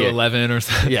 And I Go get to here- 11 or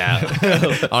something.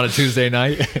 Yeah. On a Tuesday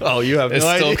night. Oh, you have It's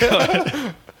no still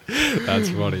idea. That's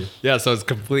funny. Yeah, so it's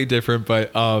completely different.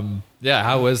 But yeah,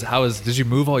 how was? Did you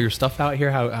move all your stuff out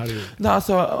here? How did you? No,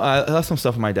 so I left some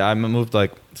stuff with my dad. I moved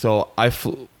so I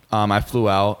flew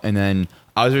out, and then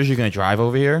I was originally going to drive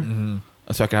over here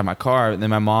so I could have my car. And then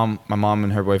my mom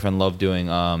and her boyfriend love doing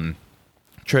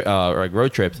like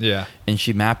road trips. Yeah. And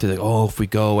she mapped it like, oh, if we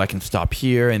go, I can stop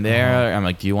here and there. I'm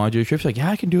like, do you want to do a trip? She's like, yeah,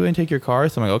 I can do it and take your car.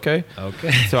 So I'm like, okay.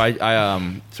 Okay. So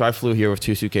I flew here with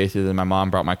 2 suitcases, and my mom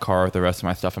brought my car with the rest of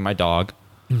my stuff and my dog.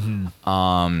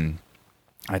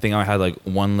 I think I had like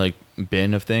one like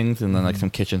bin of things and then like some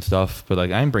kitchen stuff, but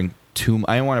like I didn't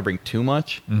want to bring too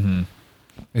much.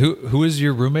 Who is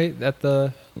your roommate at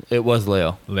the? It was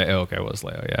Leo. Okay, it was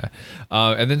Leo. Yeah.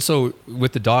 And then so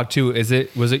with the dog too, was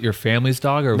it your family's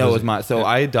dog or No, it was mine. So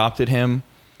I adopted him.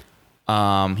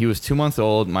 He was 2 months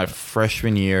old my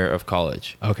freshman year of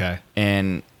college, Okay.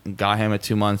 and got him at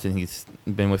 2 months, and he's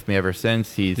been with me ever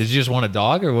since. Did you just want a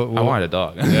dog or what? I wanted a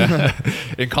dog. Yeah.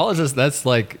 In college, that's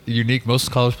like unique.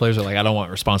 Most college players are like, I don't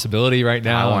want responsibility right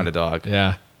now. I want a dog.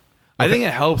 Yeah. I think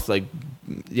it helps. Like,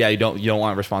 yeah, you don't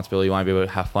want responsibility. You want to be able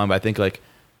to have fun. But I think like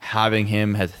having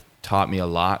him has taught me a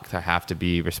lot because I have to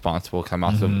be responsible. Because I'm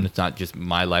also it's not just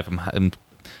my life.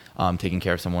 I'm taking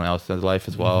care of someone else's life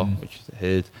as well, which is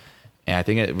his. And I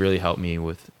think it really helped me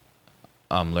with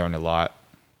learning a lot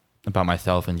about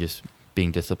myself and just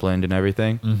being disciplined and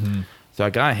everything. So I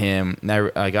got him.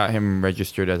 I got him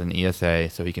registered as an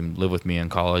ESA so he can live with me in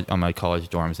college on my college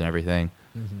dorms and everything.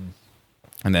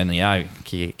 And then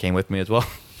he came with me as well.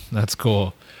 That's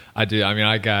cool. I do. I mean,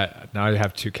 I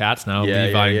have 2 cats now, Yeah,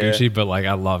 Levi yeah, and yeah. Gucci, but like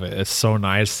I love it. It's so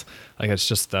nice. Like it's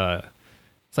just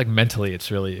it's like mentally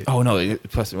it's really Oh no!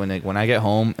 Plus, when I get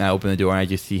home and I open the door and I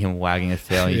just see him wagging his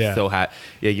tail, and he's Yeah. so happy.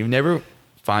 Yeah, you never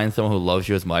find someone who loves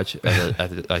you as much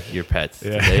as like your pets.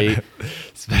 Yeah. They,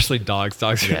 especially dogs.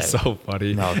 Dogs Yeah. are so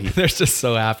funny. No, They're just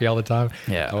so happy all the time.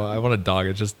 Yeah. Oh, I want a dog.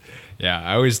 It's just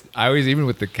I always even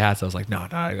with the cats I was like, no,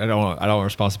 I don't want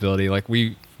responsibility. Like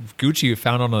Gucci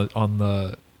found on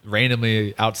the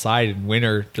randomly outside in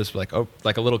winter, just like a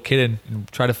little kitten,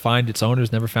 and try to find its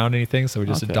owners, never found anything, so we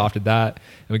just Okay. adopted that.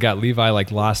 And we got Levi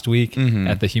like last week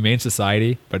at the Humane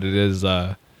Society, but it is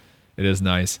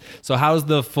nice. So how's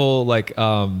the full like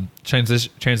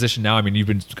transition now? I mean, you've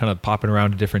been kind of popping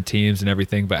around to different teams and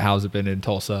everything, but how's it been in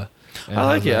Tulsa? And I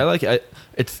like how's it. that- I like it.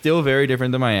 It's still very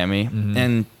different than Miami,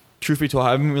 and truth be told,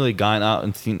 I haven't really gone out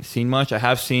and seen much. I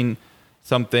have seen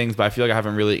some things, but I feel like I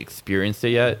haven't really experienced it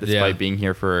yet, despite Yeah. being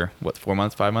here for 4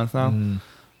 months, 5 months now.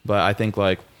 But I think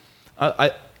like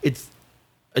it's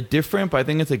a different, but I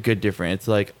think it's a good different. It's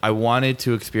like I wanted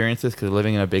to experience this because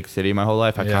living in a big city my whole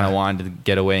life, I Yeah. kind of wanted to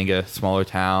get away and get a smaller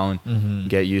town,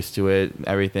 get used to it,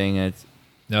 everything. And it's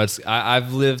No,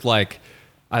 I've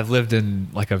lived in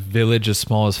like a village as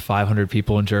small as 500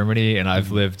 people in Germany, and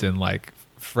I've lived in like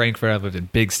Frankfurt. I've lived in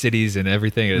big cities and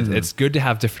everything. It's good to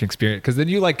have different experience because then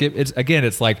you like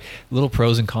it's like little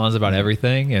pros and cons about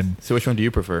everything. And so. Which one do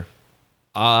you prefer?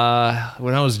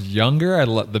 when I was younger,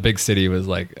 the big city was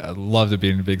like I loved it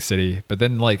being in a big city. But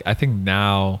then like I think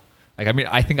now Like, I mean,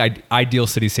 I think ideal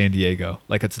city, San Diego.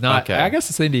 Like, it's not. Okay. I guess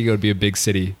San Diego would be a big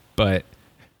city, but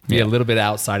be a little bit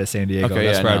outside of San Diego. Okay,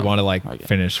 That's yeah, where no. I'd want to like Okay.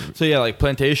 finish. So yeah, like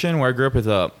Plantation, where I grew up, is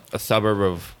a suburb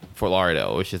of Fort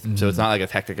Lauderdale, which is so it's not like as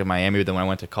hectic as Miami. But then when I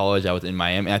went to college, I was in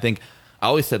Miami. And I think I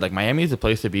always said like Miami is a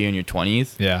place to be in your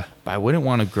 20s. Yeah. But I wouldn't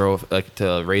want to grow like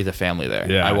to raise a family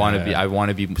there. Yeah, I want to yeah, be. yeah. I want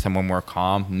to be somewhere more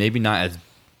calm. Maybe not as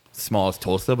small as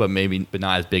Tulsa, but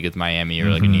not as big as Miami or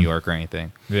like New York or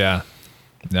anything. Yeah.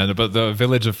 No, but the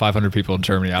village of 500 people in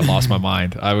Germany, I lost my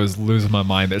mind. I was losing my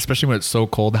mind, especially when it's so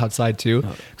cold outside too.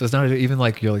 Because it's not even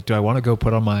like you're like, do I want to go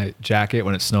put on my jacket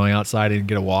when it's snowing outside and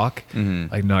get a walk?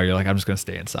 Like, no, you're like, I'm just gonna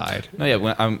stay inside. No, yeah.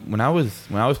 When I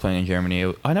was playing in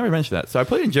Germany, I never mentioned that. So I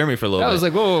played in Germany for a little bit. I was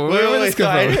like, whoa, where did this so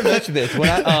come I from? didn't mention this. When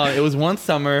it was one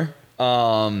summer.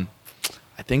 I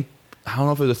think I don't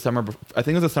know if it was a summer. I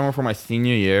think it was a summer for my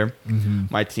senior year.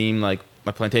 My team, like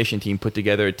my Plantation team, put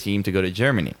together a team to go to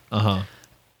Germany.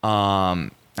 I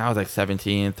was like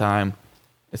 17 at the time.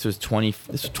 This was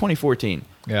 2014.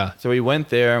 Yeah. So we went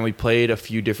there and we played a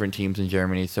few different teams in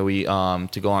Germany. So we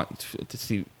to go on to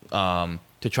see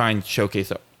to try and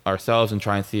showcase ourselves and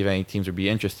try and see if any teams would be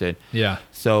interested. Yeah.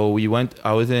 So we went.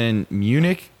 I was in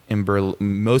Munich and Berlin,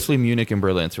 mostly Munich and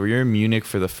Berlin. So we were in Munich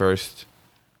for the first,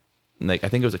 like I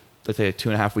think it was let's say a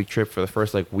 2.5 week trip. For the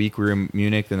first like week we were in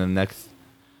Munich, then the next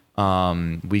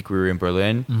week we were in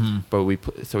Berlin. But we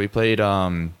played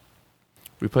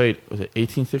was it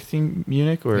 1816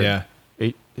 Munich or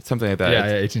something like that. Yeah,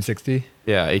 1860.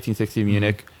 Yeah, 1860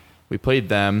 Munich. We played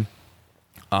them.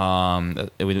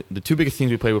 The two biggest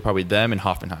teams we played were probably them and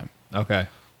Hoffenheim. Okay.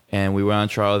 And we went on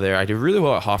trial there. I did really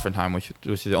well at Hoffenheim, which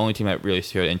is the only team that really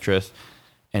showed interest.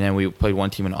 And then we played one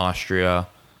team in Austria,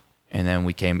 and then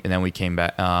we came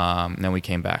back.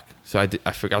 So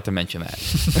I forgot to mention that.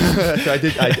 So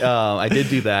I did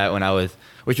do that when I was,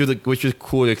 which was a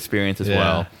cool experience as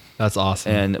well. That's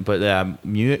awesome. But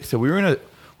Munich. So we were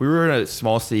in a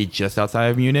small city just outside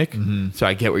of Munich. So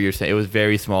I get what you're saying. It was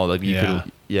very small. Like you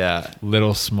could. Yeah.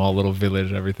 Little village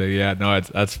and everything. Yeah, no,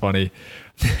 that's funny.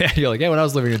 You're like, yeah, when I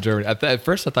was living in Germany, at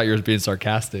first I thought you were being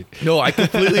sarcastic. No, I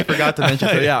completely forgot to mention.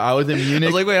 So yeah, I was in Munich. I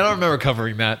was like, wait, I don't remember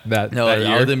covering that. No, that I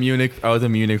year. was in Munich. I was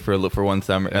in Munich for one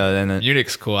summer. And then,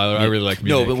 Munich's cool. I really like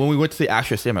Munich. No, but when we went to the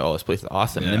actual city, I'm like, oh, this place is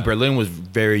awesome. And then Berlin was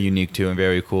very unique too and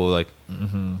very cool, like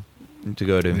to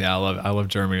go to. Yeah, I love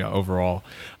Germany overall.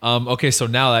 Okay, so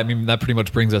now that pretty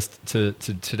much brings us to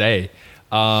today.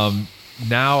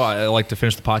 Now I like to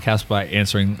finish the podcast by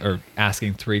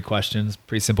asking 3 questions,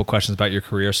 pretty simple questions about your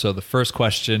career. So the first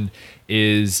question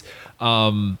is,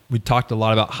 we talked a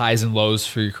lot about highs and lows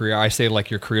for your career. I say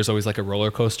like your career is always like a roller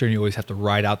coaster and you always have to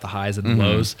ride out the highs and the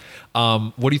lows.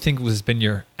 What do you think has been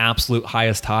your absolute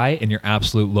highest high and your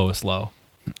absolute lowest low?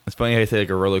 It's funny how you say like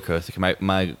a roller coaster. 'Cause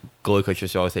my goalie coach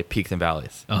used to always say peaks and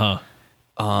valleys. I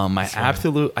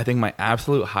think my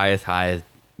absolute highest high is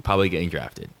probably getting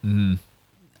drafted.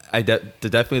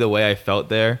 Definitely the way I felt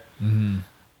there.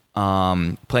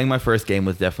 Playing my first game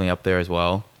was definitely up there as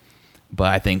well, but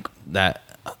I think that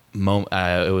moment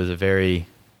it was a very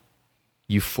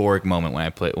euphoric moment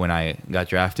when I got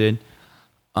drafted.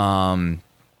 And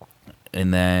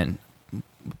then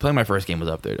playing my first game was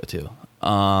up there too.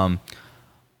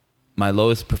 My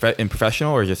lowest in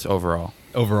professional or just overall?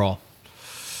 Overall.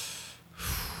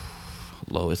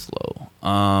 Lowest low.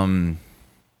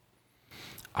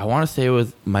 I want to say it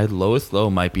was my lowest low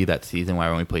might be that season where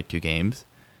I only played 2 games,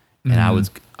 and I was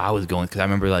going because I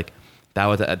remember like that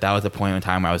was a point in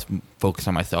time where I was focused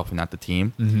on myself and not the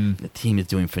team. The team is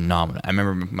doing phenomenal. I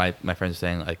remember my friends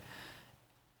saying like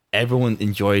everyone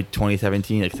enjoyed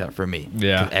 2017 except for me.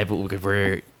 Yeah,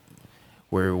 because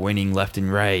we're winning left and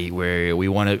right. Where we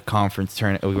won a conference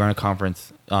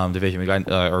division. We got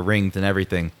our rings and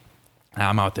everything. And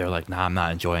I'm out there like, nah, I'm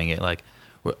not enjoying it. Like.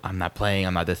 I'm not playing.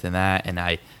 I'm not this and that. And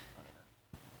I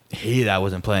hated I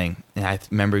wasn't playing. And I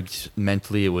remember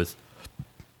mentally it was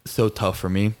so tough for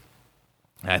me.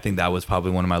 And I think that was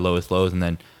probably one of my lowest lows. And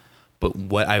then, but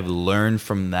what I've learned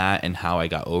from that and how I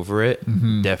got over it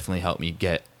definitely helped me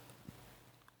get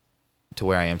to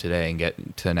where I am today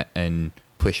and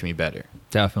push me better.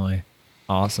 Definitely.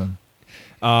 Awesome.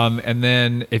 And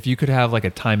then if you could have like a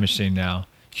time machine now,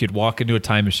 you could walk into a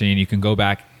time machine, you can go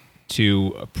back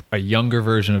to a younger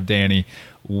version of Danny,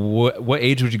 what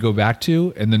age would you go back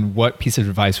to? And then what piece of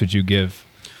advice would you give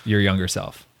your younger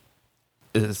self?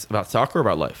 Is this about soccer or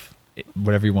about life?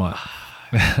 Whatever you want.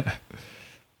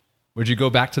 Would you go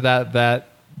back to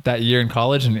that year in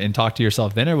college and talk to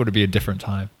yourself then, or would it be a different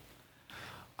time?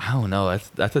 I don't know.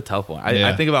 That's a tough one.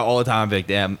 I think about all the time. I'm like,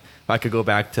 damn, if I could go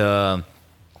back to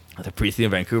the preseason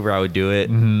in Vancouver, I would do it.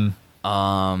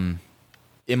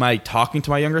 am I talking to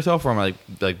my younger self, or am I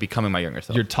like becoming my younger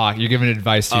self? You're giving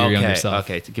advice to your younger self.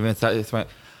 Okay, to give it.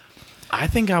 I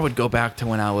think I would go back to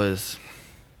when I want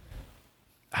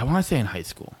to say in high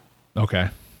school. Okay.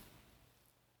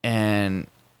 And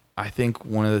I think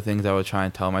one of the things I would try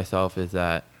and tell myself is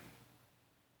that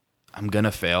I'm going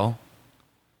to fail.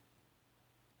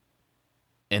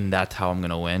 And that's how I'm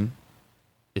going to win,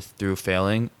 is through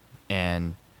failing.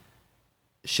 And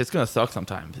shit's going to suck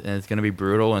sometimes. And it's going to be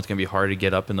brutal, and it's going to be hard to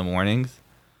get up in the mornings.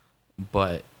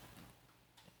 But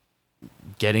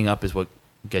getting up is what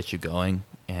gets you going.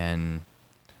 And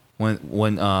one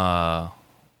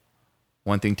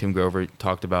thing Tim Grover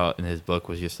talked about in his book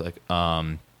was just like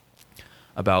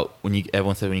about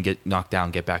everyone said when you get knocked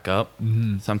down, get back up.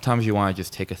 Mm-hmm. Sometimes you want to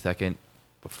just take a second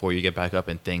before you get back up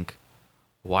and think,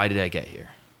 why did I get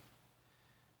here?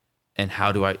 And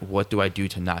what do I do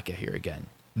to not get here again?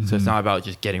 Mm-hmm. So it's not about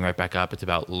just getting right back up. It's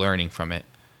about learning from it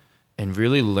and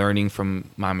really learning from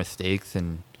my mistakes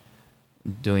and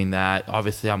doing that.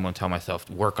 Obviously, I'm going to tell myself,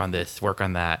 work on this, work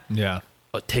on that. Yeah.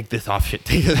 But take this option,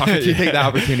 take that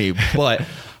opportunity. But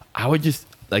I would just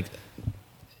like,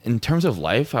 in terms of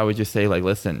life, I would just say like,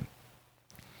 listen,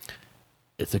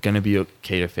 it's going to be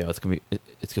okay to fail.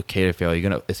 It's okay to fail.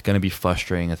 It's going to be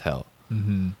frustrating as hell.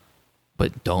 Mm-hmm.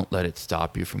 But don't let it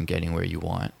stop you from getting where you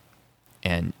want.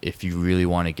 And if you really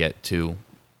want to get to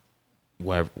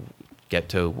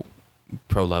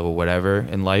pro level, whatever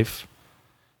in life,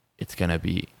 it's going to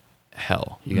be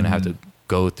hell. You're going to have to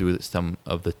go through some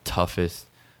of the toughest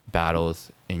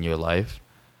battles in your life,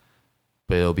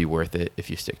 but it'll be worth it if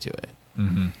you stick to it.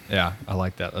 Mm-hmm. Yeah, I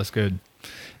like that. That's good.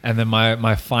 And then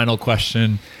my final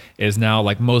question is, now,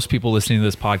 like most people listening to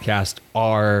this podcast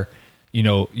are,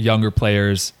 younger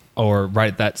players or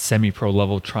right at that semi-pro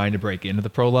level trying to break into the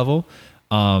pro level.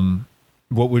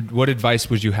 What advice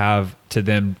would you have to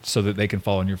them so that they can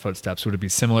follow in your footsteps? Would it be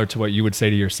similar to what you would say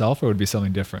to yourself, or would it be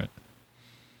something different?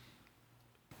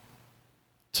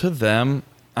 To them,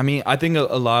 I mean, I think a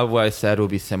lot of what I said will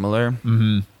be similar.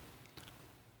 Mm-hmm.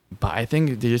 But I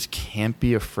think they just can't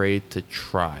be afraid to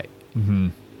try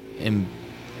and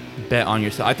bet on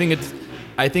yourself.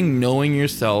 I think knowing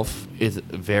yourself is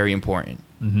very important.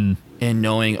 Mm-hmm. And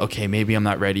knowing, okay, maybe I'm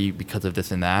not ready because of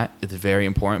this and that, it's very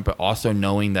important. But also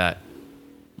knowing that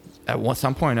at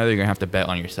some point or another, you're going to have to bet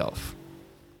on yourself.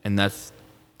 And that's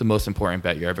the most important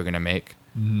bet you're ever going to make.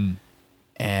 Mm-hmm.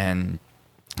 And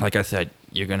like I said,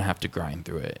 you're going to have to grind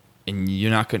through it. And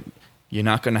you're not going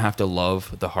to have to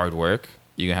love the hard work.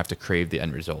 You're going to have to crave the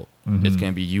end result. Mm-hmm. It's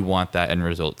going to be, you want that end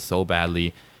result so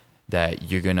badly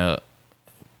that you're going to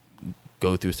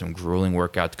go through some grueling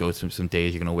workouts, go through some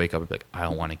days you're going to wake up and be like, I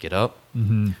don't want to get up.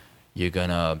 Mm-hmm. You're going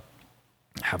to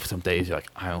have some days you're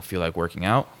like, I don't feel like working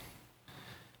out.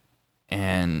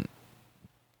 And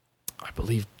I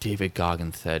believe David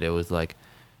Goggins said it was like,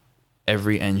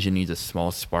 every engine needs a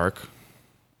small spark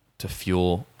to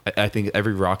fuel. I think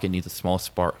every rocket needs a small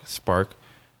spark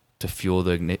to fuel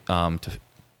the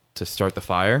to start the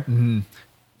fire. Mm-hmm.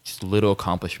 Just little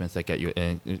accomplishments that get you,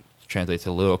 and it translates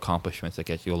to little accomplishments that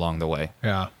get you along the way.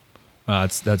 Yeah.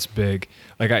 That's big.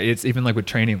 Like it's even like with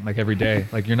training, like every day,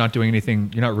 like you're not doing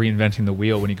anything, you're not reinventing the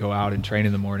wheel when you go out and train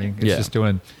in the morning. It's just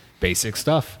doing basic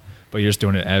stuff, but you're just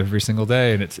doing it every single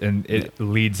day, and it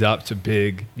leads up to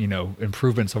big,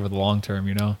 improvements over the long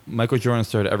term, Michael Jordan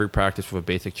started every practice with a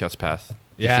basic chest pass.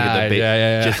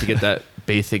 Just to get that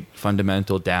basic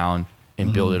fundamental down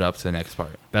and build it up to the next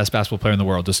part. Best basketball player in the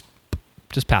world, just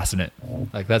passing it.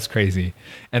 Like that's crazy.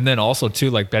 And then also too,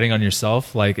 like betting on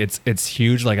yourself, like it's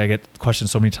huge. Like I get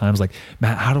questions so many times like,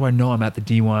 Matt, how do I know I'm at the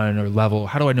D1 or level?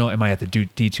 How do I know am I at the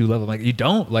D2 level? Like you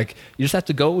don't, like you just have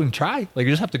to go and try. Like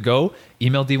you just have to go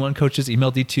email D1 coaches,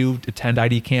 email D2, attend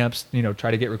ID camps,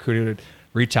 try to get recruited,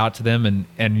 reach out to them,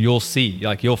 and you'll see,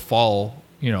 like you'll fall,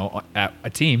 at a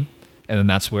team, and then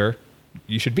that's where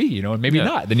you should be, and maybe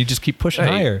not. Then you just keep pushing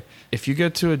higher. If you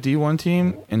get to a D1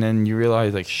 team and then you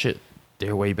realize like, shit,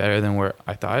 they're way better than where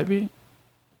I thought I'd be,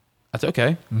 that's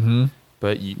okay. Mm-hmm.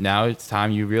 But now it's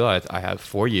time you realize I have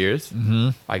 4 years. Mm-hmm.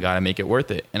 I got to make it worth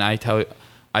it. And I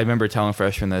remember telling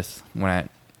freshmen this when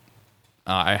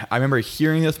I remember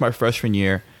hearing this my freshman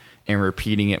year and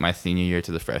repeating it my senior year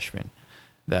to the freshmen,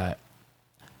 that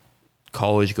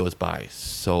college goes by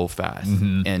so fast.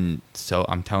 Mm-hmm. And so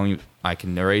I'm telling you, I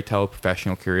can already tell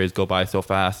professional careers go by so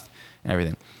fast and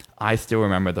everything. I still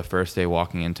remember the first day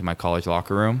walking into my college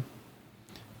locker room,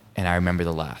 and I remember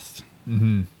the last.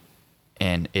 Mm-hmm.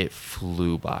 And it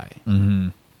flew by. Mm-hmm.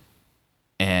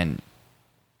 And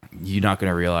you're not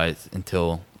going to realize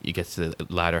until you get to the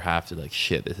latter half to like,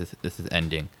 shit, this is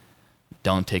ending.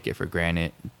 Don't take it for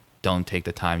granted. Don't take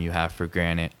the time you have for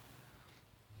granted.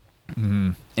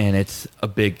 and it's a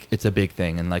big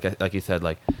thing. And like you said,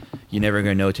 like you're never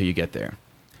gonna know till you get there.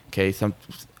 Okay,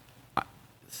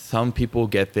 some people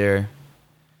get there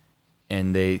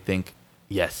and they think,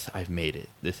 yes, I've made it.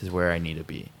 This is where I need to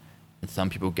be. And some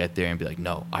people get there and be like,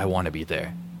 no, I want to be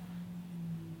there.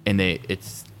 And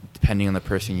it's depending on the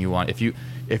person you want. If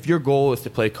your goal is to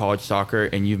play college soccer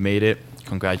and you've made it,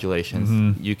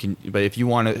 congratulations. You can. But if you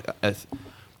want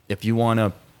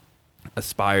to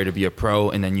aspire to be a pro,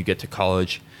 and then you get to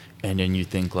college, and then you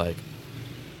think okay,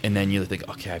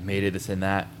 I've made it, this and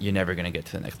that, you're never gonna get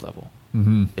to the next level.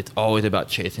 It's always about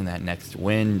chasing that next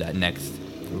win, that next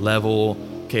level.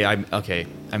 I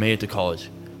made it to college.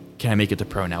 Can I make it to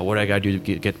pro now? What do I gotta do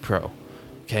to get pro?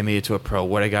 Okay, I made it to a pro.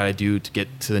 What I gotta do to get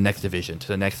to the next division, to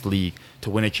the next league, to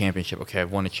win a championship? Okay,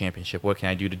 I've won a championship. What can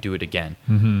I do to do it again?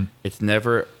 You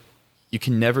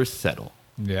can never settle.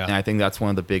 Yeah. And I think that's one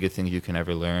of the biggest things you can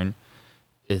ever learn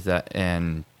is that,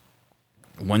 and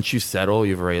once you settle,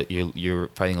 you're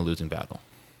fighting a losing battle.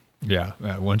 Yeah.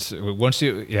 Once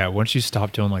you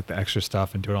stop doing like the extra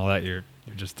stuff and doing all that, you're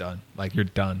just done. Like you're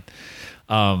done.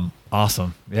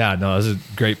 Awesome. Yeah, no, this is a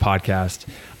great podcast.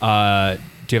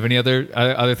 Do you have any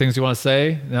other things you want to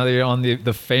say now that you're on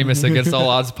the famous Against All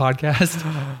Odds podcast?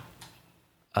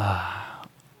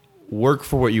 Work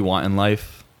for what you want in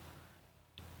life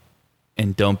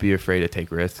and don't be afraid to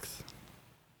take risks.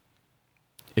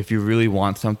 If you really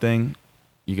want something,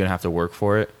 you're going to have to work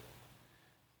for it.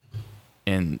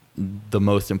 And the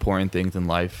most important things in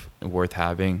life worth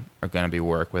having are going to be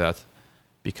work, whether that's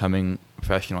becoming a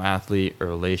professional athlete, a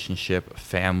relationship, a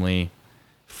family,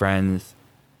 friends.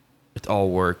 It's all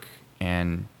work,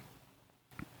 and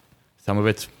some of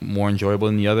it's more enjoyable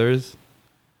than the others,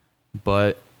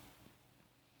 but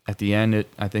at the end,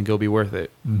 I think it'll be worth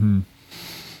it.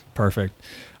 Perfect.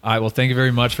 All right. Well, thank you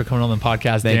very much for coming on the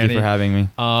podcast, Thank Danny. you for having me.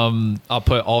 I'll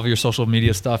put all of your social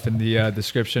media stuff in the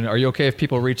description. Are you okay if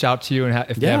people reach out to you and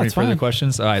if they have any it's further fine.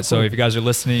 questions? All right. So if you guys are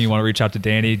listening, you want to reach out to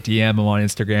Danny, DM him on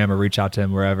Instagram or reach out to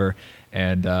him wherever.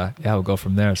 And we'll go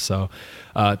from there. So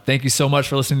thank you so much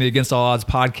for listening to the Against All Odds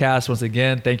podcast. Once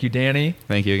again, thank you, Danny.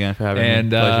 Thank you again for having me. And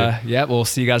Pleasure. we'll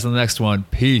see you guys on the next one.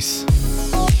 Peace.